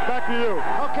 Barry, back to you.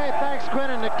 Okay, thanks, Quinn.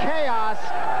 And the chaos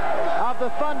of the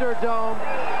Thunderdome,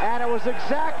 and it was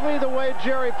exactly the way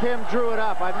Jerry Pim drew it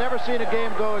up. I've never seen a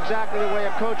game go exactly the way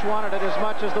a coach wanted it as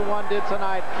much as the one did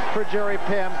tonight for Jerry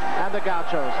Pim and the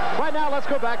Gauchos. Right now, let's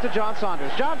go back to John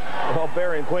Saunders. John? Well,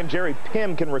 Barry and Quinn, Jerry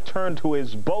Pim can return to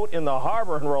his boat in the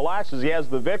harbor and relax as he has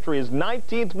the victory, his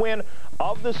 19th win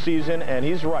of the season, and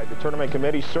he's right. The tournament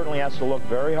committee certainly has to look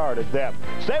very hard at them.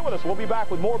 Stay with us. We'll be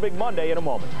back with more Big Monday in a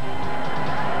moment.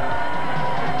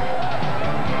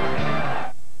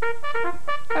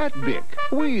 At BIC,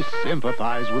 we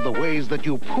sympathize with the ways that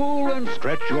you pull and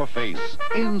stretch your face.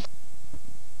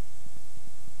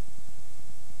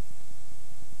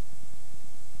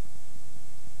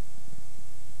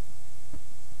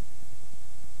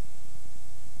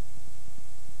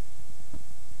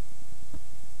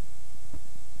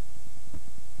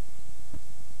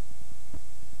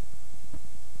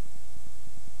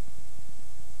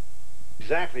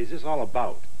 Exactly is this all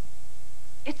about?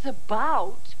 It's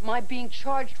about my being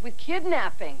charged with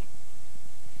kidnapping.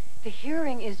 The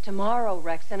hearing is tomorrow,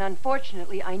 Rex, and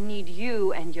unfortunately I need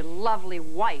you and your lovely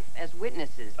wife as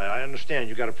witnesses. I understand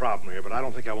you got a problem here, but I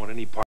don't think I want any part.